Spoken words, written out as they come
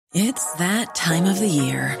It's that time of the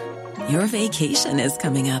year. Your vacation is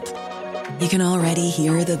coming up. You can already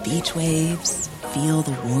hear the beach waves, feel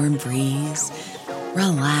the warm breeze,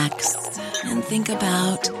 relax, and think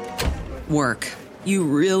about work. You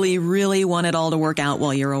really, really want it all to work out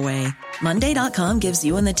while you're away. Monday.com gives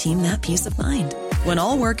you and the team that peace of mind. When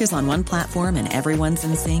all work is on one platform and everyone's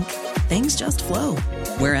in sync, things just flow.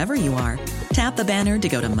 Wherever you are, tap the banner to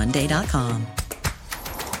go to Monday.com.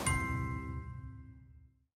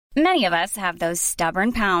 Many of us have those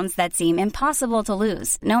stubborn pounds that seem impossible to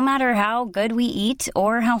lose, no matter how good we eat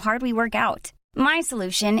or how hard we work out. My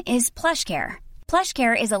solution is PlushCare.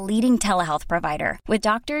 PlushCare is a leading telehealth provider with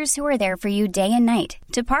doctors who are there for you day and night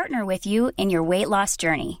to partner with you in your weight loss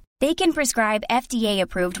journey. They can prescribe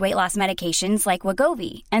FDA-approved weight loss medications like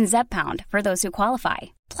Wegovy and Zepbound for those who qualify.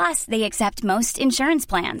 Plus, they accept most insurance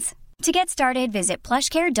plans. To get started, visit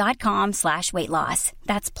plushcare.com/weightloss.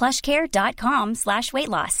 That's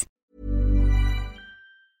plushcare.com/weightloss.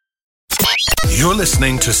 You're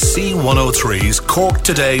listening to C103's Cork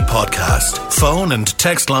Today podcast. Phone and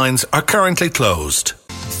text lines are currently closed.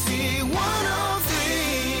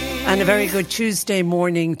 And a very good Tuesday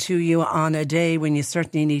morning to you on a day when you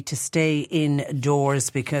certainly need to stay indoors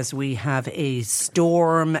because we have a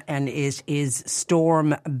storm, and it is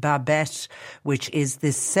Storm Babette, which is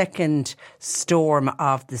the second storm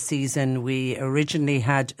of the season. We originally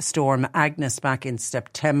had Storm Agnes back in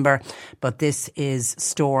September, but this is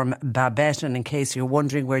Storm Babette. And in case you're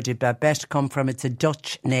wondering where did Babette come from, it's a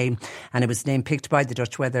Dutch name, and it was name picked by the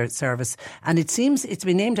Dutch Weather Service. And it seems it's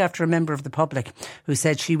been named after a member of the public who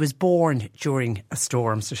said she was born during a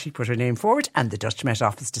storm. So she put her name forward, and the Dutch Met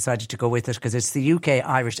Office decided to go with it because it's the UK,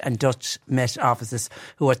 Irish and Dutch Met Offices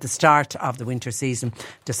who at the start of the winter season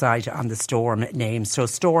decide on the storm name. So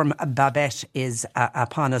Storm Babette is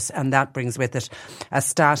upon us, and that brings with it a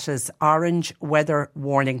status orange weather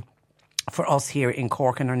warning for us here in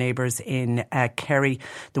Cork and our neighbours in Kerry.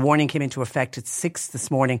 The warning came into effect at 6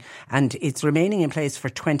 this morning, and it's remaining in place for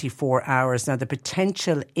 24 hours. Now, the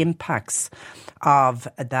potential impacts of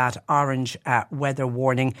that orange weather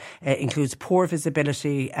warning includes poor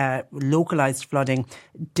visibility, localised flooding,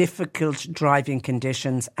 difficult driving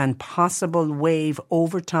conditions and possible wave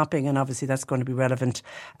overtopping, and obviously that's going to be relevant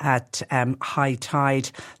at high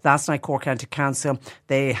tide. Last night, Cork County Council,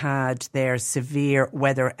 they had their severe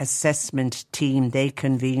weather assessment team. They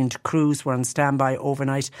convened. Crews were on standby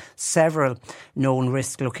overnight. Several known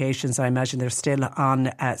risk locations, I imagine they're still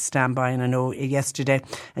on standby, and I know yesterday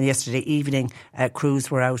evening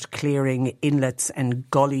crews were out clearing inlets and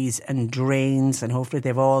gullies and drains, and hopefully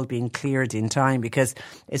they've all been cleared in time because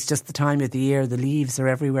it's just the time of the year. The leaves are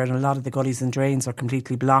everywhere and a lot of the gullies and drains are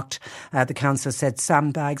completely blocked. The council said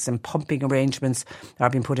sandbags and pumping arrangements are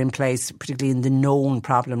being put in place, particularly in the known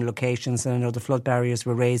problem locations, and I know the flood barriers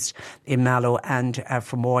were raised in Mallow and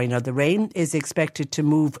Fermoy. Now, the rain is expected to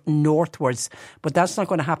move northwards, but that's not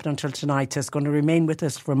going to happen until tonight. It's going to remain with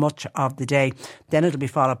us for much of the day. Then it'll be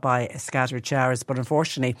followed by scattered showers, but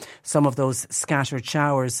unfortunately some of those scattered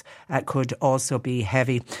showers could also be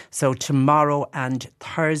heavy. So tomorrow and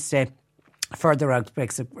Thursday, further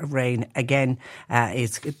outbreaks of rain again,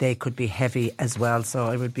 they could be heavy as well. So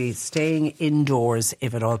I would be staying indoors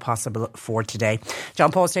if at all possible for today.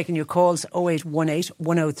 John Paul's taking your calls 0818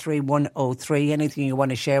 103 103. Anything you want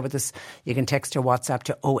to share with us, you can text or WhatsApp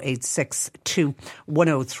to 0862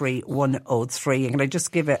 103 103. And can I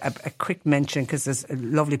just give a quick mention, because there's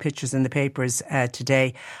lovely pictures in the papers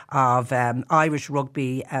today of Irish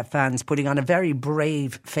rugby fans putting on a very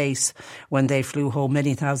brave face when they flew home.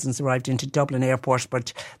 Many thousands arrived into Dublin Airport,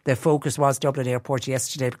 but the focus was Dublin Airport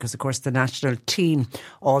yesterday because, of course, the national team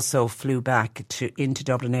also flew back into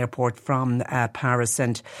Dublin Airport from Paris.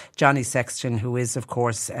 And Johnny Sexton, who is, of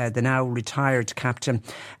course, the now retired captain,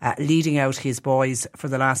 leading out his boys for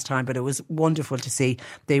the last time. But it was wonderful to see.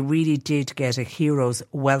 They really did get a hero's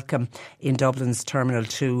welcome in Dublin's Terminal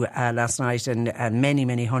 2 last night, and many,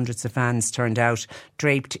 many hundreds of fans turned out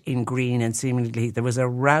draped in green, and seemingly there was a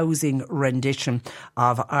rousing rendition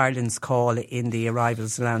of Ireland's call in the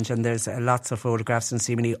arrivals lounge, and there's lots of photographs, and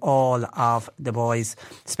seemingly all of the boys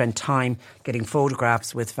spent time getting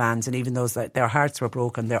photographs with fans, and even those that their hearts were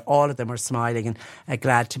broken, all of them are smiling and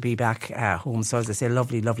glad to be back home. So as I say,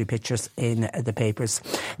 lovely pictures in the papers.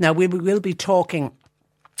 Now we will be talking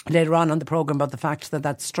later on the programme about the fact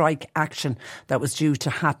that strike action that was due to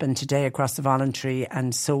happen today across the voluntary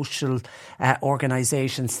and social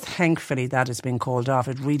organisations, thankfully that has been called off.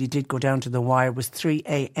 It really did go down to the wire. It was 3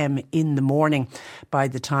 a.m. in the morning by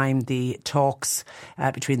the time the talks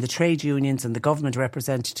between the trade unions and the government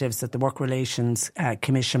representatives at the Work Relations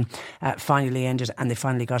Commission finally ended, and they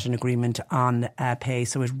finally got an agreement on pay.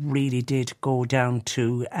 So it really did go down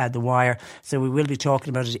to the wire. So we will be talking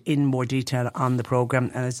about it in more detail on the programme.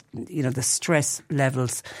 And you know, the stress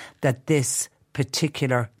levels that this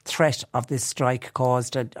particular threat of this strike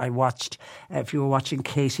caused. I watched, if you were watching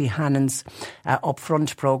Katie Hannon's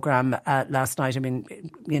Upfront programme last night, I mean,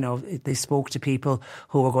 you know, they spoke to people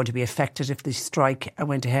who were going to be affected if the strike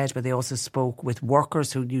went ahead, but they also spoke with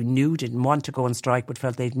workers who you knew didn't want to go on strike but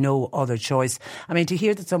felt they'd no other choice. I mean, to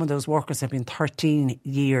hear that some of those workers have been 13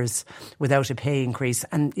 years without a pay increase,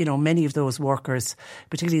 and, you know, many of those workers,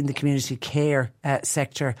 particularly in the community care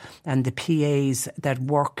sector and the PAs that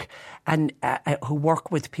work and who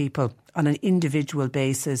work with people on an individual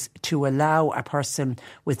basis to allow a person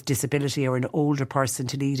with disability or an older person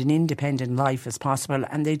to lead an independent life as possible.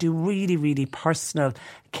 And they do really, really personal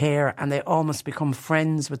care, and they almost become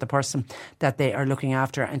friends with the person that they are looking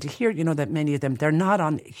after. And to hear, you know, that many of them, they're not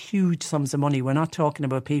on huge sums of money. We're not talking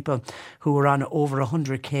about people who are on over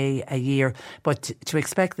 100k a year, but to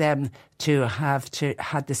expect them to have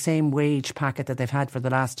the same wage packet that they've had for the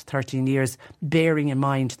last 13 years, bearing in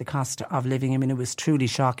mind the cost of living. I mean, it was truly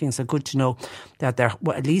shocking. So good to know that there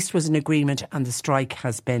at least was an agreement and the strike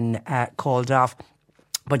has been called off.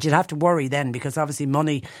 But you'd have to worry then, because obviously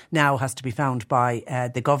money now has to be found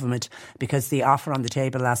by the government, because the offer on the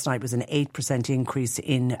table last night was an 8% increase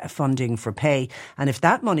in funding for pay. And if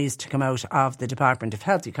that money is to come out of the Department of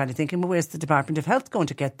Health, you're kind of thinking, well, where's the Department of Health going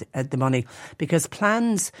to get the money? Because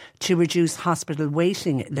plans to reduce hospital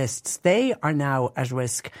waiting lists, they are now at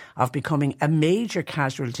risk of becoming a major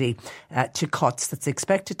casualty to cuts that's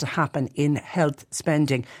expected to happen in health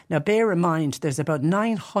spending. Now, bear in mind, there's about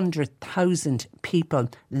 900,000 people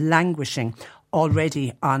languishing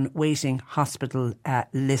already on waiting hospital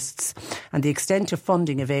lists, and the extent of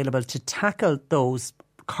funding available to tackle those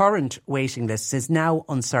current waiting lists is now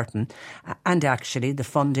uncertain, and actually the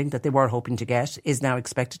funding that they were hoping to get is now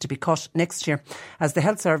expected to be cut next year. As the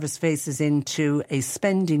health service faces into a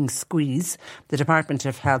spending squeeze, the Department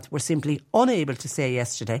of Health were simply unable to say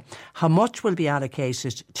yesterday how much will be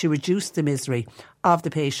allocated to reduce the misery of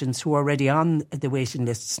the patients who are already on the waiting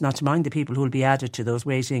lists, not to mind the people who will be added to those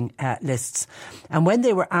waiting lists. And when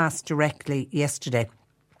they were asked directly yesterday,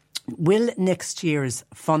 will next year's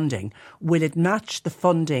funding, will it match the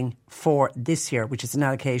funding for this year, which is an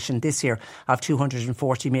allocation this year of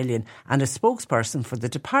 240 million? And a spokesperson for the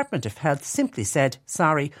Department of Health simply said,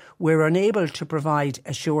 sorry, we're unable to provide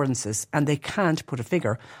assurances, and they can't put a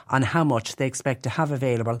figure on how much they expect to have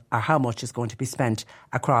available or how much is going to be spent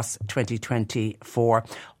across 2024.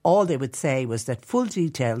 All they would say was that full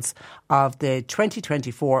details of the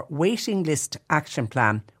 2024 waiting list action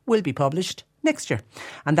plan will be published next year.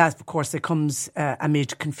 And that, of course, it comes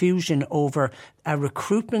amid confusion over a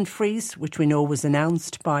recruitment freeze, which we know was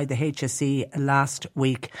announced by the HSE last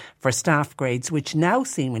week for staff grades, which now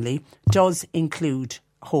seemingly does include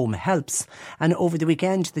home helps. And over the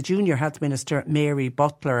weekend, the Junior Health Minister, Mary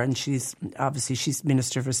Butler, and she's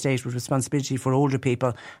Minister for State with responsibility for older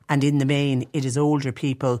people, and in the main it is older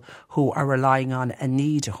people who are relying on and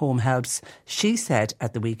need home helps. She said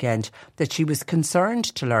at the weekend that she was concerned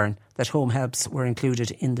to learn that home helps were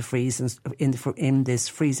included in the freeze, in this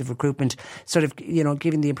freeze of recruitment, sort of, you know,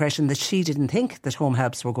 giving the impression that she didn't think that home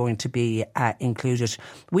helps were going to be included.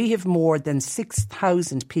 We have more than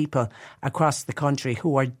 6,000 people across the country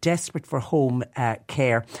who are desperate for home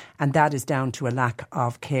care, and that is down to a lack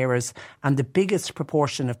of carers. And the biggest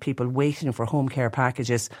proportion of people waiting for home care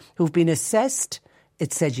packages who've been assessed,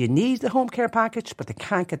 it said you need the home care package, but they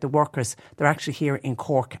can't get the workers. They're actually here in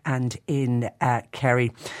Cork and in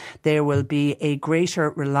Kerry. There will be a greater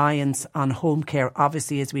reliance on home care,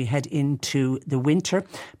 obviously, as we head into the winter,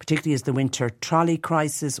 particularly as the winter trolley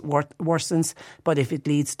crisis worsens. But if it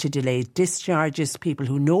leads to delayed discharges, people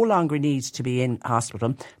who no longer need to be in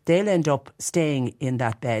hospital, they'll end up staying in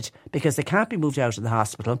that bed because they can't be moved out of the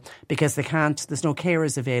hospital, because there's no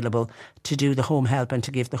carers available to do the home help and to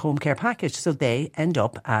give the home care package. So they end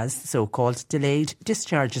up as so-called delayed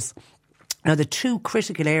discharges. Now, the two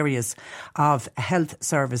critical areas of health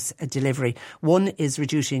service delivery, one is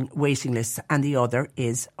reducing waiting lists and the other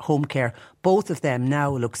is home care. both of them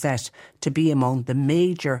now look set to be among the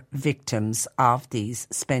major victims of these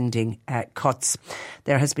spending cuts.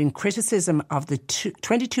 There has been criticism of the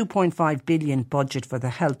 22.5 billion budget for the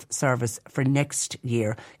health service for next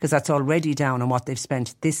year, because that's already down on what they've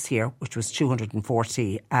spent this year, which was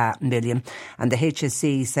 240 million. And the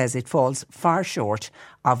HSE says it falls far short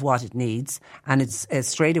of what it needs, and it's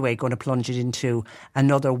straight away going to plunge it into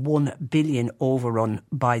another 1 billion overrun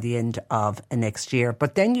by the end of next year.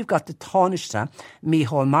 But then you've got the Taoiseach,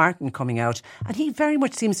 Micheál Martin, coming out, and he very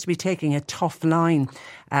much seems to be taking a tough line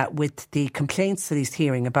with the complaints that he's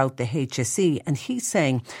hearing about the HSE, and he's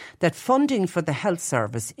saying that funding for the health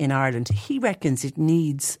service in Ireland, he reckons it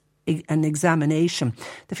needs an examination.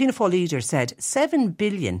 The Fianna Fáil leader said 7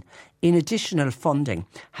 billion in additional funding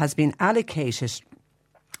has been allocated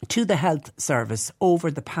to the health service over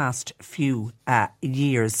the past few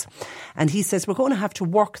years. And he says we're going to have to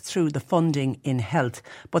work through the funding in health,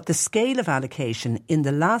 but the scale of allocation in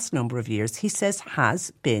the last number of years, he says, has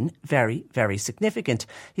been very, very significant.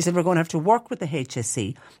 He said we're going to have to work with the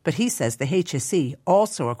HSE, but he says the HSE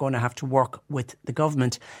also are going to have to work with the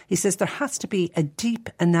government. He says there has to be a deep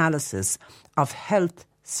analysis of health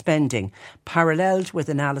spending, paralleled with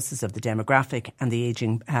analysis of the demographic and the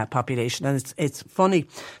ageing population. And it's funny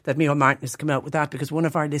that Micheál Martin has come out with that, because one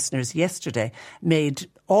of our listeners yesterday made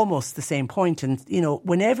almost the same point. And, you know,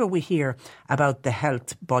 whenever we hear about the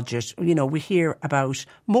health budget, you know, we hear about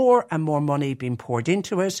more and more money being poured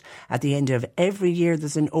into it. At the end of every year,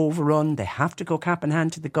 there's an overrun. They have to go cap in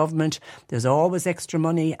hand to the government. There's always extra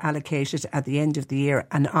money allocated at the end of the year,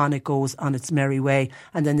 and on it goes on its merry way.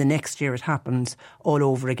 And then the next year it happens all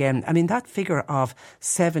over again. I mean, that figure of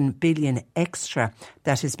 7 billion extra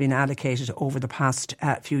that has been allocated over the past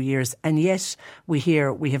few years, and yet we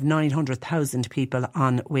hear we have 900,000 people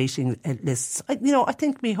on waiting lists. I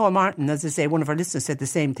think Micheál Martin, as I say, one of our listeners said the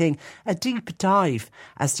same thing, a deep dive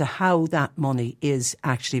as to how that money is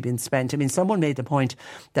actually being spent. I mean, someone made the point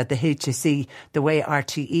that the HSE, the way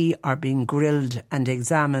RTE are being grilled and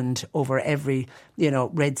examined over every,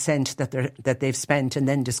 red cent that they've spent, and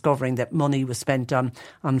then discovering that money was spent on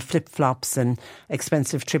flip-flops and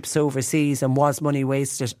expensive trips overseas, and was money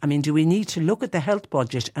wasted. I mean, do we need to look at the health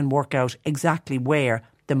budget and work out exactly where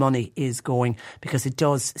the money is going? Because it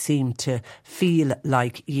does seem to feel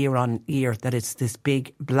like year on year that it's this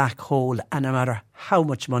big black hole, and no matter how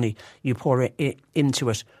much money you pour into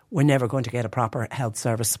it, we're never going to get a proper health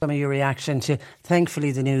service. Some of your reaction to,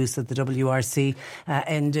 thankfully, the news that the WRC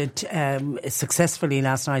ended successfully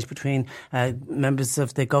last night between members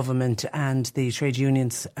of the government and the trade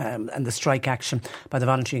unions, and the strike action by the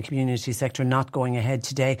voluntary and community sector not going ahead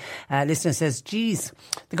today. Listener says, geez,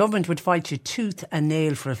 the government would fight you tooth and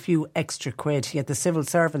nail for a few extra quid, yet the civil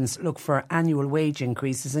servants look for annual wage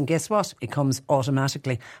increases, and guess what? It comes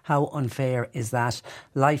automatically. How unfair is that?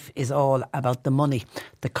 Life is all about the money,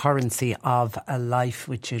 the currency of a life,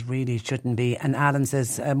 which it really shouldn't be. And Alan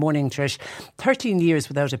says, morning Trish, 13 years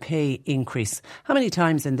without a pay increase. How many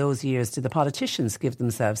times in those years did the politicians give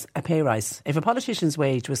themselves a pay rise? If a politician's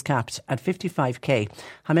wage was capped at 55k,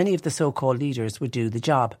 how many of the so-called leaders would do the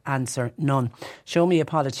job? Answer, none. Show me a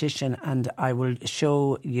politician and I will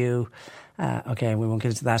show you. Okay, we won't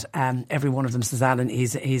get into that. Every one of them, says Alan,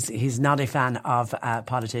 he's not a fan of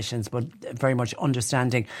politicians, but very much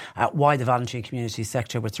understanding why the voluntary and community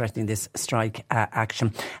sector were threatening this strike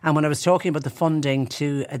action. And when I was talking about the funding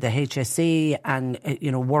to the HSE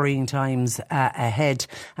and worrying times ahead,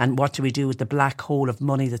 and what do we do with the black hole of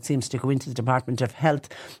money that seems to go into the Department of Health,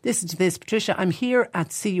 listen to this, Patricia. I'm here at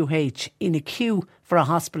CUH in a queue for a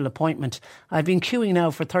hospital appointment. I've been queuing now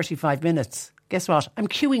for 35 minutes. Guess what? I'm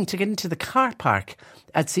queuing to get into the car park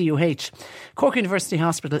at CUH. Cork University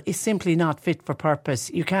Hospital is simply not fit for purpose.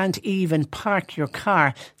 You can't even park your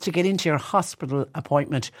car to get into your hospital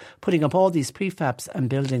appointment, putting up all these prefabs and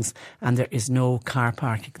buildings, and there is no car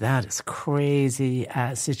parking. That is a crazy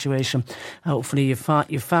situation. Hopefully you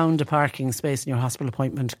found a parking space and your hospital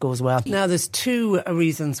appointment goes well. Now, there's two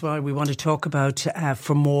reasons why we want to talk about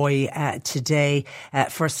Fermoy today.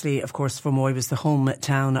 Firstly, of course, Fermoy was the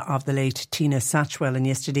hometown of the late Tina Satchwell, and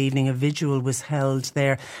yesterday evening a vigil was held there.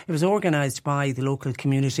 It was organised by the local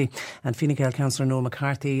community, and Fine Gael Councillor Noel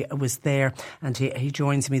McCarthy was there, and he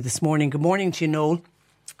joins me this morning. Good morning to you, Noel.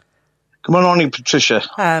 Good morning, Patricia.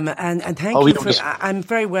 And thank you for... I'm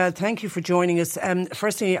very well. Thank you for joining us.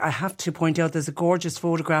 Firstly, I have to point out there's a gorgeous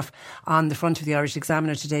photograph on the front of the Irish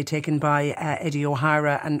Examiner today taken by Eddie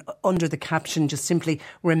O'Hara, and under the caption just simply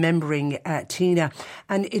remembering Tina.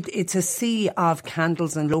 And it's a sea of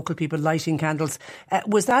candles and local people lighting candles.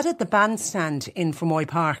 Was that at the bandstand in Fermoy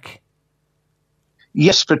Park?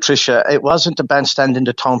 Yes, Patricia, it wasn't the bandstand in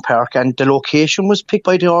the town park, and the location was picked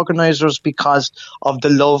by the organisers because of the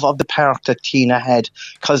love of the park that Tina had,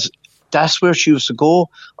 because that's where she used to go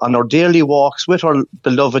on her daily walks with her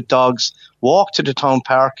beloved dogs, walk to the town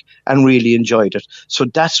park and really enjoyed it. So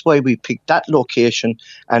that's why we picked that location,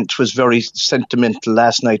 and it was very sentimental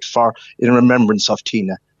last night in remembrance of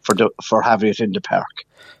Tina for having it in the park.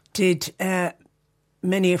 Did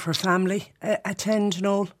many of her family attend,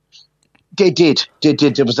 Noel? They did.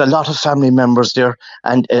 There was a lot of family members there,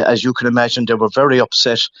 and as you can imagine, they were very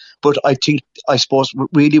upset. But I suppose,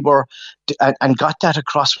 really were, and got that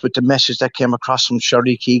across with the message that came across from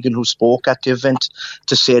Shirley Keegan, who spoke at the event,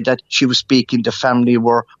 to say that she was speaking, the family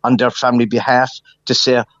were on their family behalf, to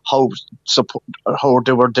say how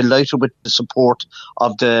they were delighted with the support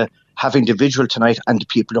of having the vigil tonight, and the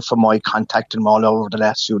people of Fermoy contacted them all over the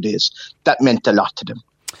last few days. That meant a lot to them.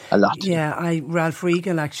 A lot. Yeah, Ralph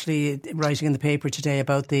Regal actually writing in the paper today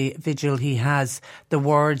about the vigil. He has the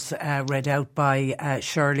words read out by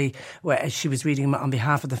Shirley. She was reading them on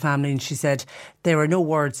behalf of the family, and she said, "There are no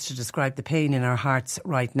words to describe the pain in our hearts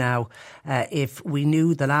right now. If we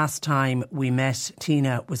knew the last time we met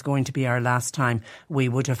Tina was going to be our last time, we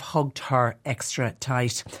would have hugged her extra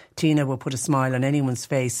tight. Tina would put a smile on anyone's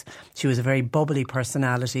face. She was a very bubbly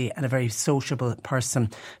personality and a very sociable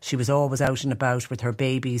person. She was always out and about with her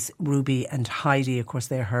babies, Ruby and Heidi. Of course,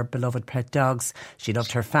 they're her beloved pet dogs. She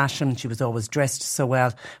loved her fashion. She was always dressed so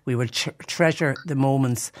well. We will treasure the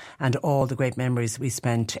moments and all the great memories we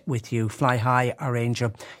spent with you. Fly high, our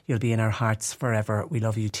angel. You'll be in our hearts forever. We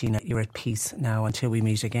love you, Tina. You're at peace now until we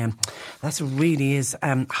meet again." That really is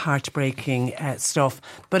heartbreaking stuff,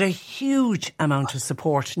 but a huge amount of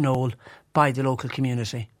support, Noel, by the local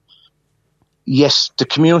community. Yes, the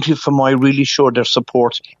community of Fermoy really showed their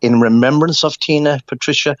support in remembrance of Tina,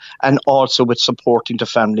 Patricia, and also with supporting the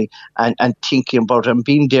family and thinking about them,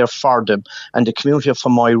 being there for them. And the community of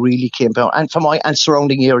Fermoy really came out, and Fermoy and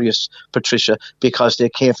surrounding areas, Patricia, because they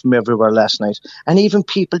came from everywhere last night. And even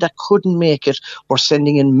people that couldn't make it were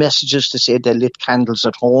sending in messages to say they lit candles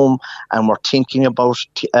at home and were thinking about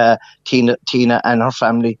Tina and her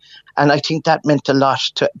family. And I think that meant a lot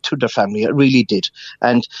to the family. It really did.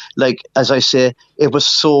 And as I say, it was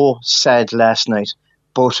so sad last night.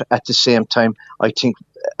 But at the same time, I think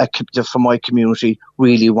the Fermoy community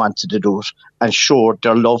really wanted to do it and showed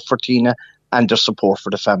their love for Tina and their support for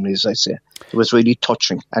the family, as I say. It was really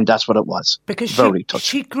touching, and that's what it was. Because very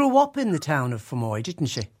touching. She grew up in the town of Fermoy, didn't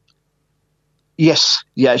she? Yes,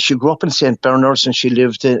 yeah, she grew up in St. Bernard's, and she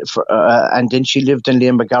lived and then she lived in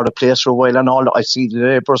Liam McGarrett Place for a while. And I see the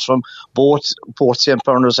neighbours from both St.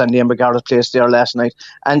 Bernard's and Liam McGarrett Place there last night,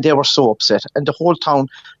 and they were so upset. And the whole town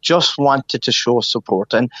just wanted to show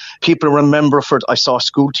support. And people remember I saw a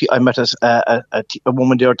school I met a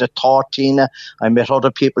woman there that taught Tina. I met other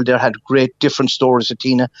people there, had great different stories of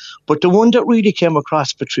Tina. But the one that really came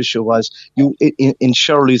across, Patricia, was in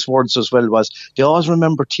Shirley's words as well, was they always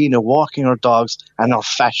remember Tina walking her dogs and her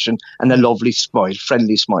fashion and a lovely smile,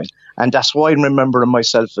 friendly smile. And that's why I remember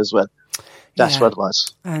myself as well. That's what it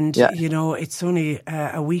was. And, it's only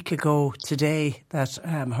a week ago today that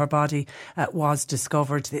her body was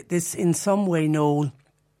discovered. This, in some way, Noel,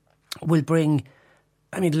 will bring...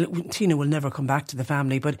 Tina will never come back to the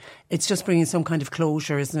family, but it's just bringing some kind of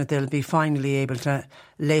closure, isn't it? They'll be finally able to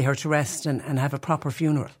lay her to rest and have a proper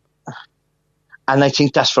funeral. And I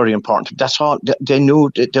think that's very important. That's all. They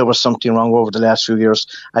knew that there was something wrong over the last few years.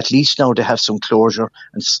 At least now they have some closure,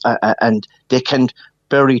 and they can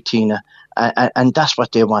bury Tina. And that's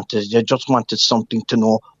what they wanted. They just wanted something to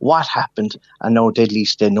know what happened, and now at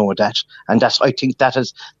least they know that. And I think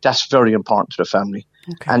that's very important to the family.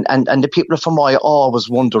 Okay. And the people of Fermoy always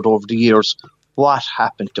wondered over the years what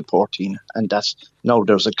happened to poor Tina, and now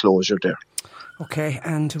there's a closure there. Okay,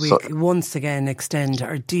 and we once again extend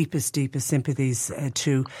our deepest sympathies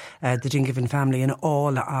to the Dingivan family and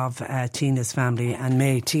all of Tina's family. And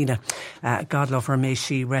may Tina, God love her, may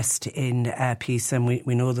she rest in peace. And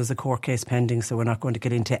we know there's a court case pending, so we're not going to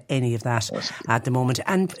get into any of that at the moment.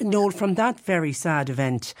 And Noel, from that very sad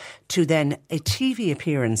event to then a TV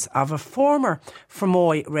appearance of a former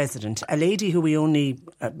Fermoy resident, a lady who we only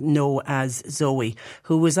know as Zoe,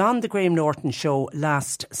 who was on the Graham Norton show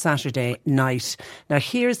last Saturday night. Now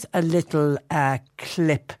here's a little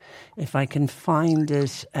clip, if I can find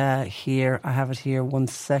it here. I have it here, 1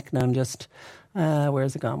 sec. Now I'm just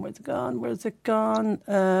where's it gone?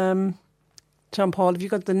 John Paul, have you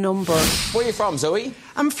got the number? Where are you from, Zoe?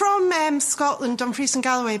 I'm from Scotland, Dumfries and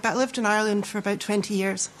Galloway, but I lived in Ireland for about 20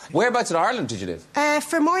 years. Whereabouts in Ireland did you live?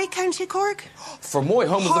 Fermoy, County Cork. Fermoy,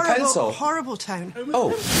 home of the pencil. Horrible town.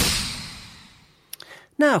 Oh.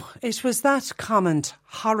 Now, it was that comment,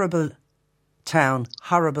 horrible town.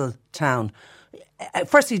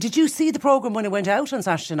 Firstly, did you see the programme when it went out on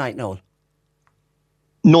Saturday night, Noel?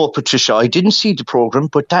 No, Patricia, I didn't see the programme,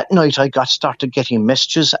 but that night I started getting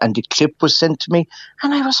messages and the clip was sent to me,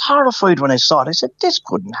 and I was horrified when I saw it. I said, this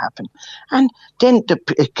couldn't happen. And then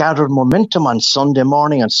it gathered momentum on Sunday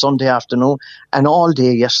morning and Sunday afternoon and all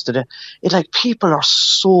day yesterday. People are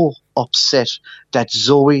so upset that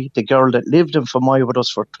Zoe, the girl that lived in Fermoy with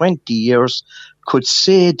us for 20 years, could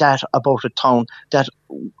say that about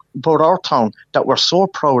about our town that we're so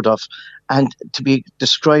proud of, and to be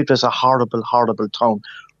described as a horrible, horrible town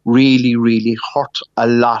really, really hurt a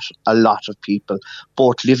lot of people,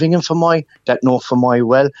 both living in Fermoy that know Fermoy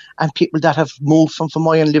well, and people that have moved from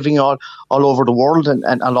Fermoy and living all over the world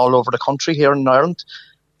and all over the country here in Ireland.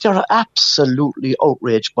 They're absolutely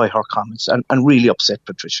outraged by her comments and really upset,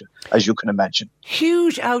 Patricia, as you can imagine.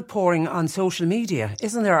 Huge outpouring on social media,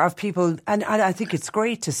 isn't there, of people, and I think it's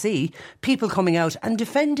great to see people coming out and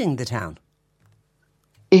defending the town.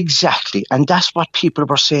 Exactly, and that's what people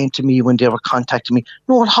were saying to me when they were contacting me.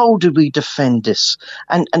 Noel, how do we defend this?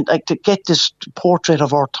 And to get this portrait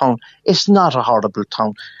of our town, it's not a horrible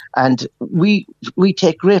town. And we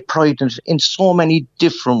take great pride in so many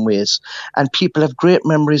different ways. And people have great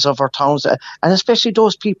memories of our towns, and especially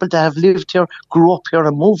those people that have lived here, grew up here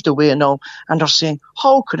and moved away now, and are saying,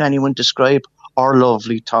 how could anyone describe our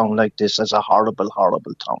lovely town like this as a horrible,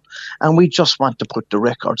 horrible town? And we just want to put the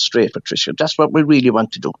record straight, Patricia. That's what we really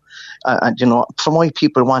want to do. For my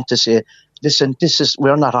people want to say, listen,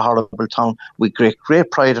 we're not a horrible town. We take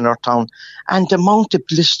great pride in our town. And the amount of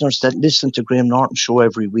listeners that listen to Graham Norton show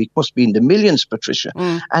every week must be in the millions, Patricia.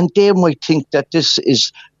 And they might think that this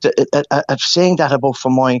is saying that about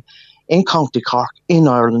Fermoy in County Cork, in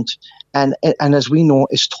Ireland, and as we know,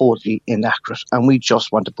 it's totally inaccurate, and we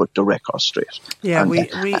just want to put the record straight. Yeah,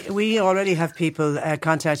 we already have people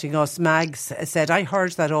contacting us. Mags said, I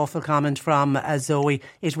heard that awful comment from Zoe.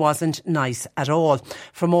 It wasn't nice at all.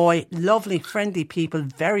 Fermoy, lovely, friendly people,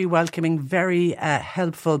 very welcoming, very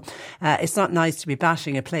helpful. It's not nice to be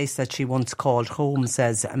bashing a place that she once called home,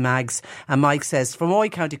 says Mags. And Mike says,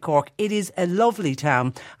 Fermoy, County Cork, it is a lovely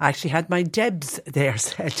town. I actually had my Debs there,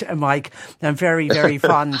 said Mike. I'm very, very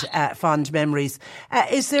fond memories.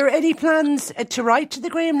 Is there any plans to write to the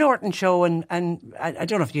Graham Norton show? And I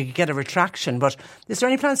don't know if you could get a retraction, but is there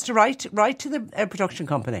any plans to write to the production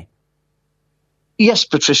company? Yes,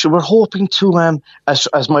 Patricia, we're hoping to,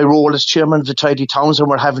 as my role as chairman of the Tidy Towns, and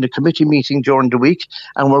we're having a committee meeting during the week,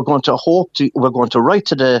 and we're going to write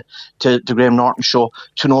to the Graham Norton show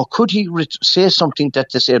to know, could he say something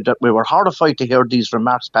that they said that we were horrified to hear these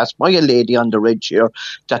remarks passed by a lady on the red chair,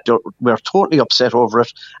 that we're totally upset over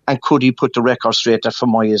it, and could he put the record straight that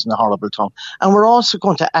Fermoy isn't a horrible town? And we're also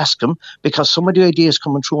going to ask him, because some of the ideas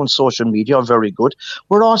coming through on social media are very good,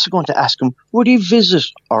 we're also going to ask him, would he visit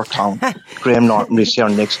our town, Graham Norton? This year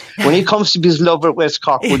next. When he comes to his love at West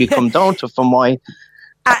Cork, will he come down to Fermoy?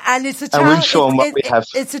 And it's a town. And we'll show him what we have.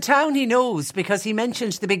 It's a town he knows because he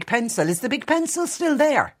mentioned the Big Pencil. Is the Big Pencil still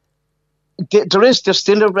there? There's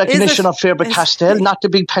still a recognition of Faber-Castell, not the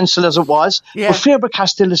Big Pencil as it was. Yeah. But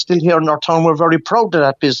Faber-Castell is still here in our town. We're very proud of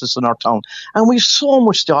that business in our town. And we've so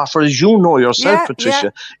much to offer, as you know yourself,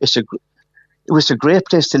 Patricia. Yeah. It was a great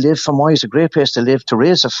place to live. Fermoy is a great place to live, to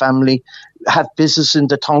raise a family, have business in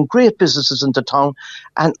the town, great businesses in the town.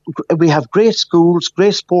 And we have great schools,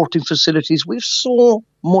 great sporting facilities. We have so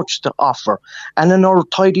much to offer. And in our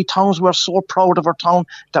Tidy Towns, we're so proud of our town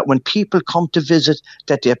that when people come to visit,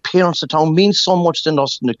 that the appearance of the town means so much to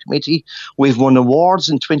us in the committee. We've won awards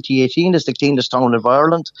in 2018 as the cleanest town of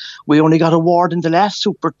Ireland. We only got award in the last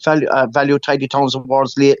Super Value Tidy Towns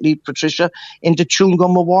Awards lately, Patricia, in the Chewing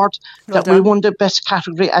Gum Award, that we won the best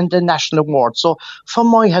category and the national award. So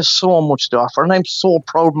Fermoy has so much to offer, and I'm so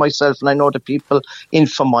proud myself, and I know the people in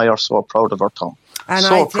Fermoy are so proud of our town. And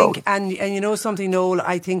so I think, proud. and you know something, Noel,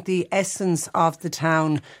 I think the essence of the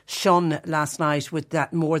town shone last night with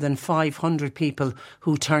that more than 500 people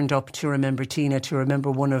who turned up to remember Tina, to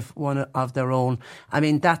remember one of their own. I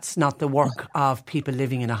mean, that's not the work of people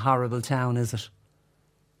living in a horrible town, is it?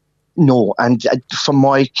 No, and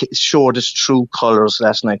Fermoy showed its true colours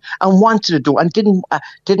last night and wanted to do, and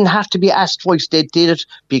didn't have to be asked twice. They did it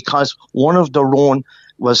because one of their own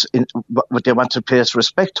they want to pay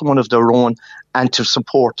respect to one of their own and to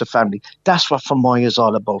support the family. That's what Fermoy is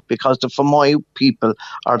all about, because the Fermoy people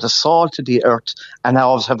are the salt of the earth, and I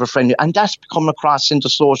always have a friendly, and that's come across in the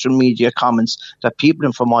social media comments that people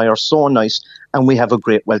in Fermoy are so nice, and we have a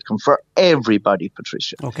great welcome for everybody,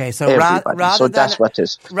 Patricia. Okay, so that's what it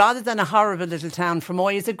is. Rather than a horrible little town,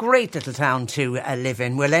 Fermoy is a great little town to live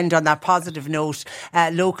in. We'll end on that positive note.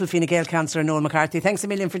 Local Fine Gael councillor Noel McCarthy, thanks a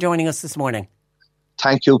million for joining us this morning.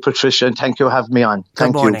 Thank you, Patricia, and thank you for having me on.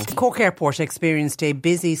 Good morning. Cork Airport experienced a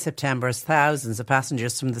busy September as thousands of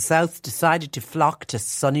passengers from the south decided to flock to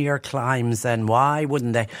sunnier climes, and why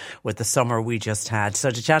wouldn't they with the summer we just had? So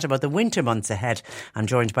to chat about the winter months ahead, I'm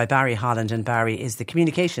joined by Barry Holland, and Barry is the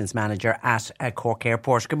Communications Manager at Cork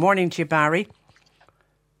Airport. Good morning to you, Barry.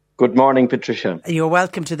 Good morning, Patricia. You're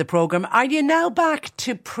welcome to the programme. Are you now back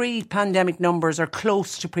to pre-pandemic numbers or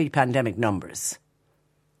close to pre-pandemic numbers?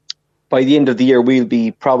 By the end of the year, we'll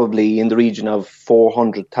be probably in the region of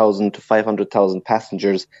 400,000 to 500,000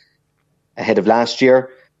 passengers ahead of last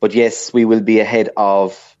year. But yes, we will be ahead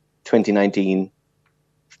of 2019,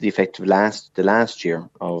 the effect of the last year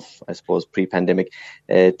of, I suppose, pre-pandemic.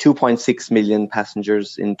 2.6 million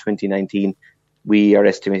passengers in 2019. We are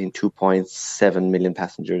estimating 2.7 million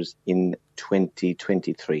passengers in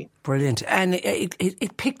 2023. Brilliant. And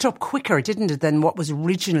it picked up quicker, didn't it, than what was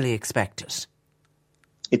originally expected?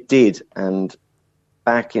 It did, and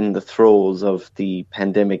back in the throes of the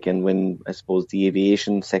pandemic, and when I suppose the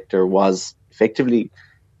aviation sector was effectively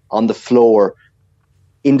on the floor,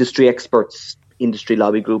 industry experts, industry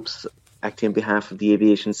lobby groups acting on behalf of the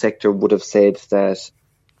aviation sector would have said that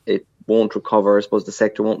it won't recover. I suppose the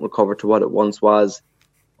sector won't recover to what it once was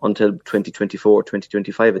until 2024,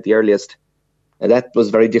 2025 at the earliest. And that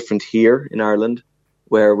was very different here in Ireland,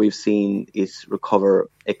 where we've seen it recover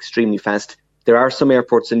extremely fast. There are some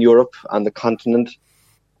airports in Europe, on the continent,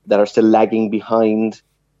 that are still lagging behind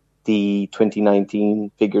the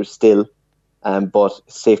 2019 figures still. But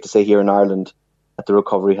it's safe to say here in Ireland that the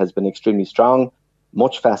recovery has been extremely strong,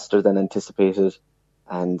 much faster than anticipated.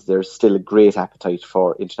 And there's still a great appetite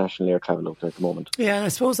for international air travel out there at the moment. Yeah, and I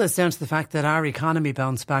suppose that's down to the fact that our economy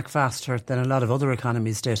bounced back faster than a lot of other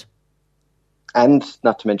economies did. And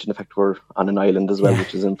not to mention the fact we're on an island as well,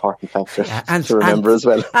 which is an important factor to remember as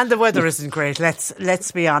well. And the weather isn't great,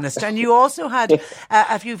 let's be honest. And you also had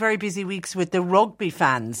a few very busy weeks with the rugby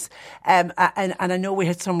fans. And I know we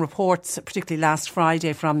had some reports, particularly last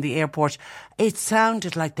Friday from the airport. It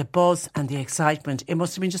sounded like the buzz and the excitement. It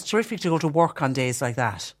must have been just terrific to go to work on days like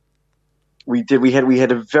that. We did. We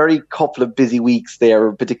had a very couple of busy weeks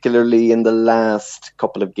there, particularly in the last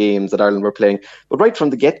couple of games that Ireland were playing. But right from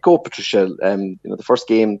the get-go, Patricia, the first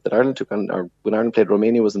game that Ireland took on, or when Ireland played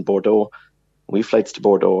Romania, was in Bordeaux. We flights to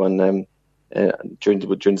Bordeaux, and during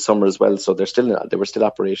the summer as well. So they were still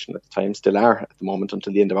operational at the time, still are at the moment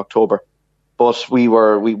until the end of October. But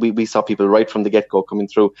we saw people right from the get-go coming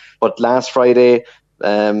through. But last Friday,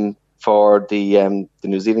 for the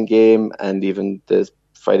New Zealand game, and even the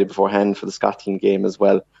Friday beforehand for the Scotland game as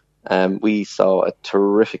well, we saw a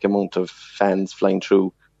terrific amount of fans flying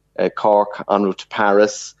through Cork en route to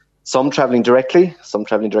Paris. Some travelling directly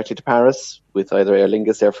to Paris with either Aer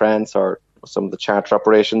Lingus, Air France, or some of the charter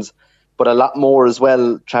operations, but a lot more as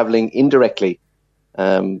well travelling indirectly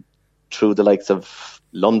through the likes of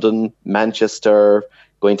London, Manchester,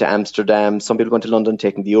 going to Amsterdam. Some people going to London,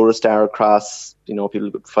 taking the Eurostar across.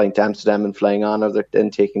 People flying to Amsterdam and flying on, or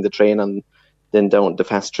then taking the train on. Then down the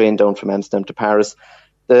fast train down from Amsterdam to Paris.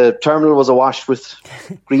 The terminal was awash with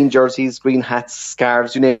green jerseys, green hats,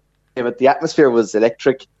 scarves, you name it. The atmosphere was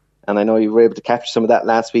electric, and I know you were able to capture some of that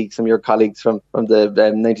last week. Some of your colleagues from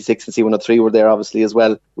the 96 and C103 were there, obviously, as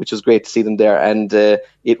well, which was great to see them there. And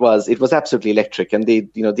it was absolutely electric, and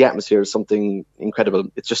the atmosphere is something incredible.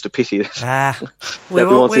 It's just a pity that we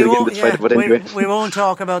won't see it again this Friday. But anyway, we won't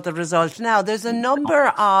talk about the result now. There's a number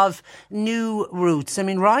of new routes. I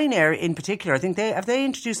mean, Ryanair in particular, I think they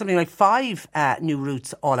introduced something like 5 new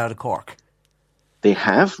routes all out of Cork. They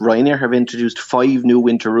have. Ryanair have introduced 5 new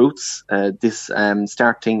winter routes, this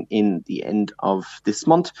starting in the end of this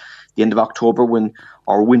month, the end of October, when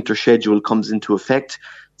our winter schedule comes into effect.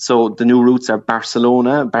 So the new routes are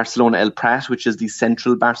Barcelona El Prat, which is the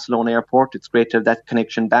central Barcelona airport. It's great to have that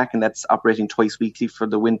connection back, and that's operating twice weekly for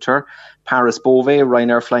the winter. Paris Beauvais,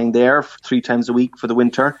 Ryanair flying there 3 times a week for the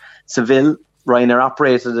winter. Seville, Ryanair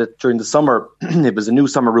operated it during the summer. It was a new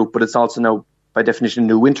summer route, but it's also now, by definition, a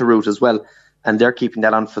new winter route as well. And they're keeping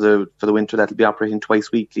that on for the winter. That'll be operating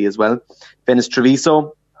twice weekly as well. Venice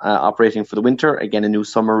Treviso, operating for the winter. Again, a new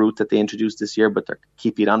summer route that they introduced this year, but they're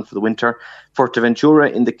keeping it on for the winter.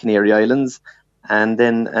 Fuerteventura in the Canary Islands. And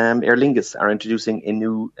then Aer Lingus are introducing a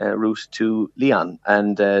new route to Lyon,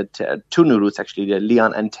 and two new routes actually,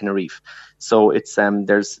 Lyon and Tenerife. So it's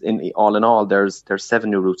there's all in all there's 7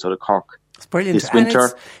 new routes out of Cork. It's brilliant. This winter.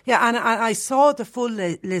 And I saw the full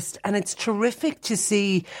list, and it's terrific to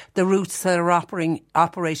see the routes that are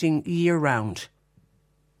operating year round.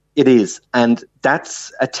 It is, and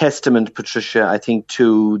that's a testament, Patricia, I think,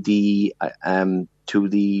 to the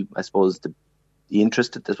I suppose the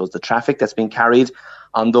interest, I suppose the traffic that's being carried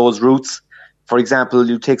on those routes. For example,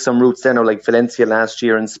 you take some routes there now, like Valencia last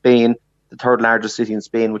year in Spain, the third largest city in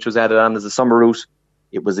Spain, which was added on as a summer route.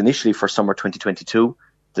 It was initially for summer 2022.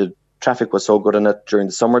 The traffic was so good on it during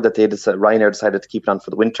the summer that Ryanair decided to keep it on for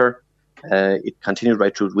the winter. It continued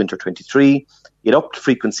right through winter 23. It upped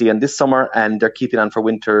frequency on this summer, and they're keeping on for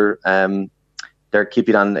winter. They're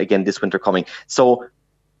keeping on again this winter coming. So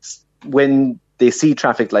when they see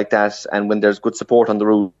traffic like that, and when there's good support on the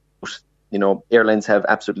route, airlines have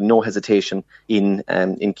absolutely no hesitation in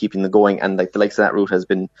keeping them going. And like the likes of that route has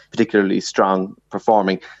been particularly strong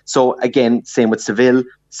performing. So again, same with Seville.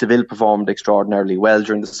 Seville performed extraordinarily well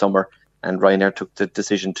during the summer, and Ryanair took the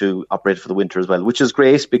decision to operate for the winter as well, which is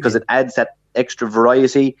great because it adds that extra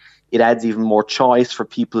variety. It adds even more choice for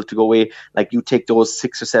people to go away. Like you take those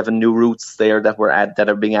 6 or 7 new routes there that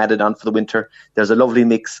are being added on for the winter. There's a lovely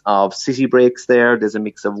mix of city breaks there. There's a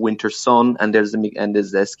mix of winter sun, and there's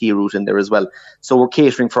a ski route in there as well. So we're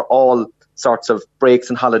catering for all sorts of breaks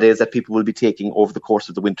and holidays that people will be taking over the course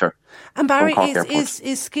of the winter. And Barry,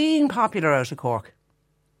 is skiing popular out of Cork?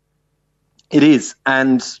 It is,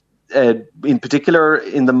 and in particular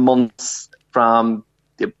in the months from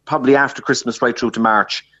probably after Christmas right through to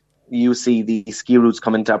March, you see the ski routes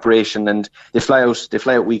come into operation, and they fly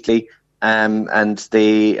out weekly, and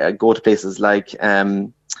they go to places like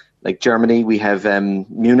Germany. We have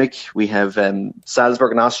Munich, we have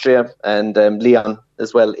Salzburg in Austria, and Lyon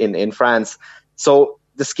as well in France. So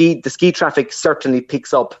the ski traffic certainly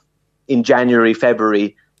picks up in January,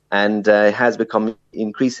 February, and has become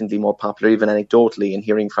increasingly more popular, even anecdotally, in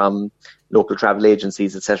hearing from local travel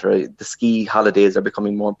agencies, etc. The ski holidays are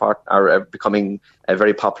becoming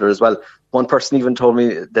very popular as well. One person even told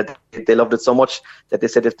me that they loved it so much that they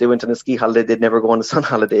said if they went on a ski holiday, they'd never go on a sun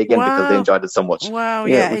holiday again because they enjoyed it so much. Wow,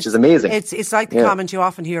 which is amazing. It's like the comment you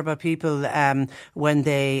often hear about people when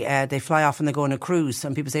they fly off and they go on a cruise,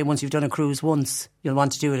 and people say once you've done a cruise once, you'll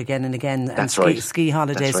want to do it again and again. That's and right. Ski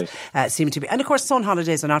holidays seem to be, and of course sun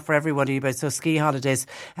holidays are not for everybody, but so ski holidays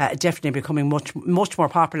definitely becoming much more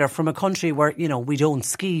popular from a country where we don't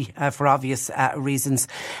ski for obvious reasons.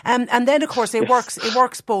 And then of course it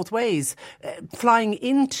works both ways. Flying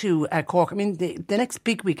into Cork, I mean, the next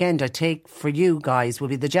big weekend I take for you guys will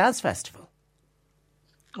be the Jazz Festival.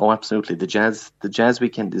 Oh, absolutely. The Jazz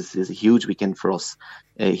weekend is a huge weekend for us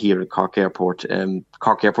here at Cork Airport.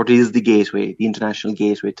 Cork Airport is the gateway, the international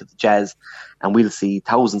gateway to the Jazz, and we'll see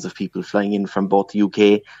thousands of people flying in from both the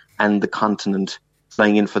UK and the continent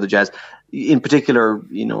flying in for the Jazz. In particular,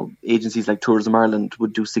 agencies like Tourism Ireland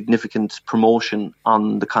would do significant promotion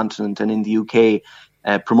on the continent and in the UK,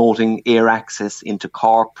 promoting air access into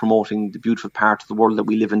Cork, promoting the beautiful part of the world that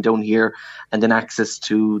we live in down here, and then access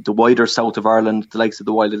to the wider south of Ireland, the likes of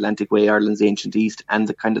the Wild Atlantic Way, Ireland's ancient East, and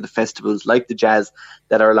the kind of the festivals like the Jazz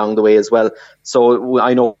that are along the way as well. So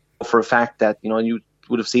I know for a fact that, you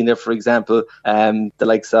would have seen there, for example, the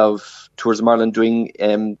likes of Tourism Ireland doing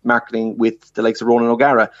marketing with the likes of Ronan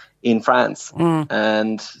O'Gara in France.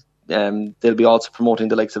 And they'll be also promoting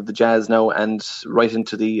the likes of the Jazz now, and right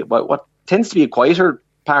into the what tends to be a quieter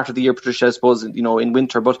part of the year, Patricia, I suppose, in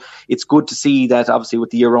winter. But it's good to see that, obviously,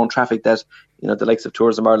 with the year-round traffic, that the likes of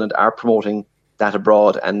Tourism Ireland are promoting that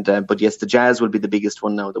abroad. And but yes, the Jazz will be the biggest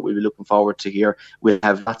one now that we'll be looking forward to here. We'll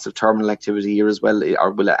have lots of terminal activity here as well,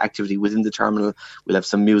 or we'll have activity within the terminal. We'll have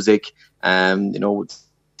some music,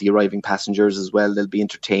 the arriving passengers as well. They'll be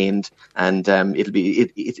entertained, and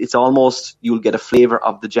it's almost, you'll get a flavour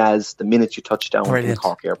of the Jazz the minute you touch down in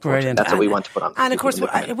Cork Airport. Brilliant. That's what we want to put on. And of course,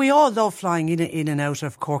 we all love flying in and out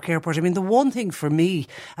of Cork Airport. I mean, the one thing for me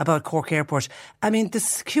about Cork Airport, I mean, the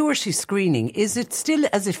security screening, is it still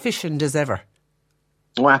as efficient as ever?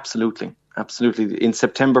 Oh, absolutely. Absolutely. In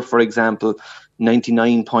September, for example,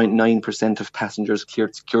 99.9% of passengers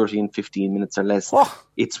cleared security in 15 minutes or less. Oh.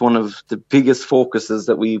 It's one of the biggest focuses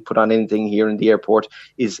that we put on anything here in the airport,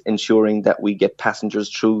 is ensuring that we get passengers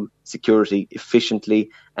through security efficiently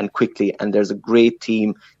and quickly. And there's a great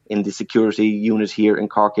team in the security unit here in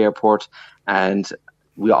Cork Airport. And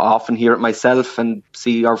we often hear it myself and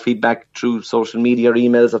see our feedback through social media or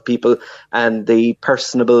emails of people, and the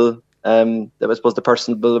personable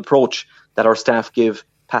approach that our staff give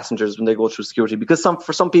passengers when they go through security, because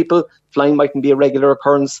for some people flying mightn't be a regular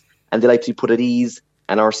occurrence and they like to be put at ease.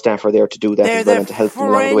 And our staff are there to do that as well and to help them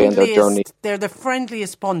along the way on their journey. They're the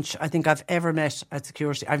friendliest bunch I think I've ever met at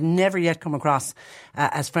security. I've never yet come across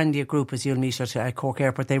as friendly a group as you'll meet at Cork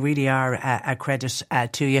Airport. They really are a credit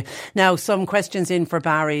to you. Now, some questions in for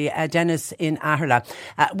Barry. Dennis in Aherla.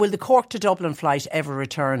 Will the Cork to Dublin flight ever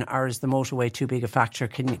return, or is the motorway too big a factor?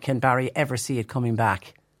 Can Barry ever see it coming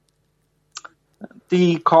back?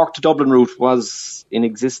 The Cork to Dublin route was in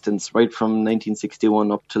existence right from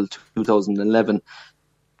 1961 up till 2011.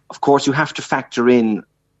 Of course, you have to factor in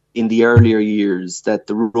the earlier years that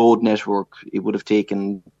the road network, it would have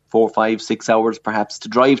taken 4, 5, 6 hours perhaps to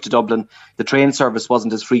drive to Dublin. The train service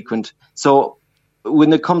wasn't as frequent. So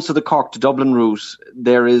when it comes to the Cork to Dublin route,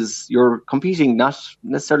 you're competing not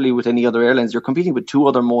necessarily with any other airlines. You're competing with 2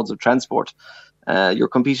 other modes of transport. You're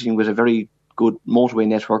competing with a very good motorway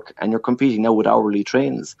network, and you're competing now with hourly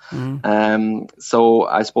trains. So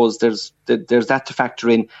I suppose there's that to factor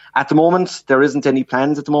in. At the moment, there isn't any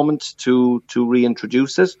plans at the moment to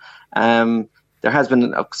reintroduce it. There has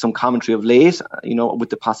been some commentary of late, with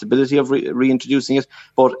the possibility of reintroducing it,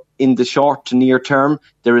 but in the short to near term,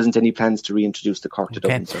 there isn't any plans to reintroduce the Cork to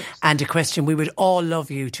Dublin service. And a question we would all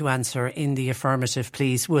love you to answer in the affirmative,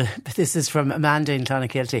 please. This is from Amanda in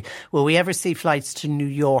Clonakilty. Will we ever see flights to New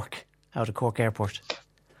York out of Cork Airport?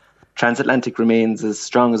 Transatlantic remains as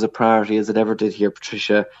strong as a priority as it ever did here,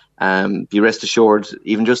 Patricia. Be rest assured,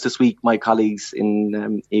 even just this week, my colleagues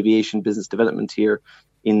in aviation business development here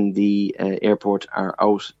in the airport are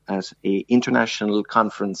out at an international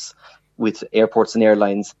conference with airports and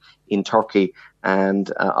airlines in Turkey.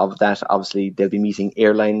 And of that, obviously, they'll be meeting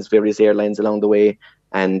various airlines along the way.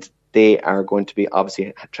 And they are going to be,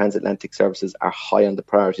 obviously, transatlantic services are high on the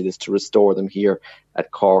priority list to restore them here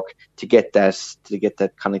at Cork to get that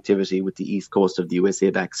connectivity with the east coast of the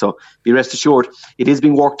USA back. So be rest assured, it is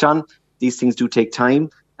being worked on. These things do take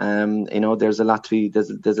time. There's a lot to be.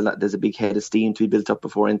 There's a big head of steam to be built up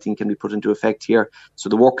before anything can be put into effect here. So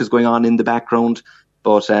the work is going on in the background,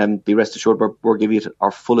 but be rest assured we're giving it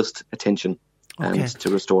our fullest attention to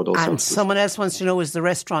restore those services. And someone else wants to know: is the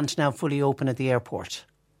restaurant now fully open at the airport?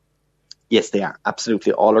 Yes, they are.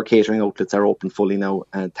 Absolutely. All our catering outlets are open fully now.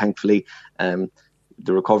 And thankfully, the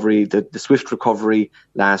recovery, the swift recovery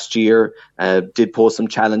last year did pose some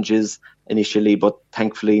challenges initially, but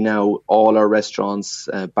thankfully now all our restaurants,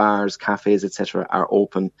 bars, cafes, etc. are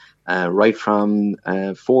open right from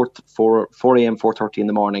 4 a.m., 4:30 in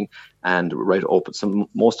the morning, and right open. So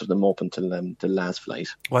most of them open till the last flight.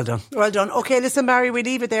 Well done. Well done. Okay, listen, Barry, we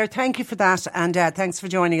leave it there. Thank you for that, and thanks for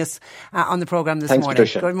joining us on the programme this morning.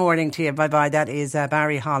 Patricia. Good morning to you. Bye-bye. That is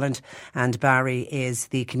Barry Holland, and Barry is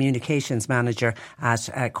the communications manager at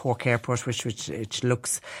Cork Airport, which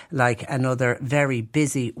looks like another very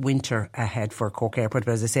busy winter ahead for Cork Airport.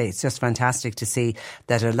 But as I say, it's just fantastic to see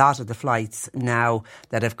that a lot of the flights now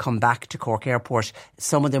that have come back to Cork Airport,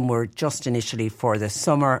 some of them were just initially for the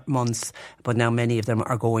summer months, but now many of them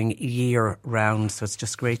are going year round. So it's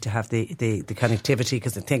just great to have the connectivity,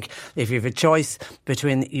 because I think if you have a choice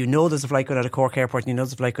between, there's a flight going out of Cork Airport and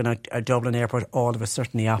there's a flight going out of Dublin Airport, all of us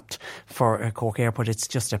certainly opt for Cork Airport. It's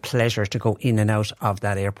just a pleasure to go in and out of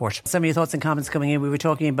that airport. Some of your thoughts and comments coming in. We were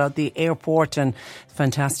talking about the airport, and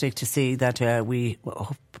fantastic to see that we,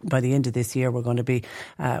 by the end of this year, we're going to be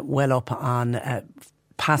well up on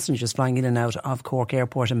passengers flying in and out of Cork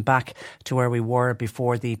Airport and back to where we were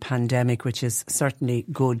before the pandemic, which is certainly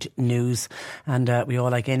good news. And we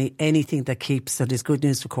all like anything that is good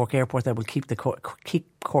news for Cork Airport, that will keep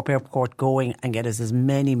Cork Airport going and get us as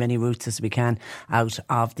many routes as we can out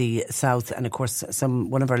of the south. And of course,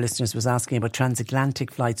 one of our listeners was asking about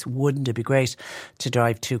transatlantic flights. Wouldn't it be great to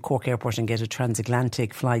drive to Cork Airport and get a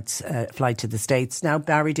transatlantic flight to the States? Now,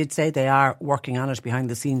 Barry did say they are working on it. Behind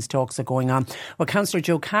the scenes talks are going on. Well, Councillor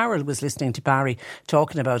Joe Carroll was listening to Barry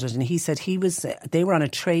talking about it, and he said they were on a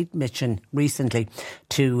trade mission recently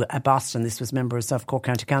to Boston. This was members of Cork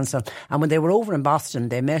County Council, and when they were over in Boston,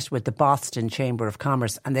 they met with the Boston Chamber of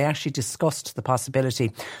Commerce, and they actually discussed the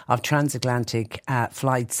possibility of transatlantic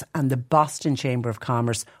flights, and the Boston Chamber of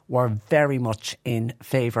Commerce were very much in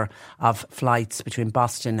favour of flights between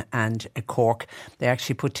Boston and Cork. They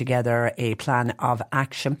actually put together a plan of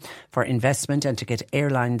action for investment and to get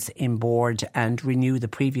airlines in board and renew the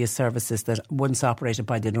previous services that once operated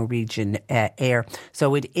by the Norwegian Air.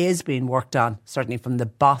 So it is being worked on, certainly from the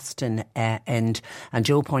Boston end. And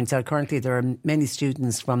Joe points out currently there are many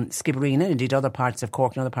students from Skibbereen and indeed other parts of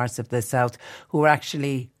Cork and other parts of the south who are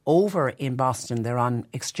actually over in Boston. They're on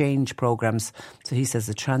exchange programs. So he says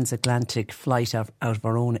a transatlantic flight out of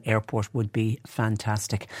our own airport would be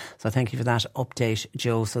fantastic. So thank you for that update,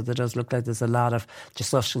 Joe. So there does look like there's a lot of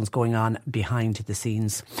discussions going on behind the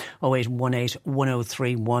scenes. 0818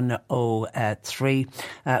 103 103.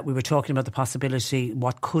 We were talking about the possibility,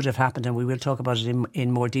 what could have happened, and we will talk about it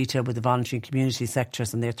in more detail with the voluntary and community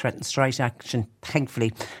sectors and their threatened strike action.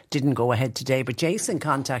 Thankfully, didn't go ahead today. But Jason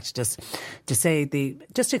contacted us to say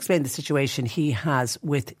just to explain the situation he has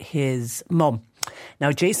with his mum.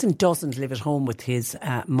 Now, Jason doesn't live at home with his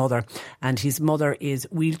mother, and his mother is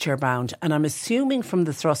wheelchair bound. And I'm assuming from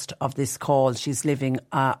the thrust of this call, she's living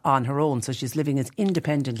on her own. So she's living as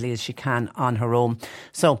independently as she can on her own.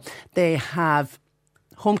 So they have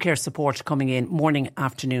home care support coming in morning,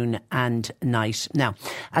 afternoon and night. Now,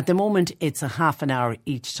 at the moment, it's a half an hour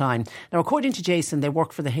each time. Now, according to Jason, they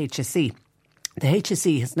work for the HSE. The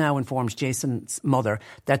HSE has now informed Jason's mother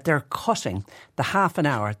that they're cutting the half an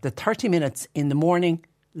hour, the 30 minutes in the morning,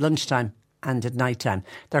 lunchtime and at night time.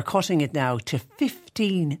 They're cutting it now to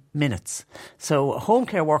 15 minutes. So a home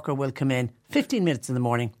care worker will come in 15 minutes in the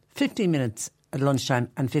morning, 15 minutes at lunchtime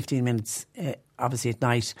and 15 minutes obviously at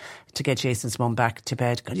night to get Jason's mum back to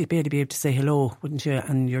bed. God, you'd barely be able to say hello, wouldn't you?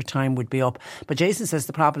 And your time would be up. But Jason says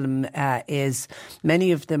the problem is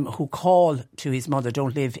many of them who call to his mother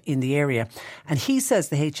don't live in the area. And he says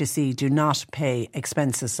the HSE do not pay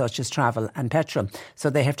expenses such as travel and petrol. So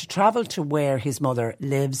they have to travel to where his mother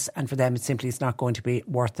lives, and for them it simply is not going to be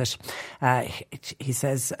worth it. He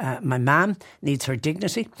says, my mum needs her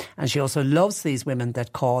dignity, and she also loves these women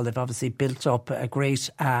that call. They've obviously built up a great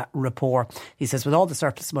rapport. He says, with all the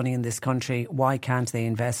surplus money in this country, why can't they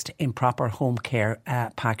invest in proper home care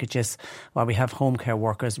packages while we have home care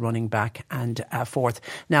workers running back and forth?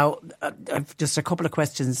 Now, just a couple of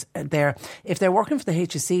questions there. If they're working for the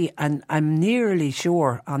HSE, and I'm nearly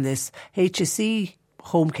sure on this, HSE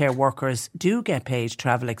home care workers do get paid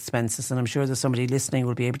travel expenses, and I'm sure there's somebody listening who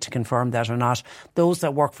will be able to confirm that or not. Those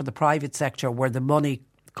that work for the private sector, where the money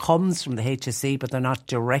comes from the HSE but they're not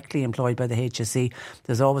directly employed by the HSE,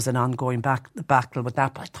 there's always an ongoing battle with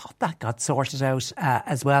that. But I thought that got sorted out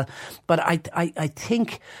as well. But I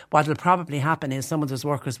think what will probably happen is some of those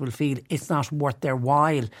workers will feel it's not worth their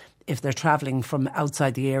while. If they're travelling from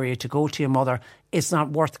outside the area to go to your mother, it's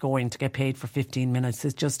not worth going to get paid for 15 minutes.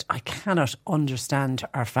 It's just, I cannot understand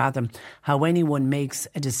or fathom how anyone makes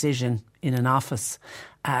a decision in an office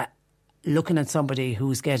looking at somebody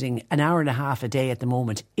who's getting an hour and a half a day at the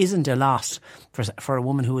moment isn't a lot for a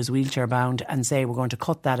woman who is wheelchair bound, and say we're going to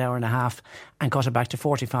cut that hour and a half and cut it back to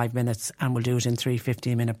 45 minutes and we'll do it in 3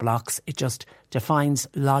 15-minute blocks. It just defines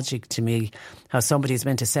logic to me how somebody's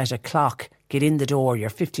meant to set a clock, get in the door,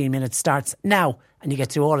 your 15 minutes starts now, and you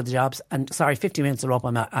get through all of the jobs. And sorry, 50 minutes are up,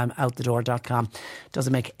 I'm outthedoor.com.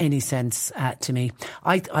 Doesn't make any sense to me.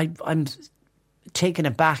 I'm taken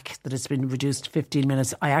aback that it's been reduced to 15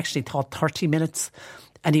 minutes. I actually thought 30 minutes.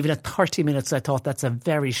 And even at 30 minutes, I thought that's a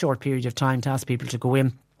very short period of time to ask people to go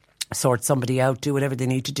in, sort somebody out, do whatever they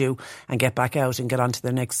need to do and get back out and get on to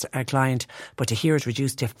their next client. But to hear it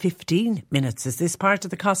reduced to 15 minutes, is this part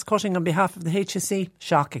of the cost cutting on behalf of the HSE?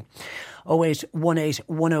 Shocking. 0818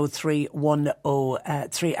 103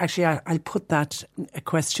 103. Actually, I'll put that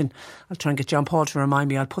question, I'll try and get John Paul to remind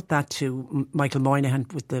me, I'll put that to Michael Moynihan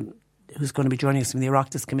who's going to be joining us from the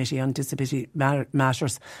Oireachtas Committee on Disability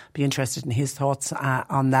Matters. Be interested in his thoughts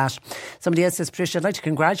on that. Somebody else says, Patricia, I'd like to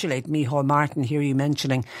congratulate Micheál Martin. Hear you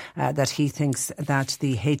mentioning that he thinks that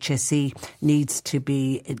the HSE needs to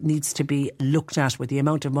be looked at with the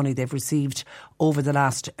amount of money they've received over the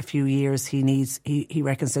last few years. He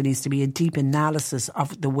reckons there needs to be a deep analysis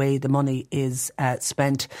of the way the money is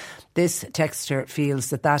spent. This texter feels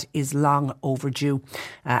that is long overdue.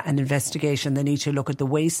 An investigation. They need to look at the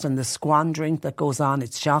waste and the squandering that goes on.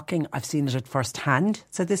 It's shocking. I've seen it at first hand,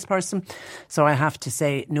 said this person. So I have to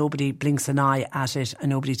say nobody blinks an eye at it and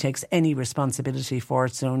nobody takes any responsibility for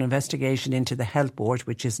it. So an investigation into the Health Board,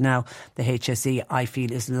 which is now the HSE, I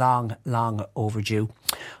feel is long, long overdue.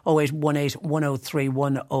 0818 103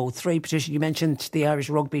 103. Patricia, you mentioned the Irish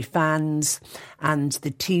rugby fans and the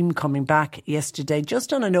team coming back yesterday.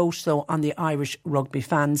 Just on a note though on the Irish rugby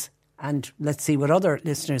fans, and let's see what other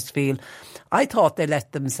listeners feel. I thought they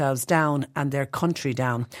let themselves down and their country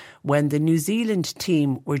down when the New Zealand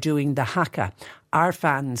team were doing the haka our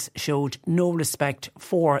fans showed no respect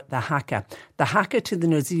for the haka. The haka to the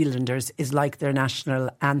New Zealanders is like their national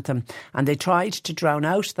anthem, and they tried to drown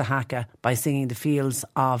out the haka by singing the fields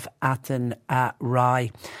of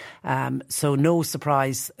Athenry. So no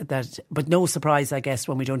surprise, I guess,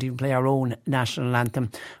 when we don't even play our own national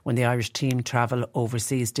anthem when the Irish team travel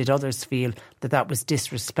overseas. Did others feel that was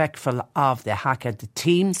disrespectful of the haka? The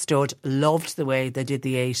team stood, loved the way they did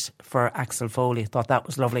the 8 for Axel Foley. Thought that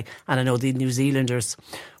was lovely, and I know the New Zealanders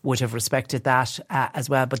would have respected that as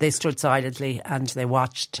well, but they stood silently and they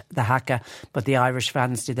watched the haka, but the Irish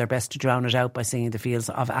fans did their best to drown it out by singing the fields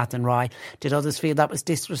of Athenry. Did others feel that was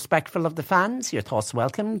disrespectful of the fans? Your thoughts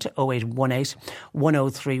welcomed. 0818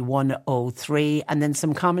 103 103. And then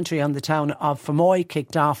some commentary on the town of Fermoy,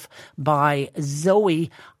 kicked off by Zoe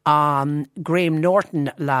on Graham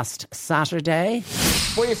Norton last Saturday.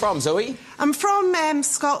 Where are you from, Zoe? I'm from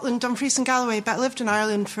Scotland, Dumfries and Galloway, but I lived in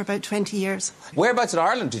Ireland for about 20 years. Whereabouts in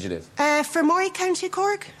Ireland did you live? Fermoy, County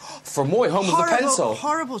Cork. Fermoy, home of the pencil.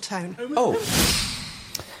 Horrible town. Oh.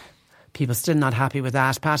 People still not happy with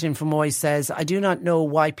that. Pat in Fermoy says, I do not know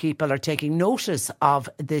why people are taking notice of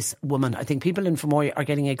this woman. I think people in Fermoy are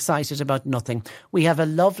getting excited about nothing. We have a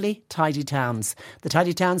lovely tidy towns. The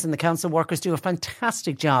tidy towns and the council workers do a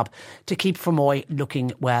fantastic job to keep Fermoy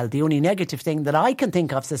looking well. The only negative thing that I can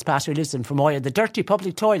think of, says Pat, who lives in Fermoy, are the dirty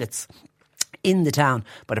public toilets in the town.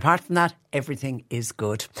 But apart from that, everything is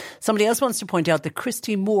good. Somebody else wants to point out that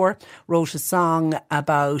Christy Moore wrote a song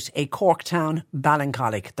about a Cork town,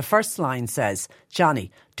 Ballincollig. The first line says,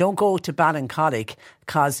 Johnny, don't go to Ballincollig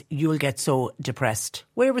because you'll get so depressed.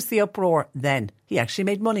 Where was the uproar then? He actually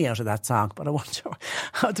made money out of that song, but I wonder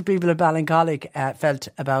how the people of Ballincollig felt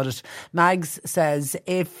about it. Mags says,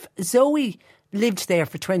 if Zoe lived there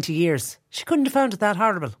for 20 years, she couldn't have found it that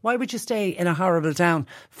horrible. Why would you stay in a horrible town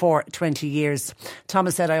for 20 years?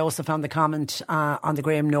 Thomas said, I also found the comment on the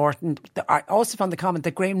Graham Norton. I also found the comment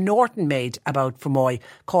that Graham Norton made about Fermoy,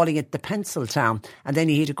 calling it the pencil town. And then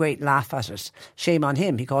he had a great laugh at it. Shame on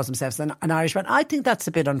him. He calls himself an Irishman. I think that's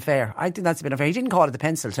a bit unfair. He didn't call it the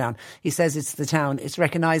pencil town. He says it's the town. It's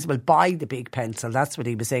recognisable by the big pencil. That's what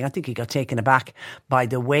he was saying. I think he got taken aback by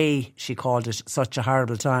the way she called it such a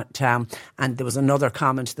horrible town. And there was another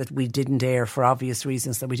comment that we didn't air for obvious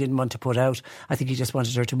reasons that we didn't want to put out. I think he just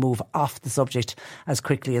wanted her to move off the subject as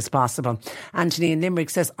quickly as possible. Anthony in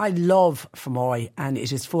Limerick says, I love Fermoy and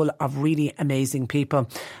it is full of really amazing people.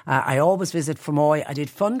 I always visit Fermoy. I did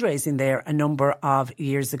fundraising there a number of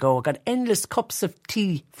years ago. I got endless cups of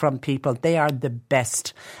tea from people. They are the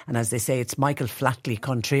best. And as they say, it's Michael Flatley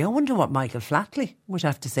country. I wonder what Michael Flatley would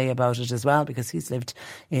have to say about it as well, because he's lived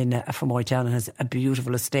in Fermoy town and has a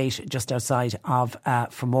beautiful estate just outside of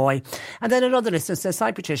Fermoy. And then another listener says,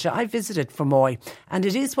 hi Patricia, I visited Fermoy and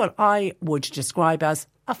it is what I would describe as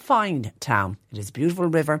a fine town. It is a beautiful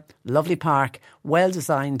river, lovely park,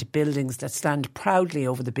 well-designed buildings that stand proudly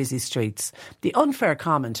over the busy streets. The unfair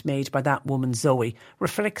comment made by that woman Zoe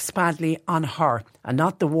reflects badly on her and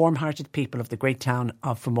not the warm-hearted people of the great town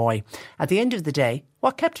of Fermoy. At the end of the day,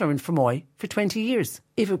 what kept her in Fermoy for 20 years,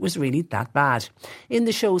 if it was really that bad? In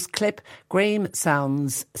the show's clip, Graham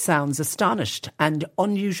sounds astonished and,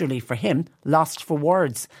 unusually for him, lost for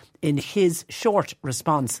words in his short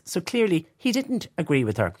response. So clearly he didn't agree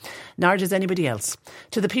with her. Nor does anybody else.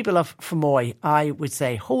 To the people of Fermoy, I would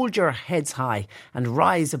say, hold your heads high and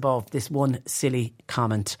rise above this one silly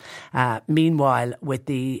comment. Meanwhile, with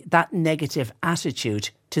that negative attitude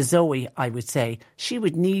to Zoe, I would say she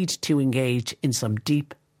would need to engage in some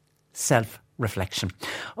deep self-reflection.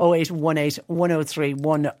 0818 103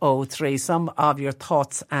 103. Some of your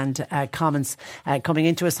thoughts and comments coming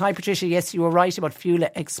into us. Hi Patricia, yes, you were right about fuel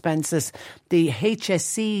expenses. The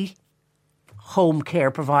HSE home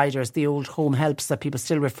care providers, the old home helps that people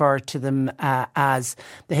still refer to them as,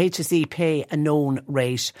 the HSE pay a known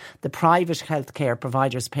rate. The private healthcare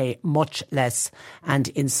providers pay much less, and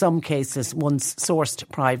in some cases, once sourced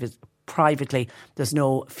privately, there's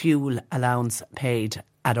no fuel allowance paid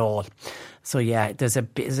at all. So yeah, there's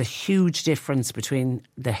a huge difference between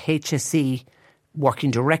the HSE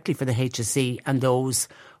working directly for the HSE and those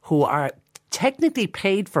who are technically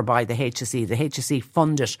paid for by the HSE. The HSE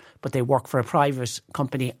fund it, but they work for a private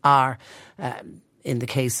company, are in the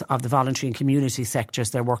case of the voluntary and community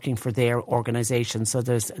sectors, they're working for their organisation. So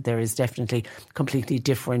there is definitely completely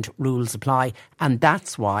different rules apply. And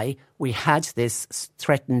that's why We had this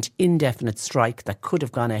threatened indefinite strike that could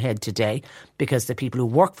have gone ahead today because the people who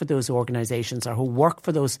work for those organisations or who work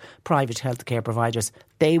for those private healthcare providers,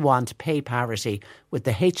 they want pay parity with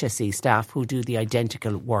the HSE staff who do the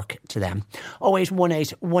identical work to them.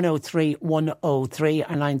 0818 103 103.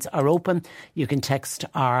 Our lines are open. You can text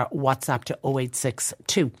our WhatsApp to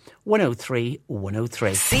 0862 103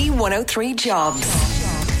 103. C103 Jobs.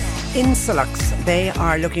 Insulux, they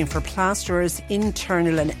are looking for plasterers,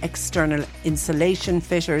 internal and external insulation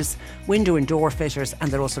fitters, window and door fitters, and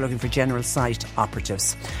they're also looking for general site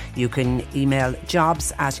operatives. You can email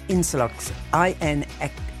jobs at insulux,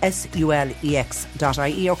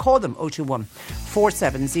 insulex.ie, or call them 021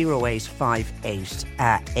 4708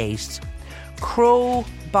 588.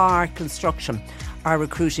 Crowbar Construction are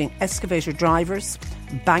recruiting excavator drivers,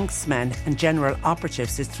 banksmen and general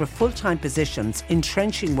operatives. It's for full-time positions in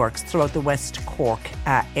trenching works throughout the West Cork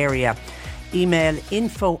area. Email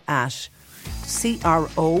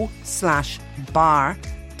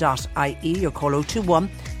info@cro/bar.ie or call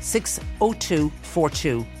 021 602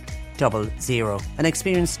 4200. An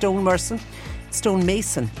experienced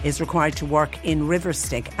stonemason is required to work in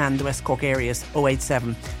Riverstick and the West Cork areas.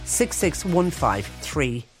 087 6615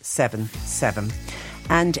 377.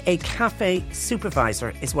 And a cafe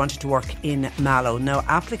supervisor is wanted to work in Mallow. Now,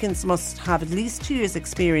 applicants must have at least 2 years'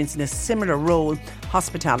 experience in a similar role,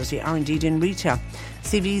 hospitality or indeed in retail.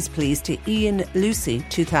 CVs please to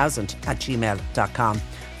ianlucy2000@gmail.com.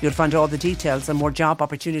 You'll find all the details and more job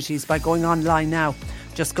opportunities by going online now.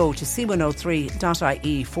 Just go to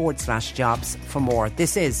c103.ie/jobs for more.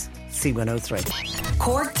 This is C103.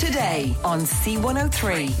 Cork Today on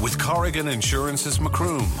C103. With Corrigan Insurance's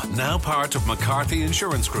Macroom, now part of McCarthy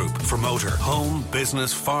Insurance Group for motor, home,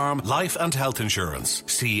 business, farm, life and health insurance.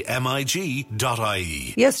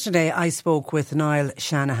 CMIG.ie. Yesterday I spoke with Niall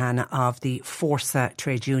Shanahan of the Forsa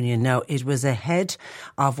Trade Union. Now, it was ahead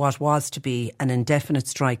of what was to be an indefinite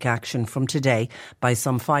strike action from today by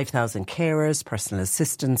some 5,000 carers, personal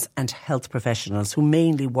assistants and health professionals who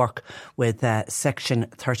mainly work with Section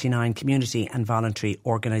 39 community and voluntary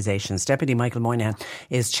organisations. Deputy Michael Moynihan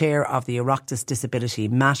is chair of the Oireachtas Disability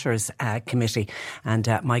Matters Committee, and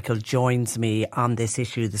Michael joins me on this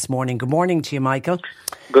issue this morning. Good morning to you, Michael.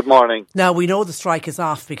 Good morning. Now, we know the strike is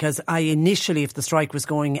off because if the strike was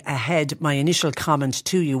going ahead, my initial comment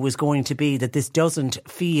to you was going to be that this doesn't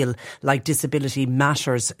feel like disability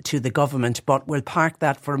matters to the government, but we'll park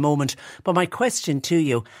that for a moment. But my question to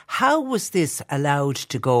you, how was this allowed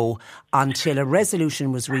to go until a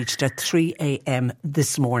resolution was reached at 3 a.m.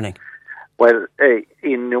 this morning? Well,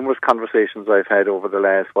 in numerous conversations I've had over the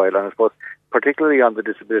last while, and I suppose particularly on the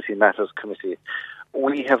Disability Matters Committee,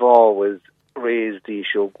 we have always raised the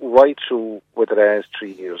issue right through with the last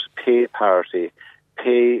 3 years, pay parity,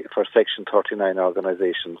 pay for Section 39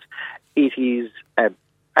 organisations. It is and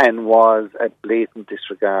was a blatant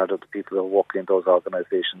disregard of the people who work in those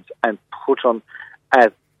organisations and put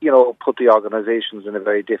the organisations in a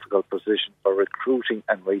very difficult position for recruiting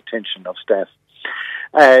and retention of staff.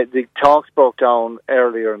 The talks broke down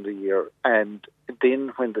earlier in the year, and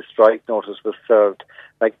then when the strike notice was served,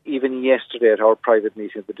 like even yesterday at our private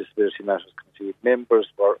meeting of the Disability Matters Committee,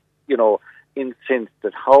 members were, incensed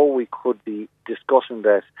at how we could be discussing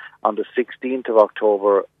that on the 16th of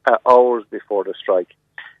October, hours before the strike.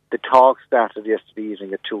 The talk started yesterday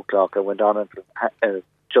evening at 2 o'clock and went on until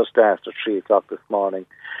just after 3 o'clock this morning.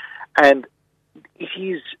 And it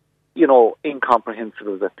is,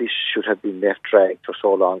 incomprehensible that this should have been left dragged for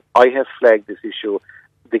so long. I have flagged this issue.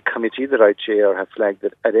 The committee that I chair have flagged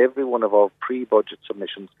it at every one of our pre-budget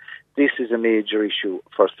submissions. This is a major issue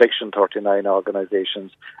for Section 39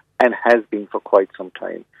 organisations and has been for quite some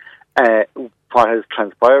time. What has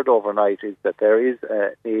transpired overnight is that there is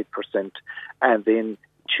 8%, and then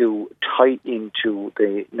to tie into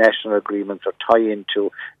the national agreements or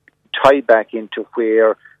tie back into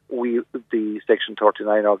where the Section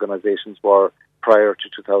 39 organisations were prior to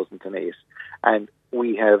 2008. And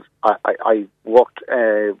we have, I worked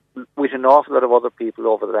with an awful lot of other people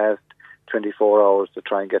over the last 24 hours to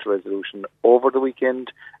try and get a resolution over the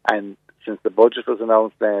weekend. And since the budget was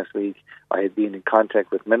announced last week, I had been in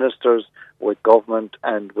contact with ministers, with government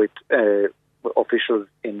and with officials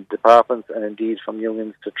in departments and indeed from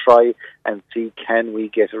unions to try and see can we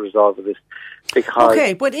get a resolve of this. Because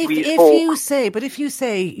if you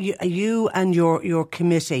say you and your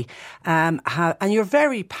committee and you're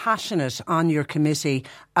very passionate on your committee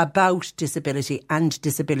about disability and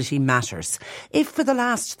disability matters. If for the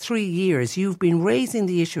last 3 years you've been raising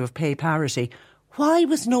the issue of pay parity, why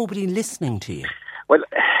was nobody listening to you? Well,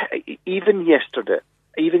 even yesterday,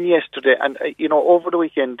 even yesterday, and over the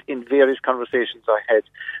weekend in various conversations I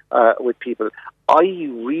had with people, I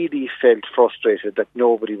really felt frustrated that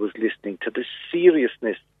nobody was listening to the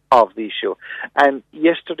seriousness of the issue. And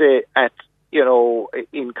yesterday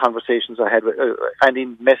in conversations I had with, and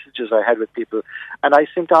in messages I had with people, and I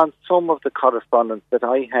sent on some of the correspondence that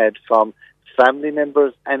I had from family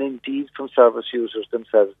members and indeed from service users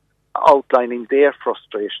themselves, outlining their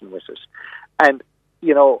frustration with it. And,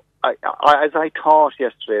 as I thought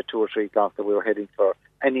yesterday at 2 or 3 o'clock that we were heading for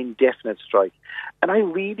an indefinite strike, and I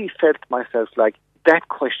really felt myself like that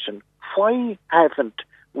question, why haven't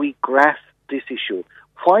we grasped this issue?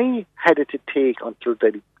 Why had it to take until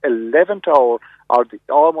the 11th hour or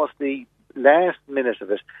almost the last minute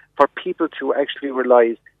of it for people to actually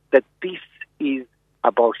realise that this is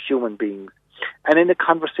about human beings? And in a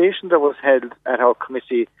conversation that was held at our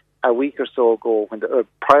committee a week or so ago,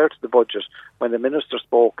 prior to the budget, when the minister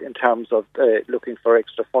spoke in terms of looking for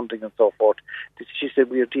extra funding and so forth, she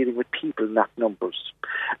said we are dealing with people, not numbers.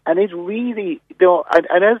 And it really,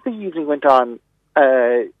 and as the evening went on,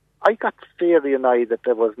 I got fairly annoyed that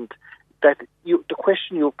there wasn't, the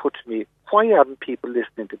question you put to me, why aren't people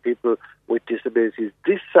listening to people with disabilities?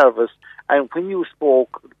 This service, and when you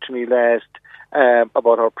spoke to me last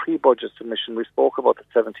about our pre-budget submission, we spoke about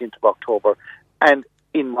the 17th of October, and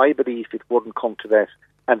in my belief it wouldn't come to that,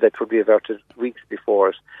 and that would be averted weeks before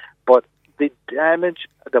it. But the damage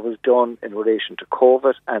that was done in relation to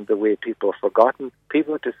COVID and the way people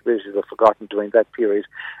with disabilities are forgotten during that period,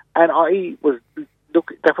 and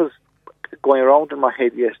that was going around in my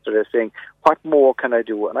head yesterday saying, what more can I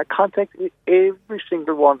do? And I contacted every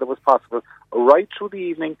single one that was possible right through the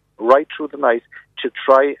evening, right through the night, to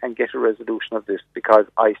try and get a resolution of this, because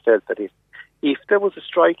I felt that if there was a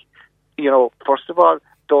strike, first of all,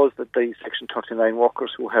 the Section 39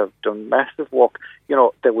 workers who have done massive work,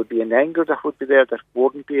 there would be an anger that would be there that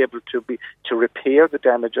wouldn't be able to repair the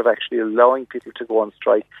damage of actually allowing people to go on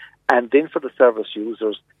strike, and then for the service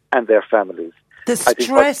users and their families. The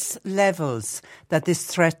stress levels that this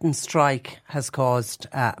threatened strike has caused,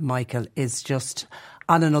 Michael, is just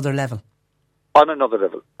on another level. On another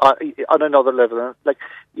level. I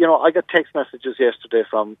got text messages yesterday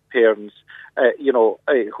from parents,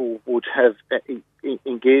 who would have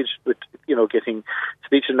engaged with, getting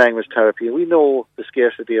speech and language therapy. And we know the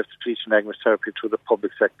scarcity of speech and language therapy through the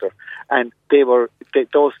public sector. And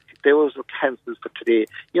those were cancelled for today.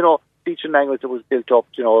 Speech and language that was built up,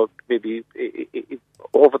 maybe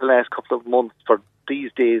over the last couple of months for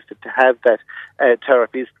these days to have that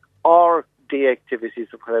therapies or day activities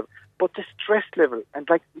or whatever. But the stress level, and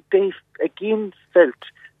they again felt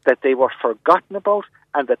that they were forgotten about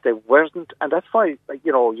and that they weren't. And that's why,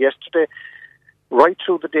 yesterday, right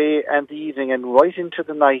through the day and the evening and right into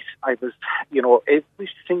the night, I was, every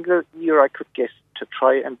single year I could get to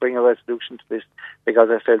try and bring a resolution to this, because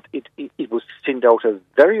I felt it was send out a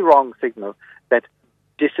very wrong signal that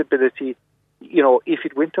disability, if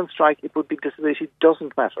it went on strike, it would be disability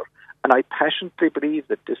doesn't matter. And I passionately believe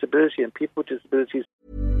that disability and people with disabilities.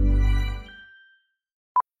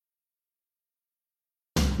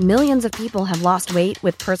 Millions of people have lost weight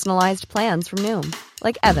with personalized plans from Noom.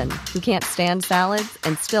 Like Evan, who can't stand salads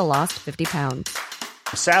and still lost 50 pounds.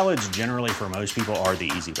 Salads generally for most people are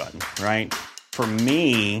the easy button, right? For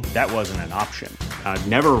me, that wasn't an option. I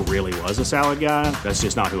never really was a salad guy. That's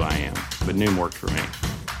just not who I am. But Noom worked for me.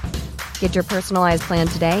 Get your personalized plan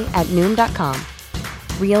today at Noom.com.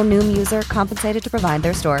 Real Noom user compensated to provide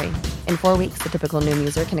their story. In 4 weeks, the typical Noom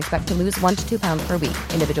user can expect to lose 1 to 2 pounds per week.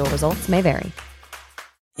 Individual results may vary.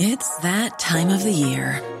 It's that time of the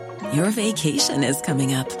year. Your vacation is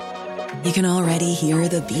coming up. You can already hear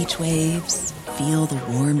the beach waves, feel the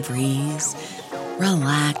warm breeze,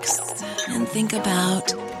 relax, and think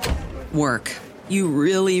about work. You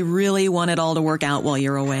really, really want it all to work out while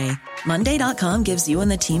you're away. Monday.com gives you and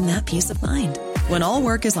the team that peace of mind. When all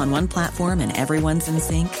work is on one platform and everyone's in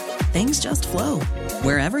sync, things just flow.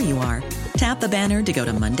 Wherever you are, tap the banner to go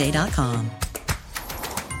to Monday.com.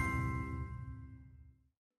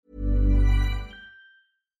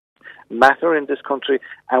 Matter in this country,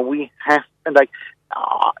 and we have, and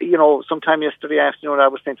sometime yesterday afternoon I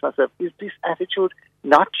was saying to myself, is this attitude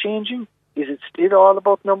not changing? Is it still all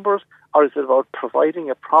about numbers, or is it about providing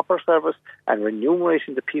a proper service and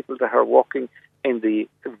remunerating the people that are working in the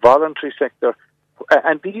voluntary sector?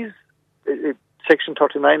 And these Section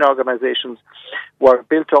 39 organisations were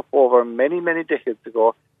built up over many, many decades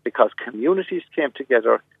ago because communities came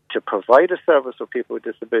together to provide a service for people with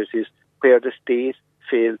disabilities where the state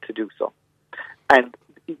failed to do so. And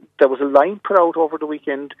there was a line put out over the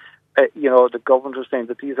weekend, the government was saying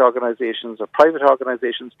that these organisations are private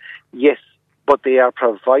organisations. Yes, but they are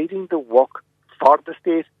providing the work for the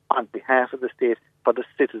state, on behalf of the state, for the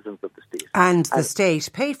citizens of the state. And the state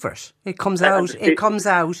pay for it. It comes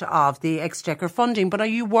out of the Exchequer funding. But are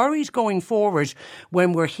you worried going forward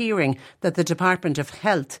when we're hearing that the Department of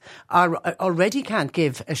Health already can't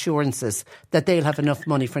give assurances that they'll have enough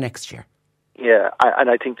money for next year? Yeah, and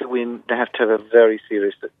I think that we have to have a very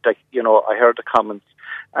serious, I heard the comments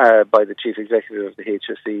by the Chief Executive of the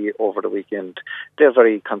HSE over the weekend. They're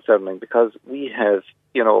very concerning because we have,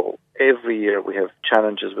 every year we have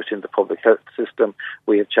challenges within the public health system.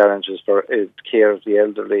 We have challenges for care of the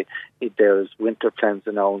elderly. There's winter plans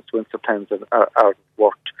announced. Winter plans are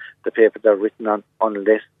worked. The papers are written on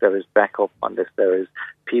unless there is backup, unless there is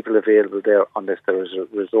people available there, unless there is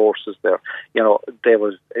resources there. There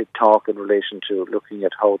was a talk in relation to looking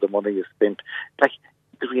at how the money is spent.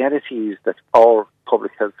 The reality is that our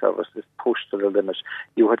public health service is pushed to the limit.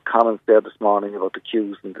 You had comments there this morning about the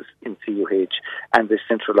queues in CUH and the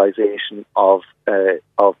centralisation of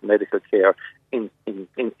medical care in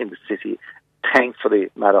the city.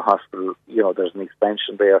 Thankfully, Mallow Hospital, there's an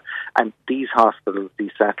expansion there. And these hospitals,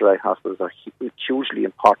 these satellite hospitals, are hugely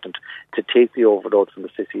important to take the overload from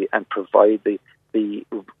the city and provide the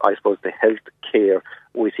health care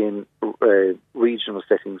within regional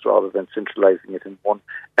settings rather than centralising it in one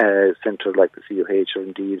centre like the CUH or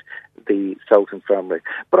indeed the South Infirmary.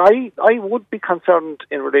 But I would be concerned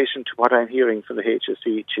in relation to what I'm hearing from the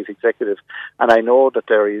HSE Chief Executive, and I know that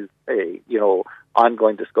there is a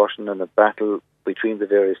ongoing discussion and a battle between the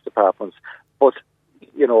various departments, but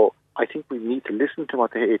I think we need to listen to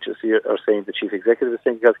what the HSE are saying, the Chief Executive is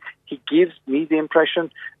saying, because he gives me the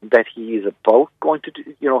impression that he is about going to do,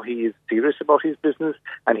 he is serious about his business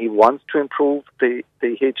and he wants to improve the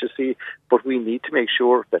HSE, but we need to make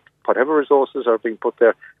sure that whatever resources are being put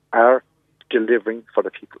there are delivering for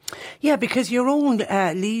the people. Yeah, because your own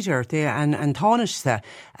leader there and Taoiseach,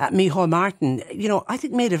 Micheál Martin, I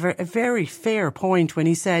think made a very fair point when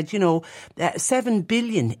he said, 7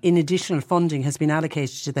 billion in additional funding has been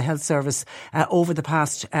allocated to the health service over the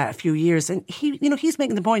past few years. And he's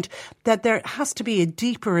making the point that there has to be a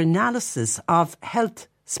deeper analysis of health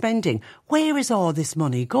spending. Where is all this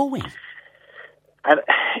money going? And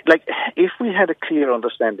if we had a clear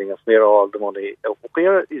understanding of where all the money,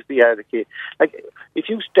 where is the allocate, if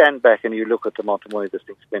you stand back and you look at the amount of money that's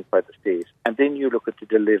being spent by the state, and then you look at the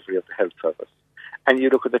delivery of the health service, and you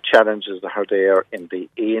look at the challenges that are there in the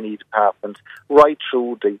A&E department, right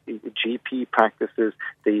through the GP practices,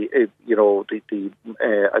 the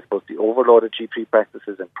overloaded GP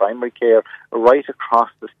practices in primary care, right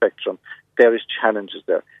across the spectrum, there is challenges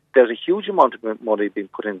there. There's a huge amount of money being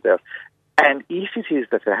put in there. And if it is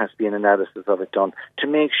that there has to be an analysis of it done to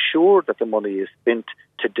make sure that the money is spent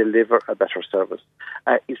to deliver a better service.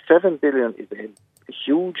 7 billion is a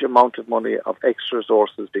huge amount of money of extra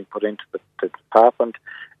resources being put into the department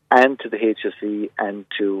and to the HSE and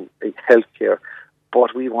to healthcare.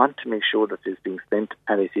 But we want to make sure that it is being spent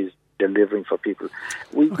and it is delivering for people.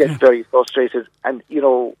 We get very frustrated, and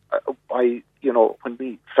when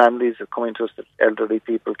the families are coming to us that elderly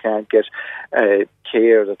people can't get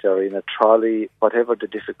care, that they're in a trolley, whatever the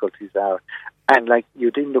difficulties are, and you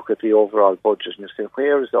then look at the overall budget and you say,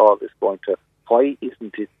 where is all this going to? Why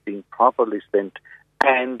isn't it being properly spent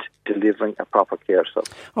and delivering a proper care service?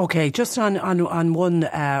 Okay, just on one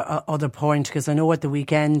other point, because I know at the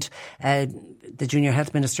weekend the Junior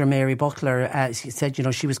Health Minister Mary Butler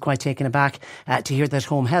said, she was quite taken aback to hear that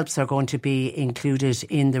home helps are going to be included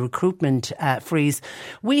in the recruitment freeze.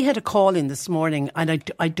 We had a call in this morning, and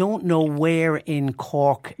I don't know where in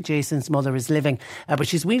Cork Jason's mother is living, but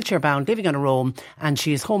she's wheelchair bound, living on her own, and she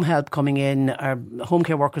has home help coming in, home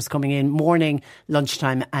care workers coming in morning,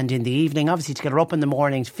 lunchtime and in the evening, obviously to get her up in the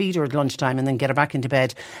morning, feed her at lunchtime and then get her back into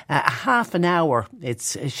bed. Half an hour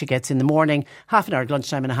she gets in the morning, half an hour at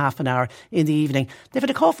lunchtime and a half an hour in the evening. They've had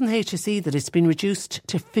a call from the HSE that it's been reduced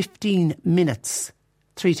to 15 minutes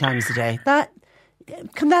 3 times a day.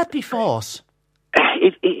 Can that be fought?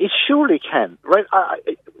 It surely can, right?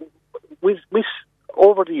 With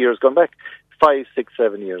over the years, gone back 5, 6,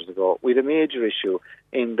 7 years ago, we had a major issue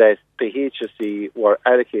in that the HSE were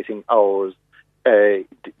allocating hours.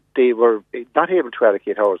 They were not able to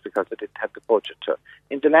allocate hours because they didn't have the budget to.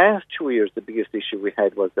 In the last 2 years, the biggest issue we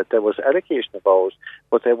had was that there was allocation of hours,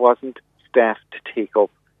 but there wasn't staff to take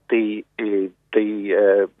up the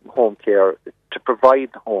home care, to provide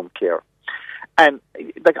the home care. And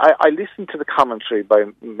I listened to the commentary by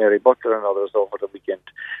Mary Butler and others over the weekend.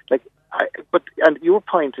 And your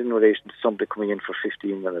point in relation to somebody coming in for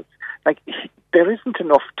 15 minutes, there isn't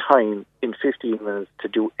enough time in 15 minutes to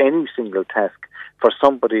do any single task for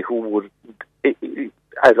somebody who would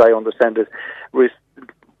as I understand it,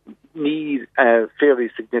 need a fairly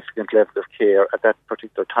significant level of care at that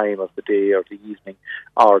particular time of the day or the evening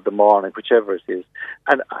or the morning, whichever it is.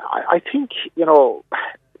 And I think,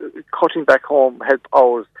 cutting back home help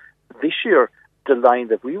hours this year, the line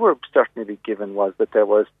that we were certainly given was that there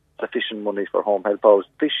was sufficient money for home help hours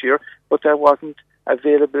this year, but there wasn't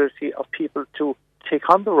availability of people to take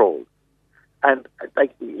on the role. And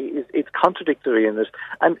it's contradictory in this.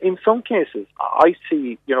 And in some cases, I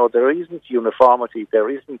see, there isn't uniformity.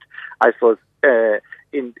 There isn't, I suppose,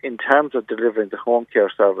 in terms of delivering the home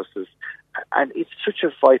care services. And it's such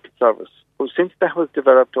a vital service. Well, since that was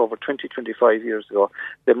developed over 20, 25 years ago,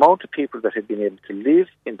 the amount of people that have been able to live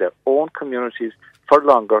in their own communities for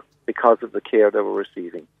longer because of the care they were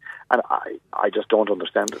receiving. And I just don't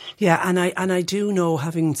understand it. Yeah, and I do know,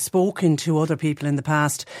 having spoken to other people in the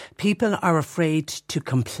past, people are afraid to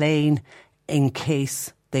complain in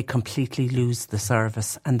case they completely lose the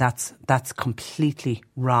service, and that's completely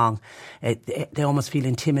wrong. They almost feel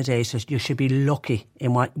intimidated. You should be lucky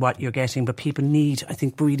in what you're getting, but people need, I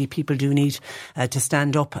think really people do need to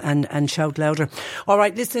stand up and shout louder. All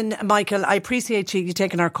right, listen, Michael, I appreciate you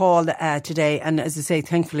taking our call today, and as I say,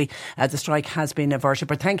 thankfully the strike has been averted,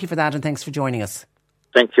 but thank you for that and thanks for joining us.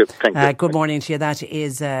 Thank you. Good morning to you. That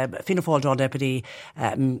is Fianna Fáil Dáil Deputy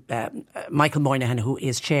Michael Moynihan, who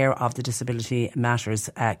is chair of the Disability Matters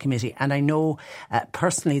Committee. And I know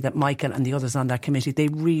personally that Michael and the others on that committee, they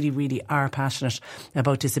really, really are passionate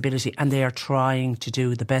about disability and they are trying to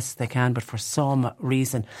do the best they can. But for some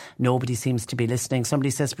reason, nobody seems to be listening. Somebody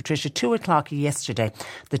says, Patricia, 2:00 yesterday,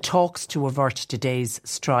 the talks to avert today's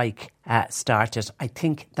strike started. I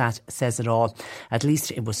think that says it all. At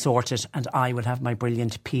least it was sorted, and I will have my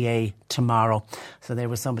brilliant PA tomorrow. So there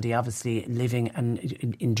was somebody obviously living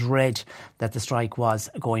in dread that the strike was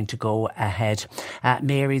going to go ahead.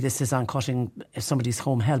 Mary, this is on cutting somebody's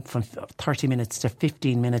home help from 30 minutes to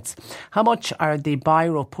 15 minutes. How much are the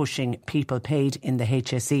biro pushing people paid in the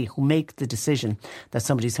HSE who make the decision that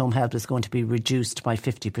somebody's home help is going to be reduced by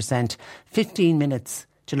 50%? 15 minutes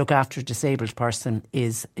to look after a disabled person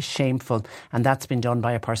is shameful, and that's been done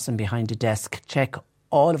by a person behind a desk. Check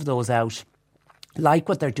all of those out. Like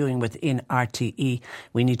what they're doing within RTE,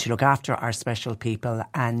 we need to look after our special people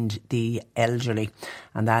and the elderly.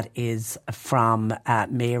 And that is from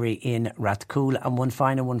Mary in Rathcoole. And one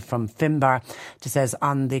final one from Finbar that says,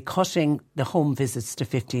 on the cutting the home visits to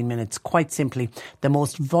 15 minutes, quite simply, the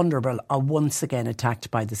most vulnerable are once again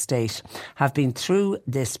attacked by the state. Have been through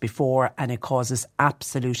this before, and it causes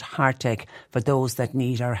absolute heartache for those that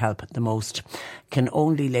need our help the most. Can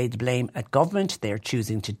only lay the blame at government. They are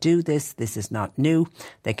choosing to do this. This is not new.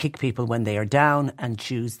 They kick people when they are down and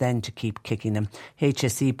choose then to keep kicking them.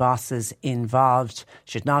 HSE bosses involved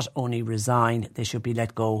should not only resign, they should be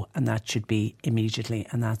let go, and that should be immediately.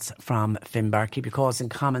 And that's from Finbar. Keep your calls and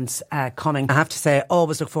comments coming. I have to say, I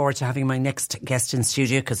always look forward to having my next guest in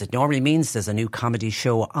studio, because it normally means there's a new comedy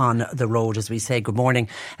show on the road. As we say, good morning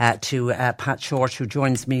to Pat Short, who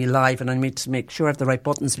joins me live, and I need to make sure I have the right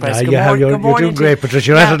buttons pressed. Good morning. You're doing great, Patricia.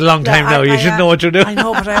 You're at it a long time now. You should know what you're doing. I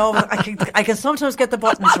know, but I can sometimes get the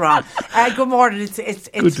buttons wrong. Good morning. It's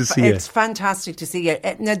good to see you. It's fantastic to see you.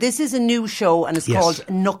 Now, this is a new show, and it's called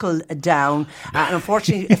Knuckle Down. And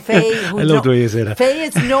unfortunately, Faye, who I love the way you say that. Faye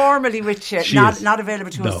is normally with you, not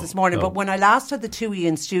available to us this morning. But when I last had the two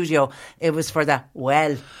in studio, it was for the tour.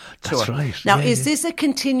 That's right. Now, is this a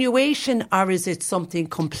continuation, or is it something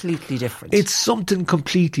completely different? It's something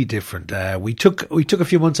completely different. We took a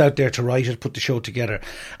few months out there to write it, put the show together,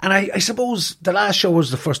 and I suppose the last show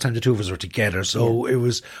was the first time the two of us were together. So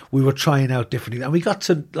we were trying out different things, and we got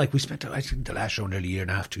to, we spent, I think, the last show nearly a year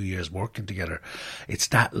and a half, 2 years working together. It's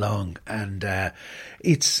that long, and I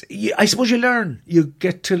suppose you learn. You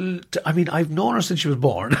get to I mean, I've known her since she was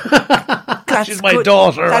born. She's my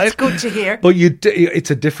daughter, right? That's good to hear. But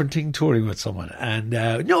it's a different thing touring with someone. And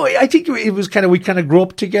no, I think it was we kind of grew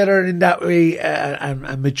up together in that way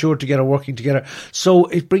and matured together, working together. So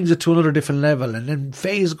it brings it to another different level. And then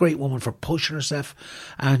Faye is a great woman for pushing herself,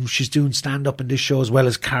 and she's doing stand-up in this show as well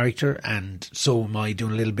as character, and so am I,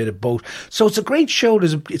 doing a little bit of both. So it's a great show.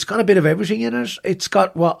 It's got a bit of everything in it. It's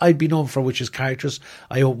got what I'd be known for, which is characters.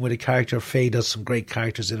 I open with a character. Faye does some great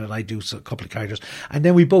characters in it. I do a couple of characters. And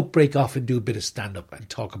then we both break off and do bit of stand-up and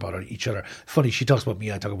talk about each other. Funny, she talks about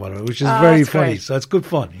me, I talk about her, which is very funny. Great. So it's good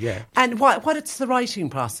fun, yeah. And what is the writing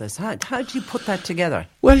process? How do you put that together?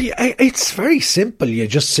 Well, it's very simple. You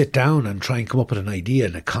just sit down and try and come up with an idea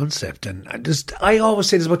and a concept. And I always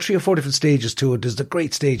say there's about 3 or 4 different stages to it. There's the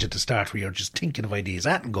great stage at the start where you're just thinking of ideas,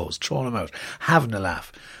 at and goes, throwing them out, having a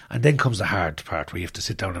laugh. And then comes the hard part where you have to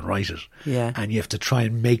sit down and write it. Yeah. And you have to try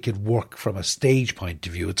and make it work from a stage point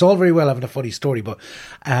of view. It's all very well having a funny story, but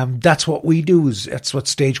that's what we do. That's what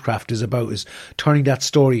stagecraft is about, is turning that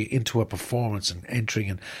story into a performance and entering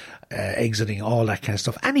and exiting, all that kind of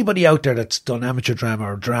stuff. Anybody out there that's done amateur drama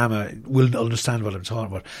or drama will understand what I'm talking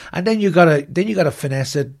about. And then you gotta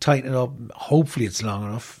finesse it, tighten it up. Hopefully it's long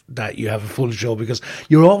enough that you have a full show, because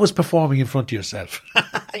you're always performing in front of yourself.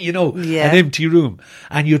 An empty room,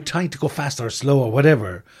 and you're trying to go fast or slow or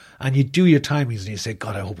whatever, and you do your timings and you say,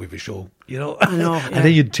 God, I hope we have a show, I know, and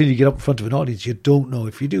then until you get up in front of an audience, you don't know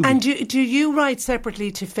if you do. And do you write separately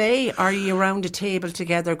to Faye? Or are you around a table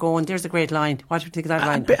together going, there's a great line, what do you think of that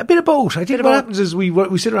line? A bit of both. I think what happens is we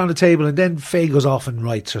sit around the table, and then Faye goes off and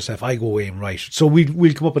writes herself. I go away and write. So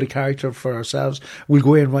we'll come up with a character for ourselves. We'll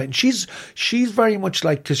go away and write. And she's very much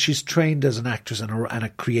like, because she's trained as an actress and a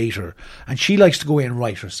creator, and she likes to go away and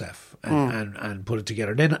write herself. And put it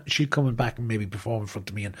together. Then she'll come back and maybe perform in front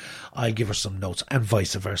of me, and I'll give her some notes, and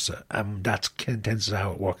vice versa. That tends to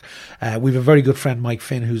how it works. We have a very good friend, Mike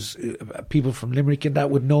Finn, who's people from Limerick and that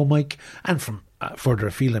would know Mike, and from further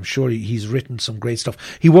afield, I'm sure he's written some great stuff.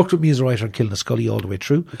 He worked with me as a writer on Killinascully all the way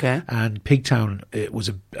through. Okay. And Pigtown, it was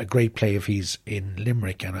a great play of his in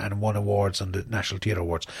Limerick, and won awards on the National Theatre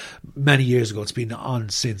Awards many years ago. It's been on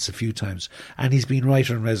since a few times, and he's been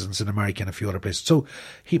writer in residence in America and a few other places. So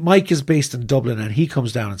Mike is based in Dublin, and he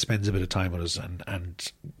comes down and spends a bit of time with us,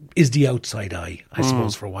 and is the outside eye, I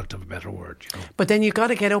suppose, for want of a better word. But then you've got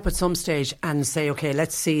to get up at some stage and say, okay,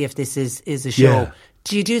 let's see if this is a show. Yeah.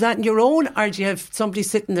 Do you do that on your own, or do you have somebody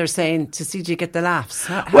sitting there saying to see, do you get the laughs?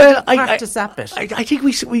 How do you practice that bit? I think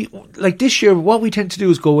we like this year, what we tend to do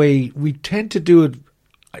is go away. We tend to do it.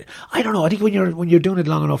 I don't know. I think when you're doing it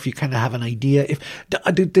long enough, you kind of have an idea. If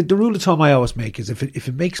the rule of thumb I always make is if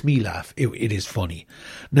it makes me laugh, it is funny.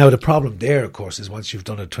 Now the problem there, of course, is once you've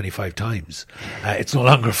done it 25 times, it's no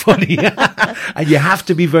longer funny, and you have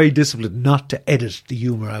to be very disciplined not to edit the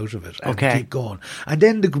humour out of it and keep going. And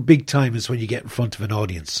then the big time is when you get in front of an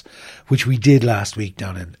audience, which we did last week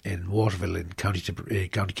down in Waterville in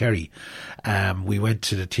County Kerry. We went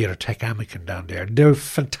to the Theatre Tech Amicon down there. They're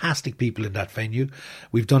fantastic people in that venue.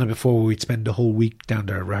 We've done it before, where we'd spend the whole week down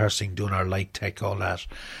there rehearsing, doing our light tech, all that,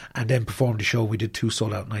 and then performed the show. We did 2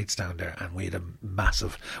 sold-out nights down there, and we had a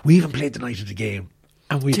massive... We even played the night of the game.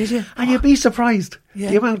 And Did you? And you'd be surprised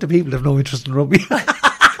the amount of people that have no interest in rugby.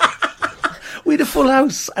 We had a full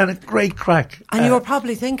house and a great crack. And you were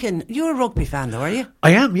probably thinking, you're a rugby fan though, are you?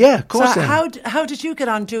 I am, yeah, of course. So I am. how did you get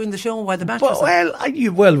on doing the show while the match was on?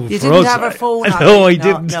 You didn't have a phone on? No, I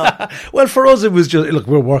didn't. No. Well, for us it was just, look,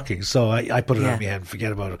 we're working, so I put it on my head and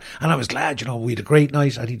forget about it. And I was glad, we had a great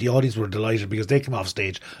night. I think the audience were delighted because they came off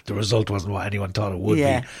stage, the result wasn't what anyone thought it would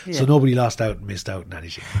be. So nobody lost out and missed out on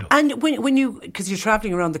anything. And when you, because you're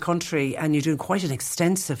travelling around the country and you're doing quite an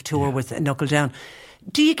extensive tour with Knuckle Down,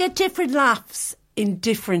 do you get different laughs in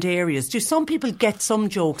different areas? Do some people get some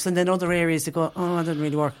jokes and then other areas they go, oh, that doesn't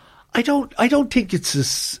really work? I don't think it's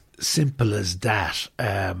as simple as that.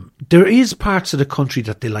 There is parts of the country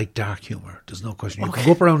that they like dark humour. There's no question. You can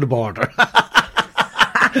go up around the border.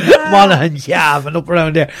 Monaghan, Yav, and up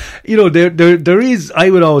around there. There is, I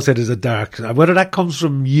would always say there's a dark, whether that comes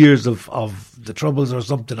from years of the Troubles or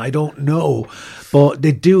something, I don't know. But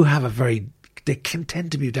they do have they can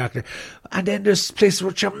tend to be darker. And then there's places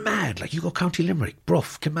which are mad, like you go County Limerick,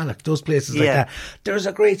 Bruff, Kilmallock, those places like that. There's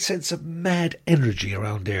a great sense of mad energy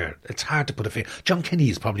around there. It's hard to put a finger. John Kenny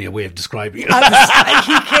is probably a way of describing it.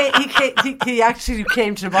 He actually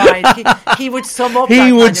came to mind. He would sum up.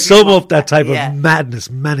 That type of madness,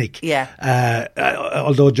 manic. Yeah.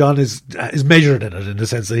 Although John is measured in it, in the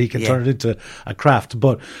sense that he can turn it into a craft.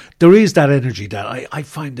 But there is that energy that I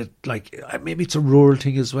find it, like, maybe it's a rural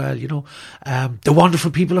thing as well. The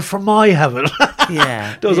wonderful people of Fermoy have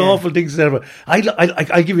it. Those awful things there. But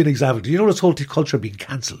I'll give you an example. You know this whole culture being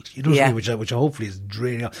cancelled. Which hopefully is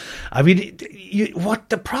draining out. I mean, what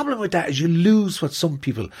the problem with that is you lose what some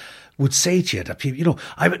people would say to you, that people,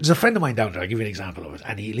 there's a friend of mine down there, I'll give you an example of it,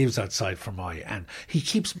 and he lives outside Fermoy, and he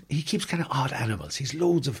keeps kind of odd animals. He's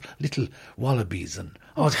loads of little wallabies, and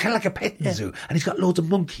it's kind of like a petting zoo, and he's got loads of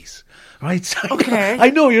monkeys, right? So I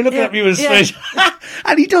know you're looking at me with a strange,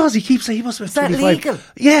 and he keeps saying he must have 25. Is that legal?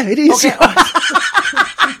 Yeah, it is. Okay.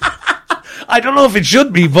 I don't know if it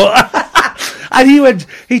should be, but And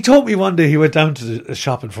he told me one day he went down to the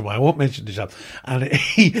shopping for I won't mention the shop, and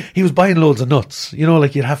he was buying loads of nuts,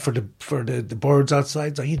 like you'd have for the birds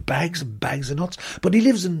outside. So he had bags and bags of nuts. But he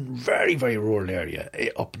lives in very, very rural area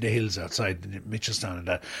up in the hills outside Mitchelstown and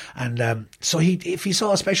that. And so if he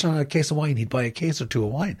saw a special on a case of wine, he'd buy a case or two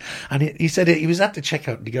of wine. And he said he was at the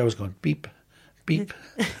checkout and the guy was going beep, beep,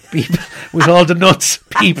 beep, with all the nuts,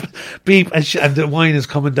 beep, beep, and the wine is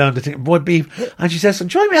coming down the thing, boy, beep. And she says, do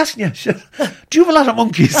you mind me asking you, says, do you have a lot of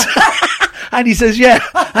monkeys? And he says, yeah.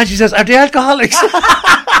 And she says, are they alcoholics?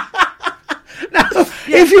 Now,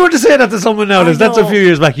 if you were to say that to someone nowadays, that's a few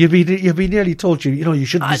years back, you'd be nearly told you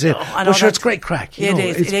shouldn't be saying. But sure, it's great crack. It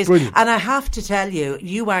is brilliant. And I have to tell you,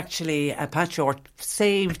 you actually, Pat Short,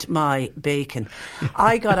 saved my bacon.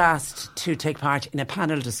 I got asked to take part in a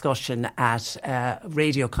panel discussion at a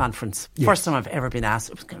radio conference. Yes. First time I've ever been asked.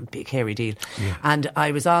 It was a big, hairy deal. Yeah. And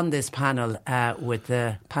I was on this panel with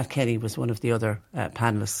Pat Kenny was one of the other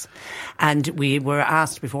panellists. And we were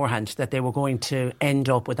asked beforehand that they were going to end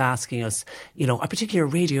up with asking us, a particular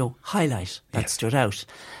radio highlight that stood out.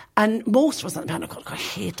 And most of us on the panel go, I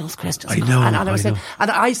hate those questions. I know. And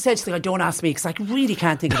I said to the guy, don't ask me because I really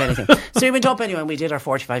can't think of anything. So we went up anyway and we did our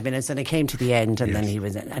 45 minutes and it came to the end and then he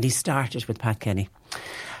was in. And he started with Pat Kenny.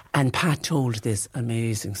 And Pat told this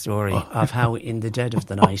amazing story of how in the dead of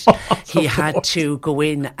the night he had to go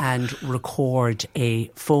in and record a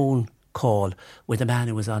phone call with a man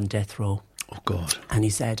who was on death row. Oh, God. And he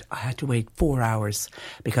said, I had to wait 4 hours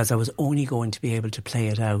because I was only going to be able to play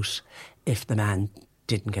it out if the man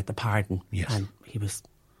didn't get the pardon. Yes. And he was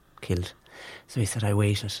killed. So he said, I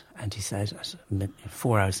waited. And he said,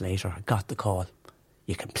 4 hours later, I got the call.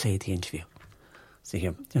 You can play the interview. So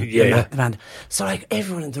So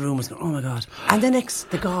everyone in the room was going, oh my God. And then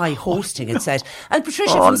the guy hosting it said, and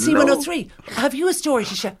Patricia from C103, have you a story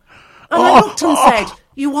to share? And I looked and said,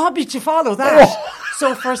 you want me to follow that?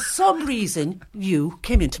 So for some reason, you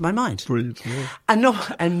came into my mind. Brilliant. Yeah.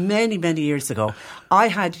 And many, many years ago, I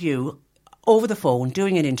had you over the phone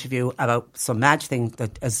doing an interview about some mad thing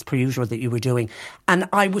that, as per usual, that you were doing. And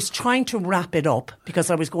I was trying to wrap it up because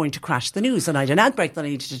I was going to crash the news and I had an ad break that I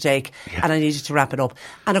needed to take and I needed to wrap it up.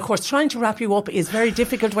 And of course, trying to wrap you up is very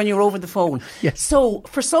difficult when you're over the phone. Yes. So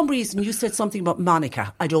for some reason, you said something about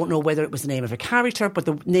Monica. I don't know whether it was the name of a character, but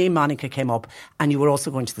the name Monica came up and you were also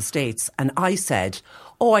going to the States. And I said,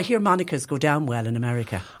 I hear Monica's go down well in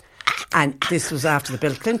America. And this was after the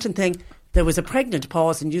Bill Clinton thing. There was a pregnant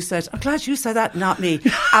pause and you said, I'm glad you said that, not me.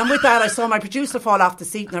 And with that, I saw my producer fall off the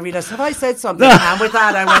seat and I realised, have I said something? And with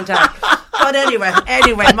that, I went out. But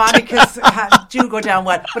anyway, Monica's do go down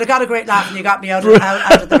well. But I got a great laugh and you got me out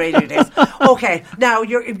of the radio days. Okay, now,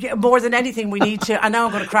 you're more than anything we need to, and now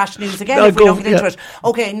I'm going to crash news again if we don't get into it.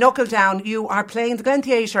 Okay, Knuckle Down, you are playing the Glen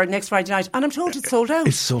Theatre next Friday night, and I'm told it's sold out.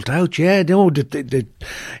 It's sold out, yeah. No,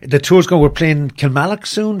 the tour's going, we're playing Kilmallock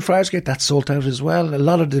soon, Friarsgate, that's sold out as well. A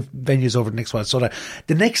lot of the venues over the next while sold out.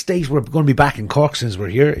 The next date we're going to be back in Cork, since we're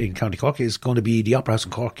here in County Cork, is going to be the Opera House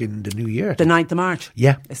in Cork in the new year. The 9th of March.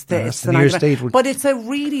 Yeah. It's the 9th of March. But it's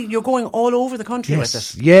you're going all over the country with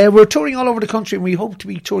it. Yeah, we're touring all over the country and we hope to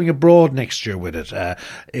be touring abroad next year with it,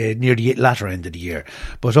 near the latter end of the year.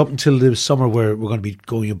 But up until the summer we're going to be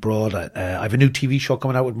going abroad. I have a new TV show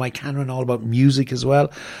coming out with Mike Hanron all about music as well.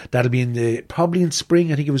 That'll be probably in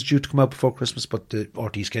spring. I think it was due to come out before Christmas, but the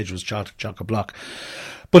RT schedule was chock-a-block.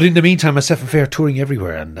 But in the meantime, myself and Fair touring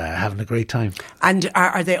everywhere and having a great time. And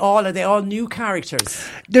are they all new characters?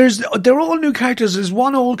 They're all new characters. There's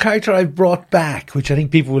one old character I've brought back, which I think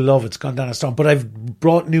people will love. It's gone down a storm, but I've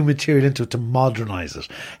brought new material into it to modernise it.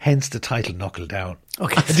 Hence the title Knuckle Down.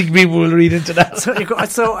 Okay. I think people will read into that.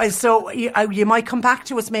 So you might come back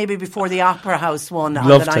to us maybe before the Opera House one on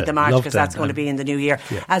the 9th of March, because that's going to be in the new year.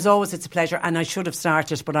 Yeah. As always, it's a pleasure, and I should have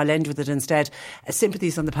started, but I'll end with it instead.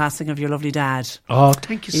 Sympathies on the passing of your lovely dad. Oh,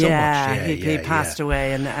 thank you so much. Yeah, he passed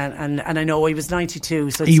away, and I know he was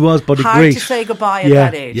 92, so it's he was, but hard to say goodbye at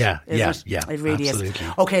that age. Yeah, it really absolutely.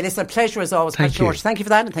 is. Okay, listen, a pleasure as always, Pat George. Thank you for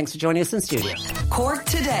that, and thanks for joining us in studio. Cork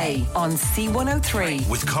Today on C103.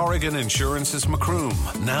 With Corrigan Insurance's Macroom,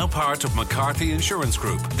 now part of McCarthy Insurance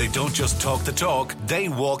Group. They don't just talk the talk, they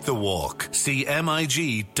walk the walk. See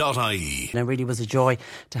MIG.ie. And it really was a joy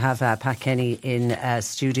to have Pat Kenny in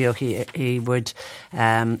studio. He would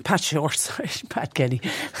Pat Kenny,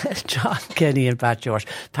 John Kenny and Pat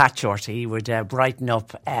George. He would brighten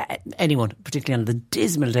up anyone, particularly on the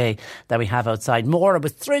dismal day that we have outside. Maura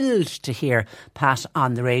was thrilled to hear Pat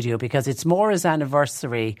on the radio because it's Maura's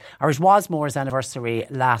anniversary, or it was Maura's anniversary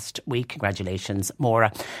last week. Congratulations,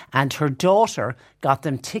 Maura. And her daughter got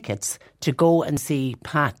them tickets to go and see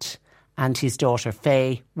Pat and his daughter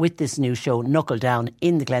Faye with this new show Knuckle Down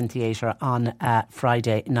in the Glen Theatre on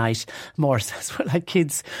Friday night. Maura says we're like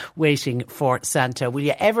kids waiting for Santa. Will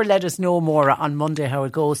you ever let us know, Maura, on Monday how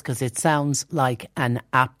it goes? Because it sounds like an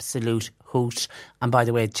absolute hoot. And by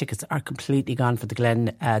the way, tickets are completely gone for the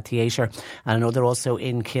Glen Theatre. And I know they're also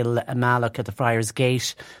in Kilmallock at the Friars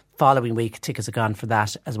Gate. Following week, tickets are gone for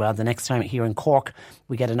that as well. The next time here in Cork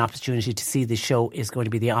we get an opportunity to see this show is going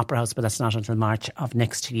to be the Opera House, but that's not until March of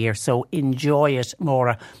next year. So enjoy it,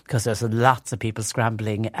 Maura, because there's lots of people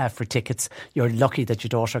scrambling for tickets. You're lucky that your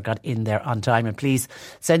daughter got in there on time. And please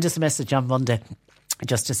send us a message on Monday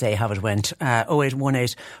just to say how it went.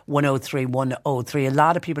 0818 103 103. A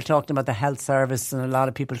lot of people talking about the health service, and a lot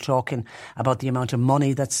of people talking about the amount of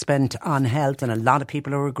money that's spent on health, and a lot of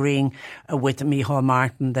people are agreeing with Micheál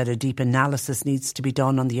Martin that a deep analysis needs to be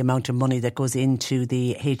done on the amount of money that goes into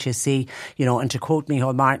the HSE. You know, and to quote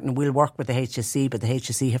Micheál Martin, we'll work with the HSE, but the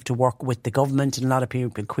HSE have to work with the government, and a lot of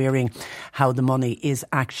people querying how the money is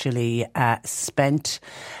actually spent.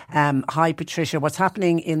 Hi Patricia, what's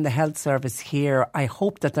happening in the health service here? I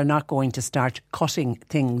hope that they're not going to start cutting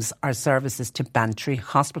things or services to Bantry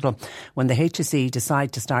Hospital. When the HSE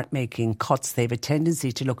decide to start making cuts, they have a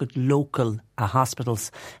tendency to look at local hospitals,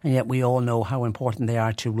 and yet we all know how important they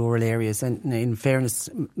are to rural areas. And in fairness,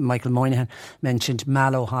 Michael Moynihan mentioned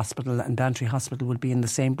Mallow Hospital, and Bantry Hospital would be in the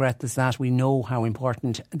same breath as that. We know how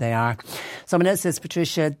important they are. Someone else says,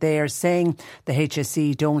 Patricia, they're saying the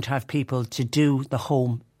HSE don't have people to do the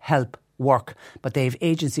home help work, but they have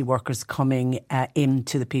agency workers coming in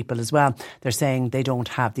to the people as well. They're saying they don't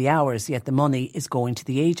have the hours, yet the money is going to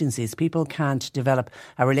the agencies. People can't develop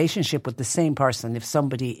a relationship with the same person if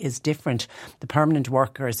somebody is different. The permanent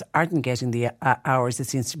workers aren't getting the hours. It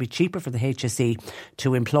seems to be cheaper for the HSE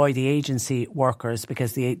to employ the agency workers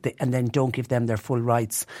because and then don't give them their full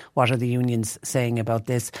rights. What are the unions saying about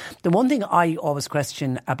this? The one thing I always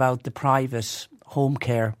question about the private home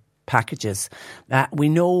care packages. We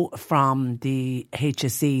know from the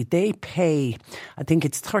HSE, they pay, I think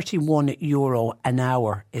it's €31 an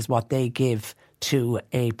hour is what they give to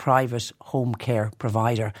a private home care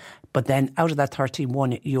provider. But then out of that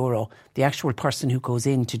 €31, the actual person who goes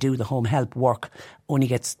in to do the home help work only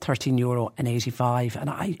gets €13.85. And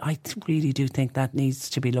I really do think that needs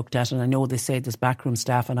to be looked at. And I know they say there's backroom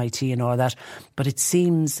staff and IT and all that, but it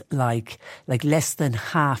seems like less than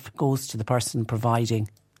half goes to the person providing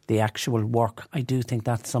the actual work. I do think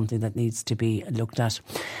that's something that needs to be looked at.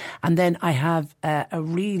 And then I have a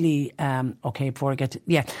really,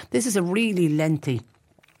 this is a really lengthy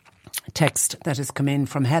text that has come in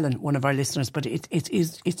from Helen, one of our listeners, but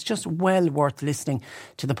it's just well worth listening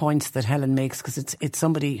to the points that Helen makes, because it's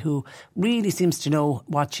somebody who really seems to know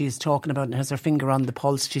what she's talking about and has her finger on the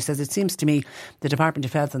pulse. She says, it seems to me the Department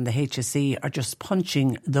of Health and the HSE are just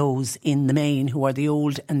punching those in the main who are the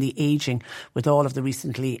old and the ageing, with all of the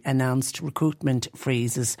recently announced recruitment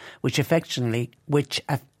freezes, which effectively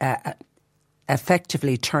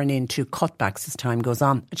turn into cutbacks as time goes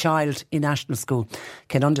on. A child in national school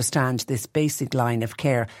can understand this basic line of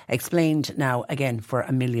care, explained now again for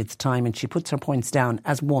a millionth time, and she puts her points down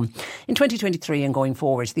as one. In 2023 and going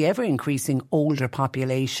forward, the ever-increasing older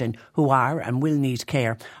population who are and will need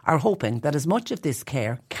care are hoping that as much of this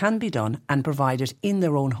care can be done and provided in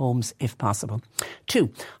their own homes if possible. 2,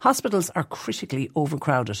 hospitals are critically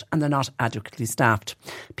overcrowded and they're not adequately staffed.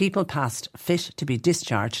 People past fit to be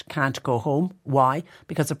discharged can't go home. Why?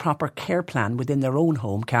 Because a proper care plan within their own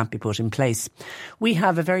home can't be put in place. We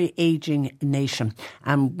have a very ageing nation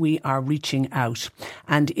and we are reaching out.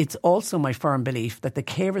 And it's also my firm belief that the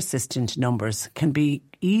care assistant numbers can be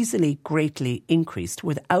easily greatly increased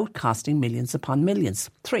without costing millions upon millions.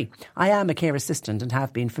 3, I am a care assistant and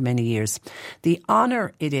have been for many years. The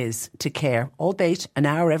honour it is to care, albeit an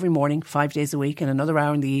hour every morning, 5 days a week, and another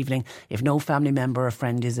hour in the evening if no family member or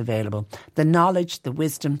friend is available. The knowledge, the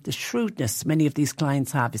wisdom, the shrewdness many of these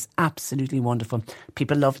clients have is absolutely wonderful.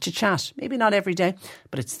 People love to chat, maybe not every day,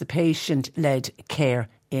 but it's the patient-led care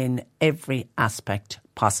in every aspect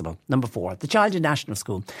possible. Number 4, the child in national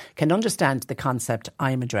school can understand the concept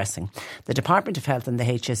I am addressing. The Department of Health and the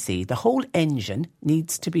HSE, the whole engine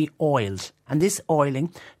needs to be oiled, and this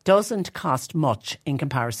oiling doesn't cost much in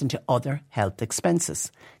comparison to other health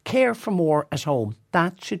expenses. Care for more at home,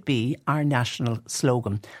 that should be our national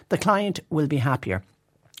slogan. The client will be happier.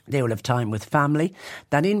 They will have time with family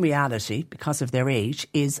that in reality, because of their age,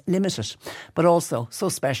 is limited, but also so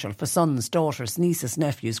special for sons, daughters, nieces,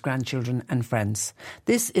 nephews, grandchildren and friends.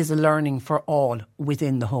 This is a learning for all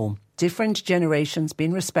within the home. Different generations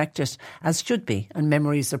being respected as should be, and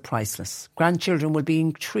memories are priceless. Grandchildren will be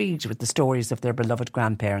intrigued with the stories of their beloved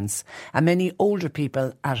grandparents, and more older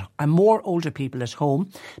people at home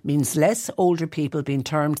means less older people being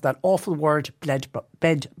termed that awful word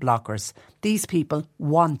bed blockers. These people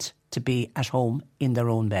want to be at home in their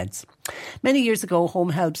own beds. Many years ago, home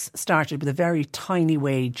helps started with a very tiny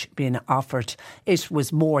wage being offered. It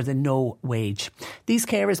was more than no wage. These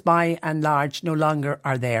carers, by and large, no longer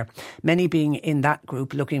are there, many being in that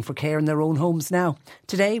group looking for care in their own homes now.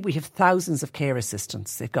 Today, we have thousands of care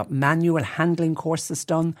assistants. They've got manual handling courses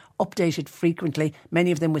done, updated frequently,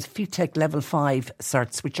 many of them with FETEC Level 5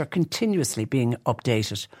 certs, which are continuously being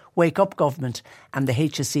updated. Wake up, government, and the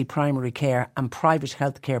HSE primary care and private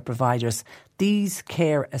healthcare providers. These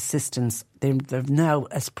care assistants, they're now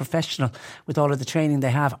as professional with all of the training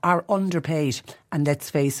they have, are underpaid. And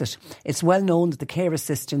let's face it, it's well known that the care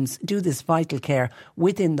assistants do this vital care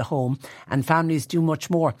within the home, and families do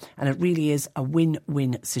much more. And it really is a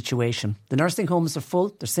win-win situation. The nursing homes are full.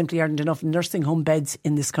 There simply aren't enough nursing home beds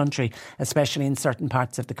in this country, especially in certain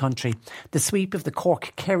parts of the country. The sweep of the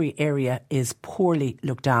Cork-Kerry area is poorly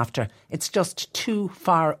looked after. It's just too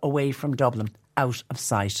far away from Dublin. Out of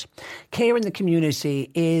sight. Care in the community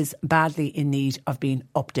is badly in need of being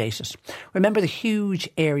updated. Remember the huge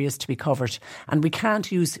areas to be covered, and we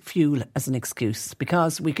can't use fuel as an excuse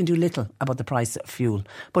because we can do little about the price of fuel,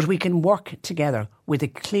 but we can work together with a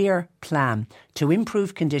clear plan to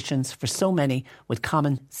improve conditions for so many with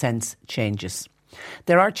common sense changes.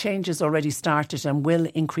 There are changes already started and will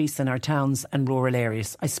increase in our towns and rural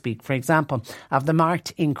areas. I speak, for example, of the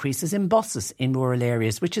marked increases in buses in rural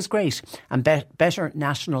areas, which is great, and better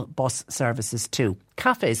national bus services too.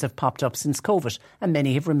 Cafes have popped up since COVID and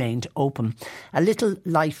many have remained open. A little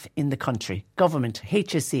life in the country. Government,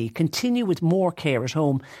 HSE, continue with more care at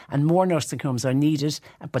home, and more nursing homes are needed,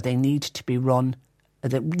 but they need to be run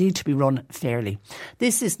fairly.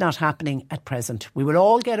 This is not happening at present. We will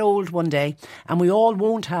all get old one day, and we all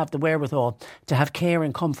won't have the wherewithal to have care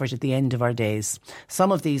and comfort at the end of our days.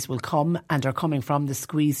 Some of these will come and are coming from the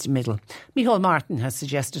squeezed middle. Micheál Martin has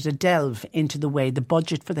suggested a delve into the way the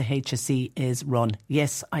budget for the HSE is run.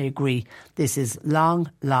 Yes, I agree. This is long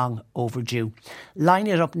overdue. Line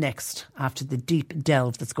it up next after the deep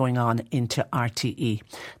delve that's going on into RTE.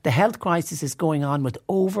 The health crisis is going on with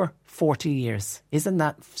over 40 years. Isn't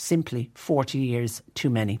that simply 40 years too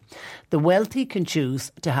many? The wealthy can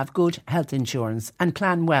choose to have good health insurance and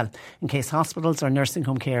plan well in case hospitals or nursing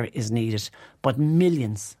home care is needed. But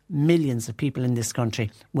millions of people in this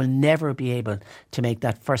country will never be able to make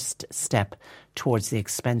that first step towards the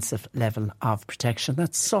expensive level of protection.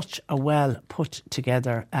 That's such a well put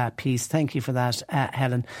together piece. Thank you for that,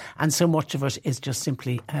 Helen. And so much of it is just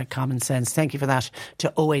simply common sense. Thank you for that to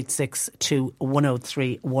 0862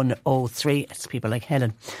 103 103. It's people like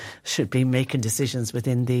Helen should be making decisions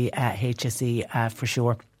within the HSE for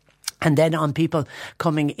sure. And then on people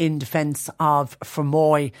coming in defence of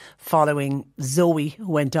Fermoy following Zoe,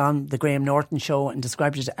 who went on the Graham Norton show and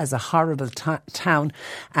described it as a horrible town.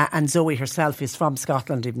 And Zoe herself is from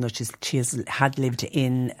Scotland, even though she had lived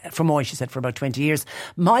in Fermoy, she said, for about 20 years.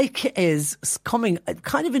 Mike is coming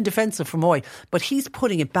kind of in defence of Fermoy, but he's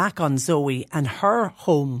putting it back on Zoe and her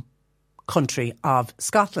home country of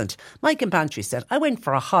Scotland. Mike in Bantry said, I went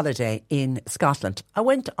for a holiday in Scotland. I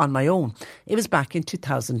went on my own. It was back in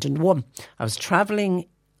 2001. I was travelling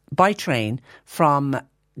by train from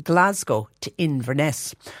Glasgow to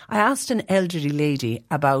Inverness. I asked an elderly lady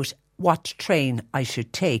about what train I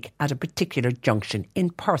should take at a particular junction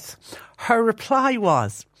in Perth. Her reply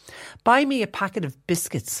was, buy me a packet of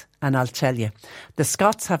biscuits and I'll tell you. The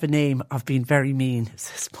Scots have a name of being very mean,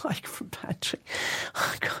 says Mike from Bantry.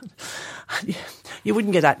 Oh, God. You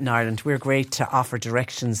wouldn't get that in Ireland. We're great to offer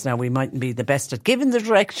directions. Now, we mightn't be the best at giving the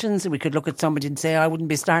directions. We could look at somebody and say, I wouldn't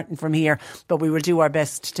be starting from here, but we will do our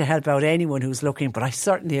best to help out anyone who's looking. But I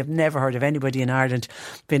certainly have never heard of anybody in Ireland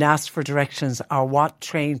being asked for directions or what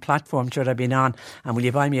train platform should I be on, and will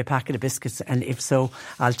you buy me a packet of biscuits? And if so,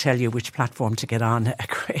 I'll tell you which platform to get on.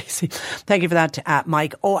 Crazy. Thank you for that,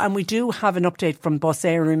 Mike. Oh, and we do have an update from Bus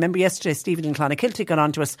Éireann. Remember yesterday, Stephen in Clonakilty got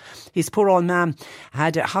on to us. His poor old mam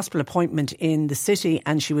had a hospital appointment in the city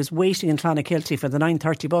and she was waiting in Clonakilty for the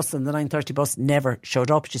 9:30 bus, and the 9:30 bus never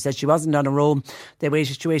showed up. She said she wasn't on her own. She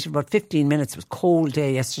waited about 15 minutes. It was a cold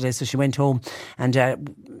day yesterday, so she went home, and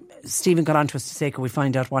Stephen got on to us to say, could we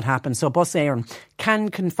find out what happened? So Bus Éireann can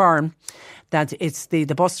confirm that it's the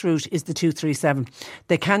bus route is the 237.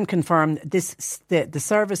 They can confirm the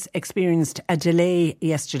service experienced a delay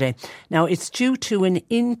yesterday. Now, it's due to an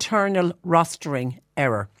internal rostering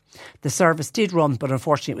error. The service did run, but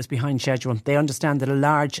unfortunately it was behind schedule. They understand that a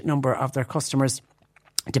large number of their customers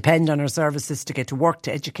depend on our services to get to work,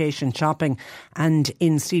 to education, shopping, and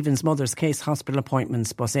in Stephen's mother's case, hospital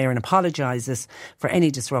appointments. Bus Éireann apologises for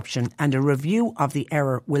any disruption, and a review of the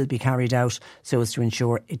error will be carried out so as to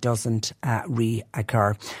ensure it doesn't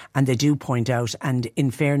reoccur. And they do point out, and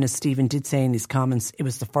in fairness, Stephen did say in his comments it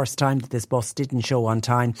was the first time that this bus didn't show on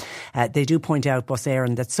time. They do point out, Bus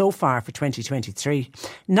Éireann, that so far for 2023,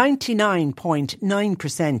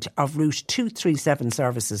 99.9% of Route 237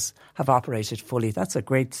 services have operated fully. That's a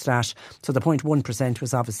great stat. So the 0.1%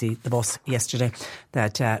 was obviously the bus yesterday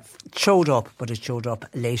that showed up, but it showed up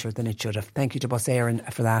later than it should have. Thank you to Bus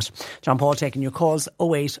Éireann for that. John Paul taking your calls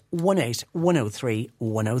 0818 103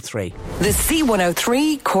 103. The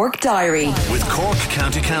C103 Cork Diary. With Cork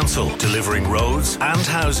County Council delivering roads and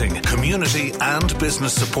housing, community and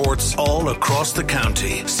business supports all across the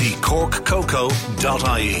county. See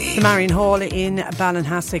corkcoco.ie. The Marion Hall in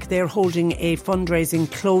Ballinhassig, they're holding a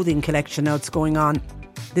fundraising clothing collection. Now it's going on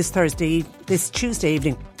this Tuesday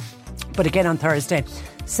evening, but again on Thursday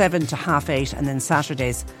 7 to 8:30, and then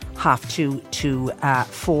Saturdays 2:30 to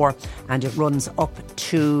 4, and it runs up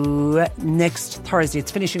to next Thursday.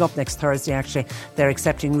 It's finishing up next Thursday actually. They're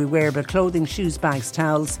accepting rewearable clothing, shoes, bags,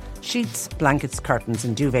 towels, sheets, blankets, curtains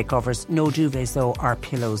and duvet covers. No duvets though, or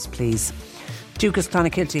pillows please. Dukas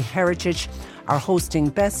Clonakilty Heritage are hosting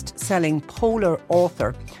best-selling polar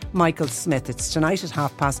author Michael Smith. It's tonight at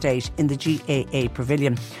 8:30 in the GAA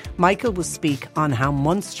Pavilion. Michael will speak on how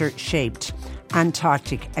Munster shaped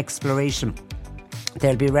Antarctic exploration.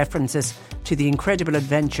 There'll be references to the incredible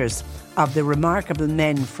adventures of the remarkable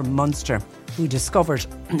men from Munster who discovered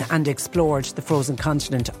and explored the frozen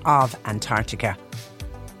continent of Antarctica.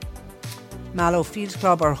 Mallow Field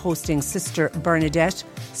Club are hosting Sister Bernadette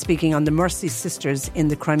speaking on the Mercy Sisters in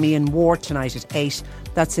the Crimean War tonight at 8.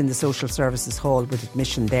 That's in the Social Services Hall with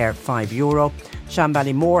admission there €5.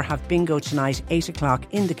 Shanballymore have bingo tonight 8 o'clock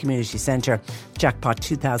in the Community Centre. Jackpot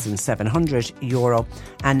 €2,700.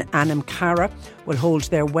 And Anamcara will hold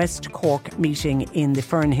their West Cork meeting in the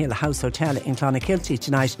Fernhill House Hotel in Clonakilty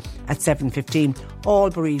tonight at 7:15. All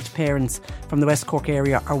bereaved parents from the West Cork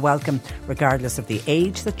area are welcome, regardless of the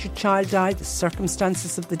age that your child died, the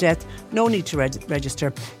circumstances of the death. No need to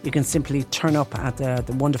register. You can simply turn up at the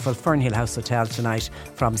wonderful Fernhill House Hotel tonight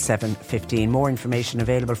from 7:15. More information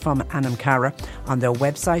available from Anamcara on their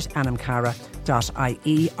website,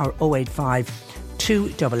 anamcara.ie, or 085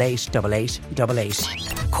 288 8888.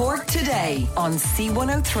 Cork Today on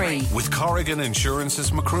C103. With Corrigan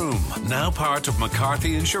Insurance's Macroom, now part of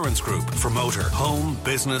McCarthy Insurance Group for motor, home,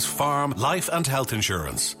 business, farm, life and health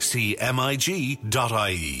insurance. See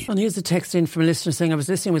MIG.ie. And here's a text in from a listener saying, I was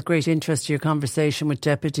listening with great interest to your conversation with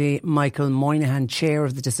Deputy Michael Moynihan, Chair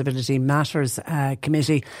of the Disability Matters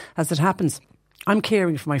Committee. As it happens, I'm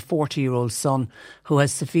caring for my 40-year-old son who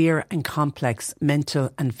has severe and complex mental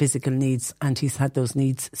and physical needs, and he's had those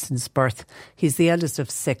needs since birth. He's the eldest of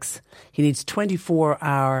 6. He needs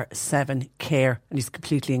 24/7 care and he's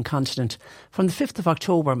completely incontinent. From the 5th of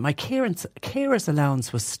October, my carer's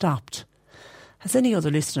allowance was stopped. Has any other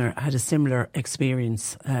listener had a similar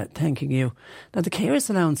experience? Thanking you. Now, the carer's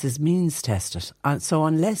allowance is means tested, so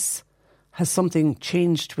unless has something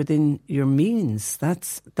changed within your means,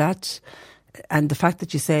 that's that. And the fact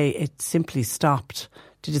that you say it simply stopped,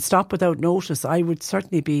 did it stop without notice? I would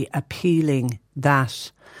certainly be appealing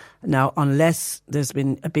that. Now, unless there's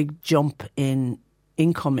been a big jump in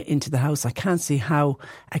income into the house, I can't see how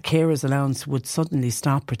a carer's allowance would suddenly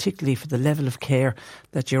stop, particularly for the level of care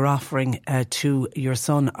that you're offering to your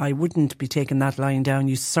son. I wouldn't be taking that lying down.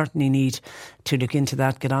 You certainly need to look into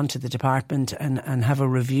that, get onto the department and have a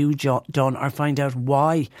review done, or find out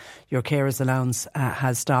why your carer's allowance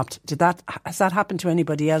has stopped. Has that happened to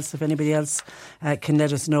anybody else? If anybody else can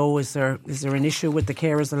let us know, is there an issue with the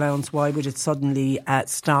carer's allowance? Why would it suddenly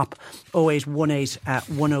stop?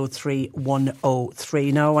 0818 103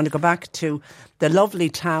 103. Now I want to go back to the lovely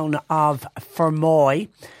town of Fermoy.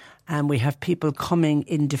 And we have people coming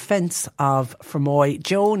in defence of Fermoy.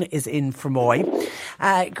 Joan is in Fermoy.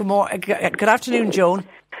 Good afternoon, Joan.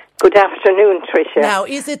 Good afternoon, Tricia. Now,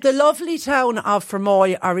 is it the lovely town of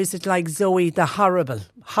Fermoy, or is it like Zoe, the horrible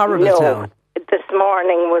no, town? This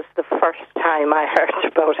morning was the first time I heard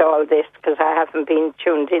about all this, because I haven't been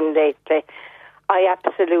tuned in lately. I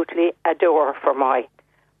absolutely adore Fermoy.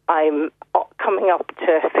 I'm coming up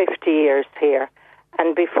to 50 years here,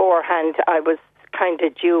 and beforehand I was kind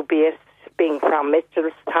of dubious, being from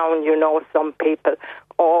Mitchelstown. You know, some people,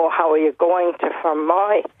 oh, how are you going to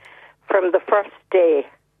Fermoy? From the first day,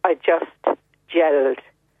 I just gelled.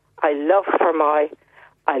 I love Fermoy.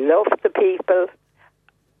 I love the people.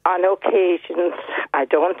 on occasions, I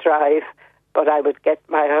don't drive, but I would get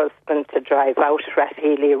my husband to drive out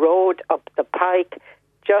Rathhealy Road up the Pike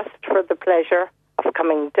just for the pleasure of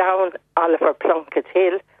coming down Oliver Plunkett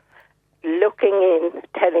Hill, looking in,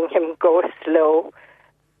 telling him go slow,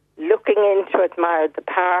 looking in to admire the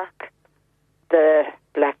park, the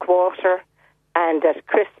Blackwater, and at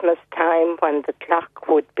Christmas time when the clock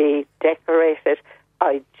would be decorated,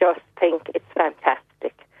 I just think it's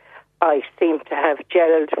fantastic. I seem to have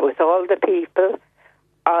gelled with all the people.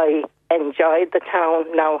 I enjoyed the town.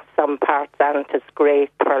 Now some parts aren't as great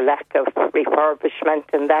for lack of refurbishment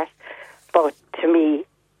and that, but to me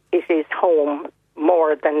it is home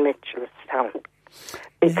more than Mitchelstown,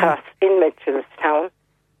 because in Mitchelstown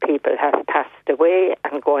people have passed away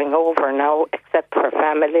and going over now, except for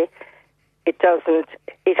family. It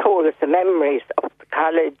holds the memories of the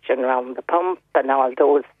college and round the pump and all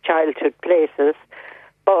those childhood places,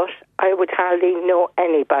 but I would hardly know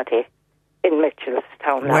anybody in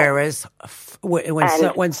Mitchelstown now. Whereas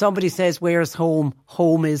when somebody says where's home,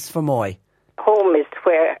 home is Fermoy. Home is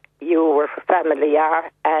where your family are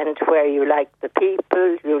and where you like the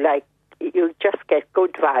people, you just get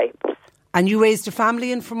good vibes. And you raised a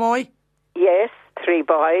family in Fermoy? Yes, 3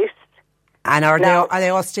 boys. And are they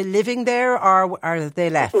all still living there, or are they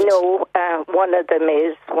left? No, one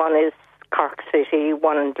is Cork City,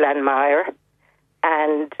 one Glenmire,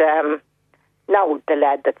 and now the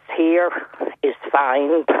lad that's here is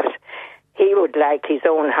fine, but he would like his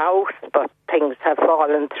own house, but things have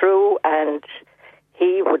fallen through, and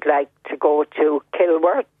he would like to go to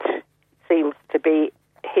Kilworth. Seems to be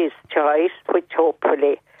his choice, which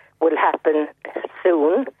hopefully will happen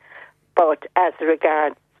soon. But as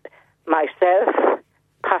regards myself,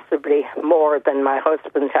 possibly more than my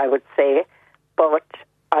husband, I would say, but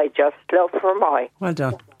I just love Fermoy. Well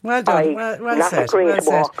done. Well done. Well not said. a great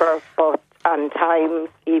well walker, said. but on times,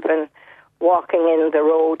 even walking in the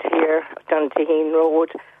road here, Duntaheen Road,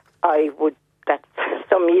 that's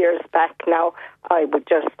some years back now, I would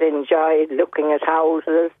just enjoy looking at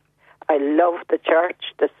houses. I love the church,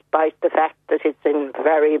 despite the fact that it's in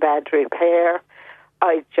very bad repair.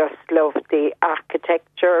 I just love the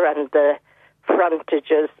architecture and the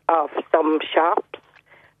frontages of some shops.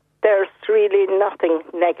 There's really nothing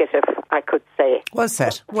negative, I could say. Well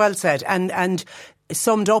said. And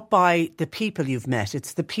summed up by the people you've met.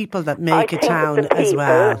 It's the people that make a town as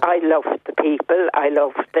well. I love the people. I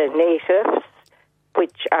love the natives,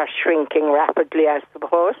 which are shrinking rapidly, I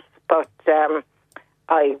suppose. But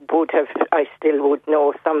I still would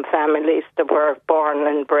know some families that were born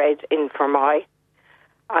and bred in Fermoy.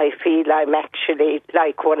 I feel I'm actually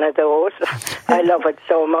like one of those. I love it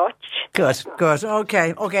so much. Good.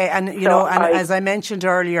 Okay. And as I mentioned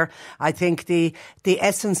earlier, I think the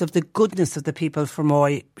essence of the goodness of the people from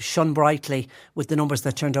Fermoy shone brightly with the numbers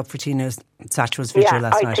that turned up for Tina Satchell's vigil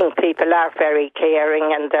last night. I think people are very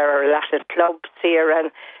caring, and there are a lot of clubs here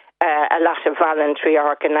and a lot of voluntary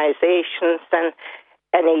organisations, and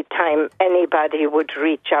any time anybody would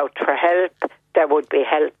reach out for help, there would be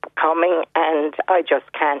help coming, and I just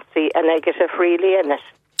can't see a negative really in it.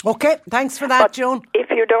 Okay, thanks for that, Joan. If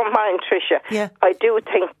you don't mind, Tricia, I do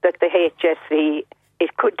think that the HSE,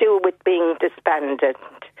 it could do with being disbanded,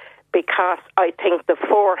 because I think the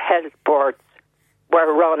 4 health boards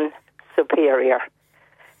were run superior.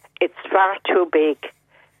 It's far too big.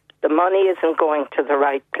 The money isn't going to the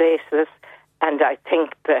right places, and I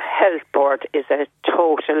think the health board is a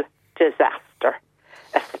total disaster,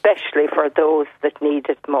 especially for those that need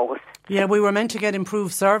it most. Yeah, we were meant to get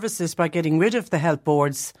improved services by getting rid of the health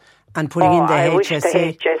boards and putting in the HSE. I wish the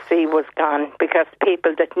HSE was gone, because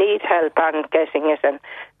people that need help aren't getting it. And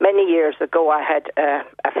many years ago I had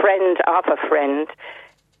a friend of a friend.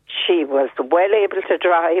 She was well able to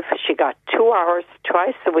drive. She got 2 hours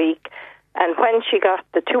twice a week. And when she got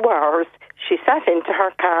the 2 hours, she sat into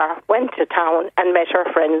her car, went to town and met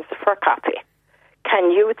her friends for coffee.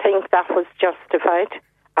 Can you think that was justified?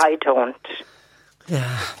 I don't.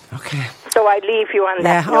 Yeah, okay. So I leave you on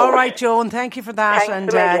that note. All right, Joan, thank you for that.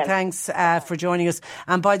 Thanks thanks for joining us.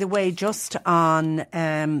 And by the way, just on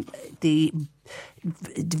the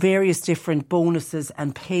various different bonuses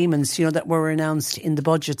and payments, that were announced in the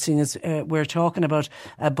budget, seeing as we're talking about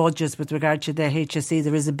budgets with regard to the HSE,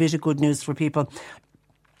 there is a bit of good news for people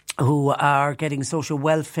who are getting social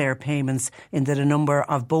welfare payments, in that a number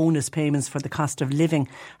of bonus payments for the cost of living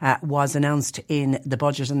was announced in the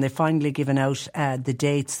budget, and they've finally given out the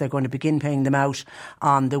dates. They're going to begin paying them out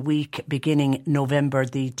on the week beginning November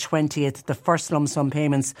the 20th. The first lump sum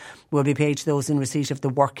payments will be paid to those in receipt of the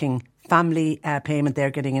Working family payment,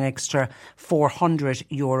 they're getting an extra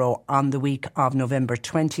 €400 on the week of November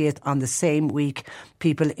 20th. On the same week,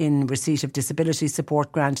 people in receipt of disability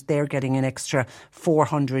support grant, they're getting an extra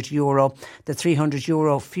 €400. The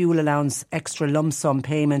 €300 fuel allowance extra lump sum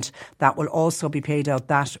payment, that will also be paid out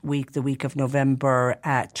that week, the week of November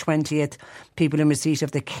 20th. People in receipt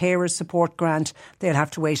of the carer support grant, they'll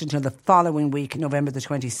have to wait until the following week, November the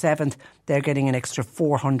 27th. They're getting an extra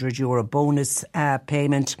 €400 bonus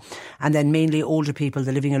payment. And then mainly older people,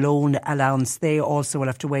 the living alone allowance, they also will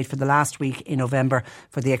have to wait for the last week in November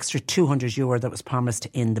for the extra €200 that was promised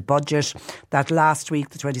in the budget. That last week,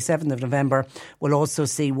 the 27th of November, will also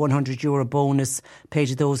see €100 bonus paid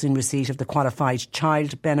to those in receipt of the qualified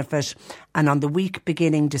child benefit. And on the week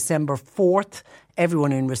beginning December 4th,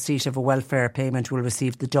 everyone in receipt of a welfare payment will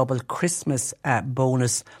receive the double Christmas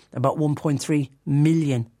bonus. About 1.3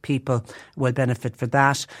 million people will benefit for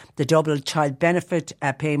that. The double child benefit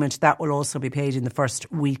payment, that will also be paid in the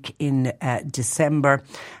first week in December.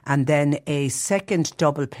 And then a second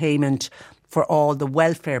double payment for all the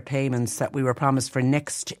welfare payments that we were promised for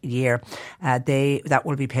next year. That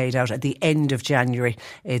will be paid out at the end of January.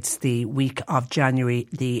 It's the week of January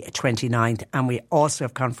the 29th. And we also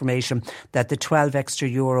have confirmation that the €12 extra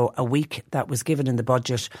a week that was given in the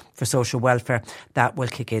budget for social welfare, that will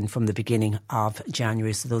kick in from the beginning of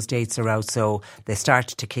January. So those dates are out. So they start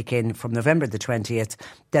to kick in from November the 20th,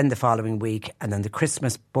 then the following week, and then the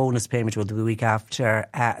Christmas bonus payment will be the week after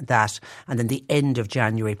that, and then the end of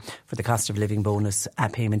January for the cost of living bonus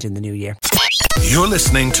payment in the new year. You're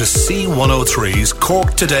listening to C103's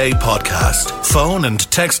Cork Today podcast. Phone and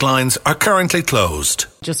text lines are currently closed.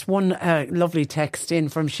 Just one lovely text in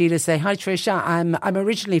from Sheila say, "Hi Tricia, I'm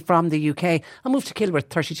originally from the UK. I moved to Kilworth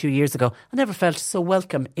 32 years ago. I never felt so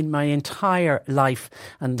welcome in my entire life,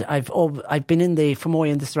 and I've been in the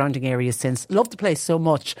Fermoy and the surrounding areas since. Loved the place so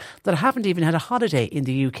much that I haven't even had a holiday in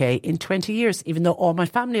the UK in 20 years, even though all my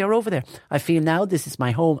family are over there. I feel now this is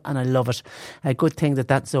my home and I love it. A good thing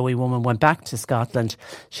that Zoe woman went back to Scotland.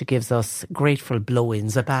 She gives us grateful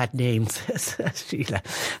blow-ins, a bad name," says Sheila.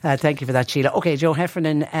 Thank you for that, Sheila. Okay, Joe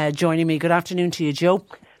Heffernan joining me. Good afternoon to you, Joe.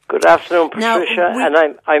 Good afternoon, Patricia,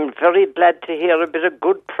 and I'm very glad to hear a bit of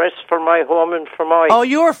good press for my home in Fermoy. Oh,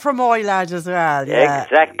 you're Fermoy lad as well. Yeah.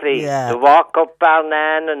 Exactly. Yeah. The walk up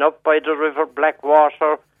Barnan and up by the River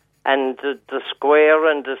Blackwater and the square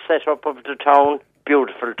and the set-up of the town.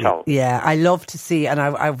 Beautiful town. Yeah, I love to see, and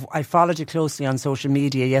I followed you closely on social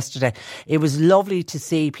media yesterday. It was lovely to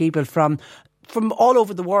see people from all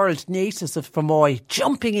over the world, natives of Fermoy,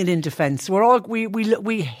 jumping in defence.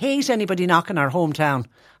 We hate anybody knocking our hometown.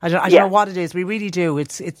 I don't know what it is. We really do.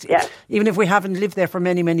 It's even if we haven't lived there for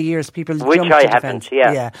many, many years, people jump in defence.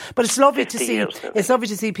 Yeah. But it's lovely to see. It's lovely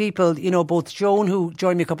to see people. You know, both Joan, who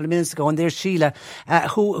joined me a couple of minutes ago, and there's Sheila,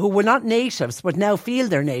 who were not natives, but now feel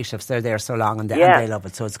they're natives. They're there so long, and they love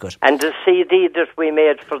it. So it's good. And the CD that we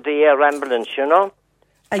made for the air ambulance, you know.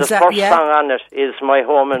 Exactly, the first song on it is My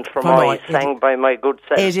Home in Fermoy, sang by my good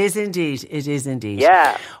self. It is indeed. It is indeed.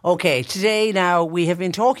 Yeah. Okay, today now we have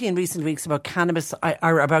been talking in recent weeks about cannabis,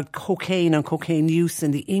 or about cocaine and cocaine use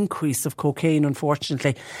and the increase of cocaine,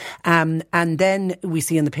 unfortunately. And then we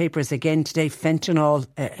see in the papers again today, fentanyl.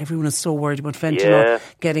 Everyone is so worried about fentanyl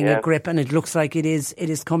getting a grip, and it looks like it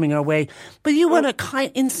is coming our way. But you want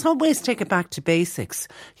to, in some ways, take it back to basics.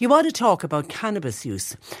 You want to talk about cannabis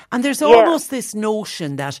use. And there's almost this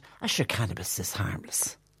notion that cannabis is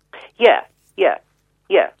harmless. Yeah.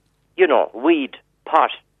 You know, weed,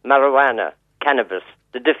 pot, marijuana, cannabis,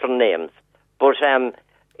 the different names. But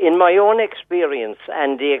in my own experience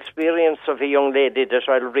and the experience of a young lady that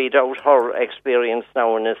I'll read out her experience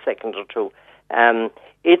now in a second or two,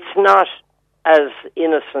 it's not as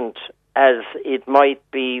innocent as it might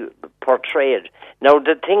be portrayed. Now,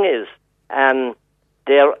 the thing is,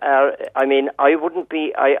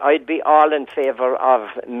 I'd be all in favour of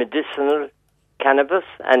medicinal cannabis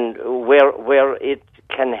and where it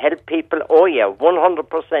can help people. Oh yeah,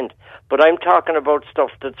 100%. But I'm talking about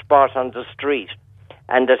stuff that's bought on the street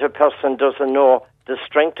and that a person doesn't know the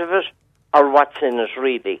strength of it or what's in it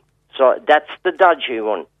really. So that's the dodgy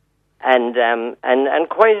one. And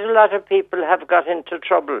quite a lot of people have got into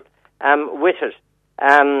trouble with it.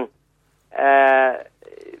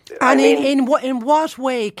 In what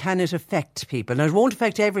way can it affect people? Now, it won't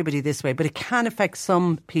affect everybody this way, but it can affect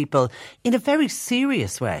some people in a very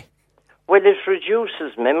serious way. Well, it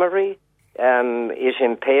reduces memory. It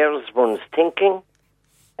impairs one's thinking,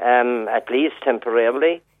 at least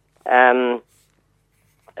temporarily. And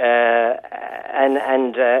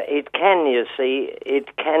it can, you see,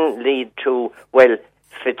 it can lead to,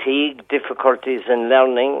 fatigue, difficulties in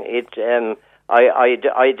learning.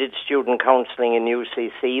 I did student counselling in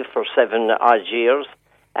UCC for 7 odd years,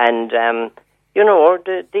 and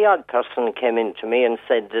the odd person came in to me and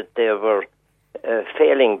said that they were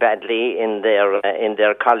failing badly in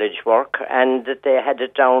their college work, and that they had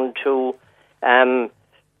it down to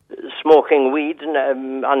smoking weed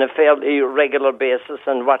on a fairly regular basis,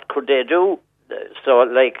 and what could they do? So,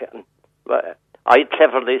 I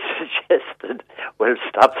cleverly suggested, well,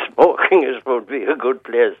 stop smoking. It would be a good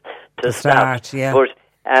place to start. Yeah. But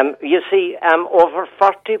you see, over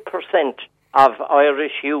 40% of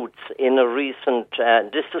Irish youths in a recent,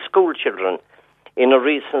 this is school children, in a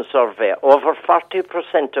recent survey, over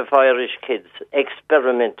 40% of Irish kids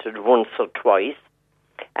experimented once or twice,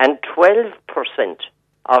 and 12%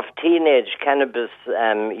 of teenage cannabis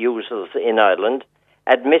users in Ireland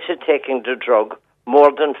admitted taking the drug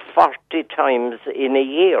more than 40 times in a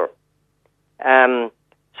year. The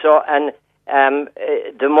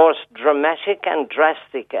most dramatic and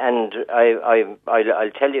drastic, and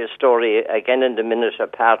I'll tell you a story again in a minute,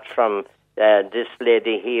 apart from this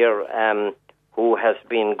lady here who has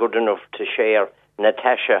been good enough to share,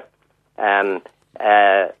 Natasha. I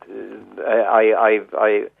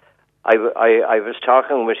was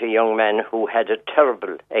talking with a young man who had a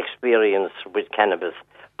terrible experience with cannabis.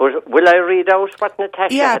 But will I read out what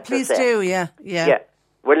Natasha had to say? Yeah, please do, yeah.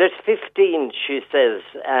 Well, at 15, she says,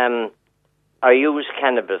 I use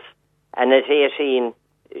cannabis. And at 18,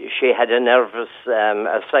 she had a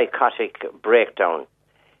psychotic breakdown.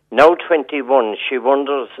 Now 21, she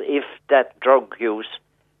wonders if that drug use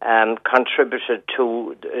contributed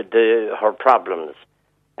to her problems.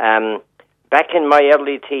 Back in my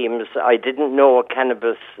early teens, I didn't know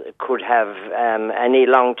cannabis could have any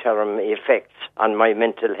long-term effects on my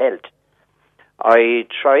mental health. I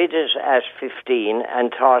tried it at 15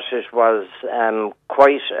 and thought it was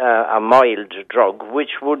quite a mild drug,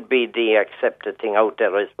 which would be the accepted thing out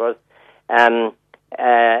there, I suppose.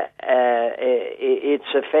 Its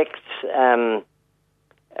effects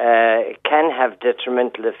can have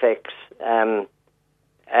detrimental effects.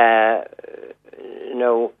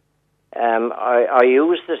 I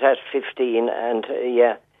used it at 15, and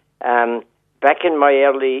back in my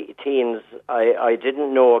early teens, I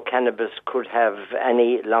didn't know cannabis could have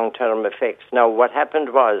any long-term effects. Now, what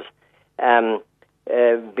happened was,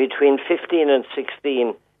 between 15 and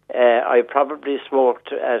 16, I probably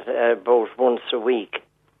smoked about once a week.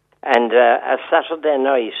 And a Saturday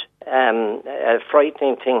night, a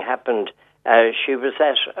frightening thing happened. She was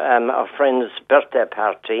at a friend's birthday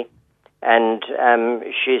party, and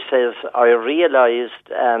she says, I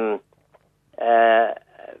realised a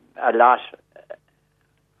lot.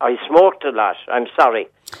 I smoked a lot. I'm sorry.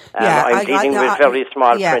 I'm dealing with very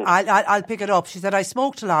small print. I'll pick it up. She said, I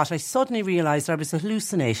smoked a lot. I suddenly realised I was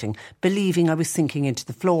hallucinating, believing I was sinking into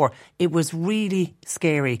the floor. It was really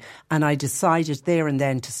scary, and I decided there and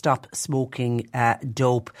then to stop smoking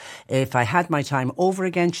dope. If I had my time over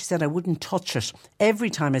again, she said, I wouldn't touch it. Every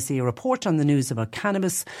time I see a report on the news about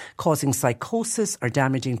cannabis causing psychosis or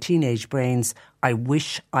damaging teenage brains, I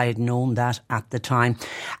wish I had known that at the time.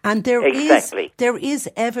 And there is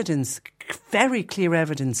evidence, very clear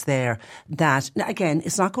evidence there that, again,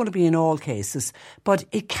 it's not going to be in all cases, but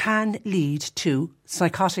it can lead to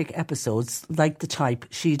psychotic episodes like the type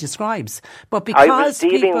she describes. But because I was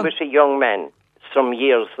dealing with a young man some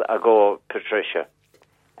years ago, Patricia,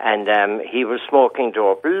 and he was smoking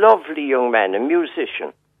dope. Lovely young man, a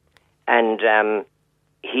musician. And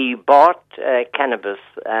he bought cannabis,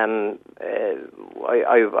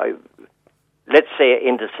 let's say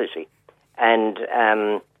in the city, and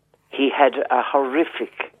he had a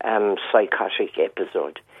horrific psychotic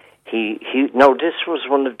episode. Now this was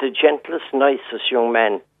one of the gentlest, nicest young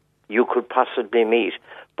men you could possibly meet,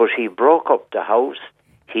 but he broke up the house.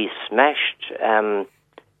 He smashed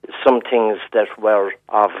some things that were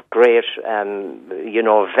of great,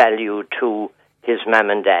 value to his mum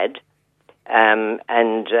and dad.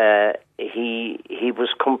 He was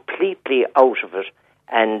completely out of it,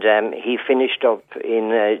 and he finished up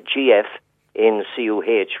in GF in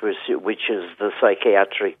CUH, which is the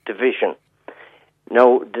psychiatric division.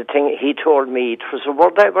 Now, the thing he told me, it was a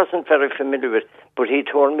word I wasn't very familiar with, but he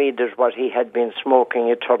told me that what he had been smoking,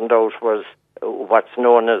 it turned out, was what's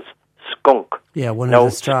known as skunk. Yeah, one of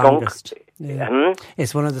the strongest.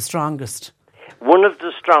 It's one of the strongest. One of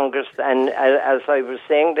the strongest, and as I was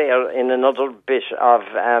saying there in another bit of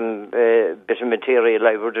material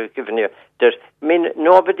I would have given you, that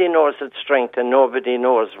nobody knows its strength and nobody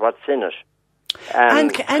knows what's in it.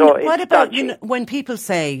 And so what about when people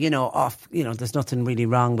say there's nothing really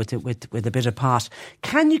wrong with it with a bit of pot?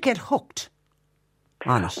 Can you get hooked?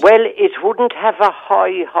 on it? Well, it wouldn't have a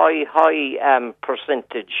high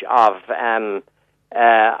percentage of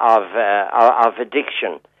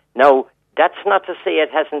addiction. Now, that's not to say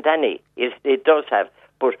it hasn't any. It does have.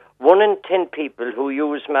 But 1 in 10 people who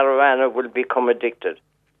use marijuana will become addicted.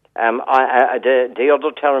 The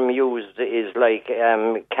other term used is like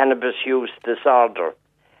cannabis use disorder.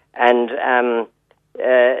 And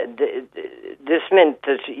this meant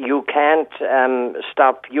that you can't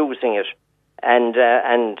stop using it. And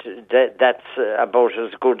that's about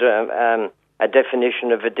as good a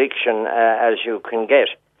definition of addiction as you can get.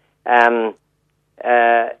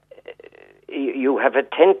 You have a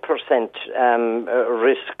 10%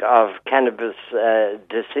 risk of cannabis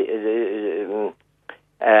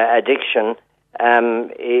addiction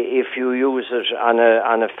if you use it on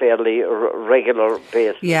a fairly regular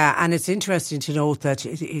basis. Yeah, and it's interesting to note that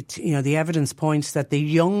the evidence points that the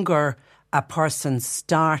younger a person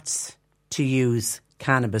starts to use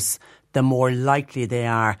cannabis, the more likely they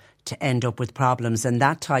are to end up with problems. And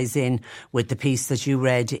that ties in with the piece that you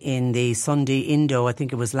read in the Sunday Indo, I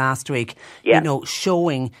think it was last week,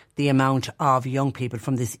 showing the amount of young people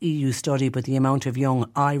from this EU study, but the amount of young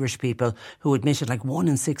Irish people who admitted, like 1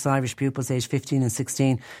 in 6 Irish pupils aged 15 and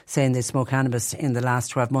 16 saying they smoke cannabis in the last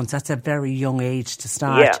 12 months. That's a very young age to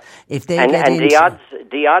start. Yeah. If they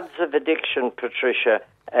the odds of addiction, Patricia,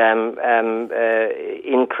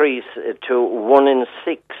 increase to 1 in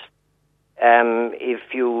 6 if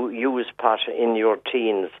you use pot in your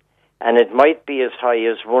teens, and it might be as high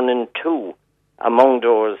as 1 in 2 among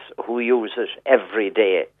those who use it every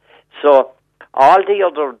day. So all the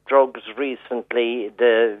other drugs recently,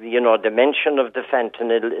 the mention of the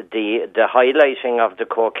fentanyl, the highlighting of the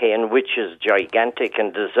cocaine, which is gigantic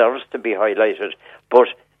and deserves to be highlighted, but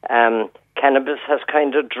cannabis has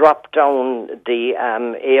kind of dropped down the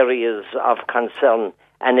areas of concern,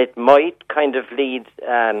 and it might kind of lead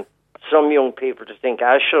some young people to think,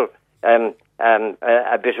 a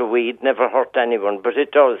bit of weed never hurt anyone, but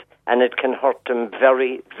it does, and it can hurt them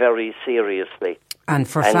very, very seriously. And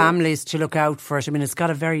for families to look out for it, I mean, it's got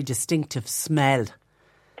a very distinctive smell.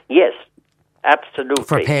 Yes, absolutely.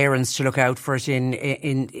 For parents to look out for it in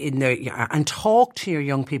and talk to your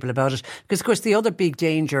young people about it, because of course the other big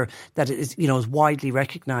danger that is widely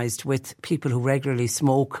recognised with people who regularly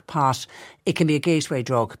smoke pot, it can be a gateway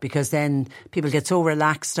drug, because then people get so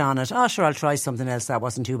relaxed on it. Oh, sure, I'll try something else, that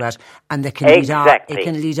wasn't too bad, and it can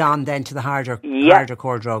lead on then to the harder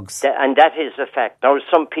core drugs. And that is a fact. Now,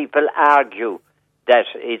 some people argue that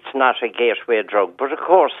it's not a gateway drug, but of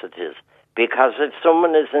course it is. Because if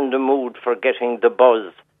someone is in the mood for getting the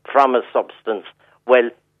buzz from a substance, well,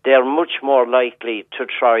 they're much more likely to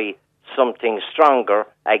try something stronger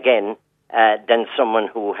again than someone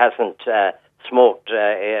who hasn't smoked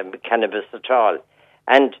cannabis at all.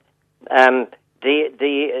 And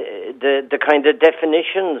the kind of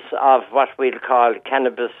definitions of what we'll call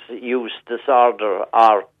cannabis use disorder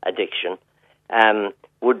or addiction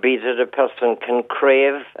would be that a person can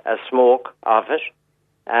crave a smoke of it.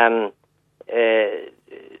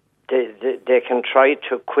 They can try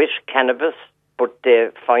to quit cannabis, but they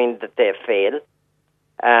find that they fail.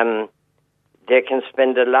 They can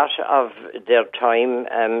spend a lot of their time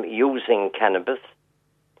using cannabis,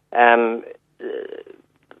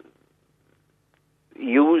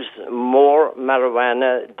 use more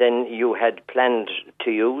marijuana than you had planned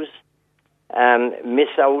to use, miss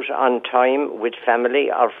out on time with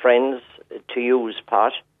family or friends to use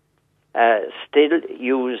pot, still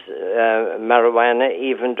use marijuana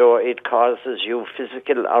even though it causes you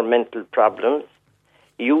physical or mental problems,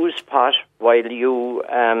 use pot while you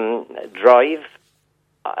drive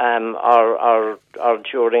or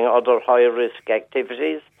during other high-risk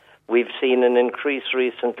activities. We've seen an increase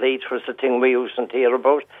recently. It was a thing we used to hear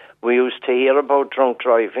about. We used to hear about drunk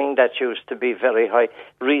driving. That used to be very high.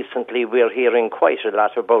 Recently, we're hearing quite a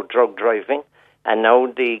lot about drug driving. And now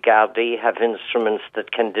the Gardaí have instruments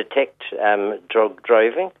that can detect drug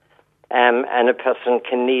driving. And a person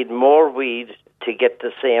can need more weed to get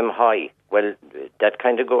the same high. Well, that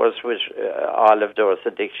kind of goes with all of those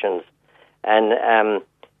addictions. And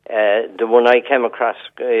the one I came across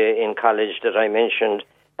in college that I mentioned,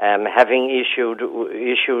 having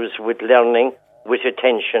issues with learning, with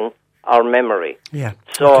attention, or memory. Yeah,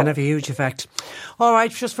 so it can have a huge effect. All right,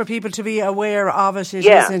 just for people to be aware of it, it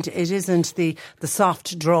isn't the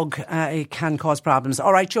soft drug. It can cause problems.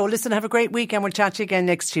 All right, Joe, listen, have a great week, and we'll chat to you again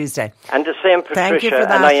next Tuesday. And the same, Patricia. Thank you for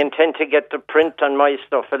that. And I intend to get the print on my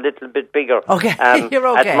stuff a little bit bigger. Okay, you're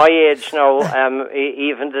okay. At my age now,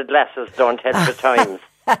 even the glasses don't help the times.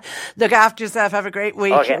 Look after yourself. Have a great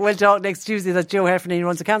week. Okay. We'll talk next Tuesday. That's Joe Heffernan. He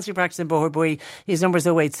runs a counselling practice in Boherbue. His number is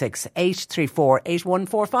 086 834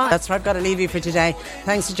 8145. That's right. I've got to leave you for today.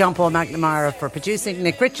 Thanks to John Paul McNamara for producing.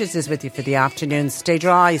 Nick Richards is with you for the afternoon. Stay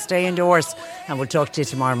dry, stay indoors, and we'll talk to you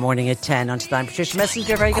tomorrow morning at 10. Until then, Patricia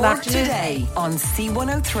Messenger, very good afternoon. Today on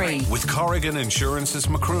C103. With Corrigan Insurance's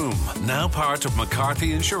Macroom, now part of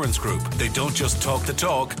McCarthy Insurance Group. They don't just talk the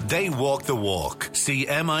talk, they walk the walk. See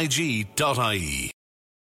MIG.ie.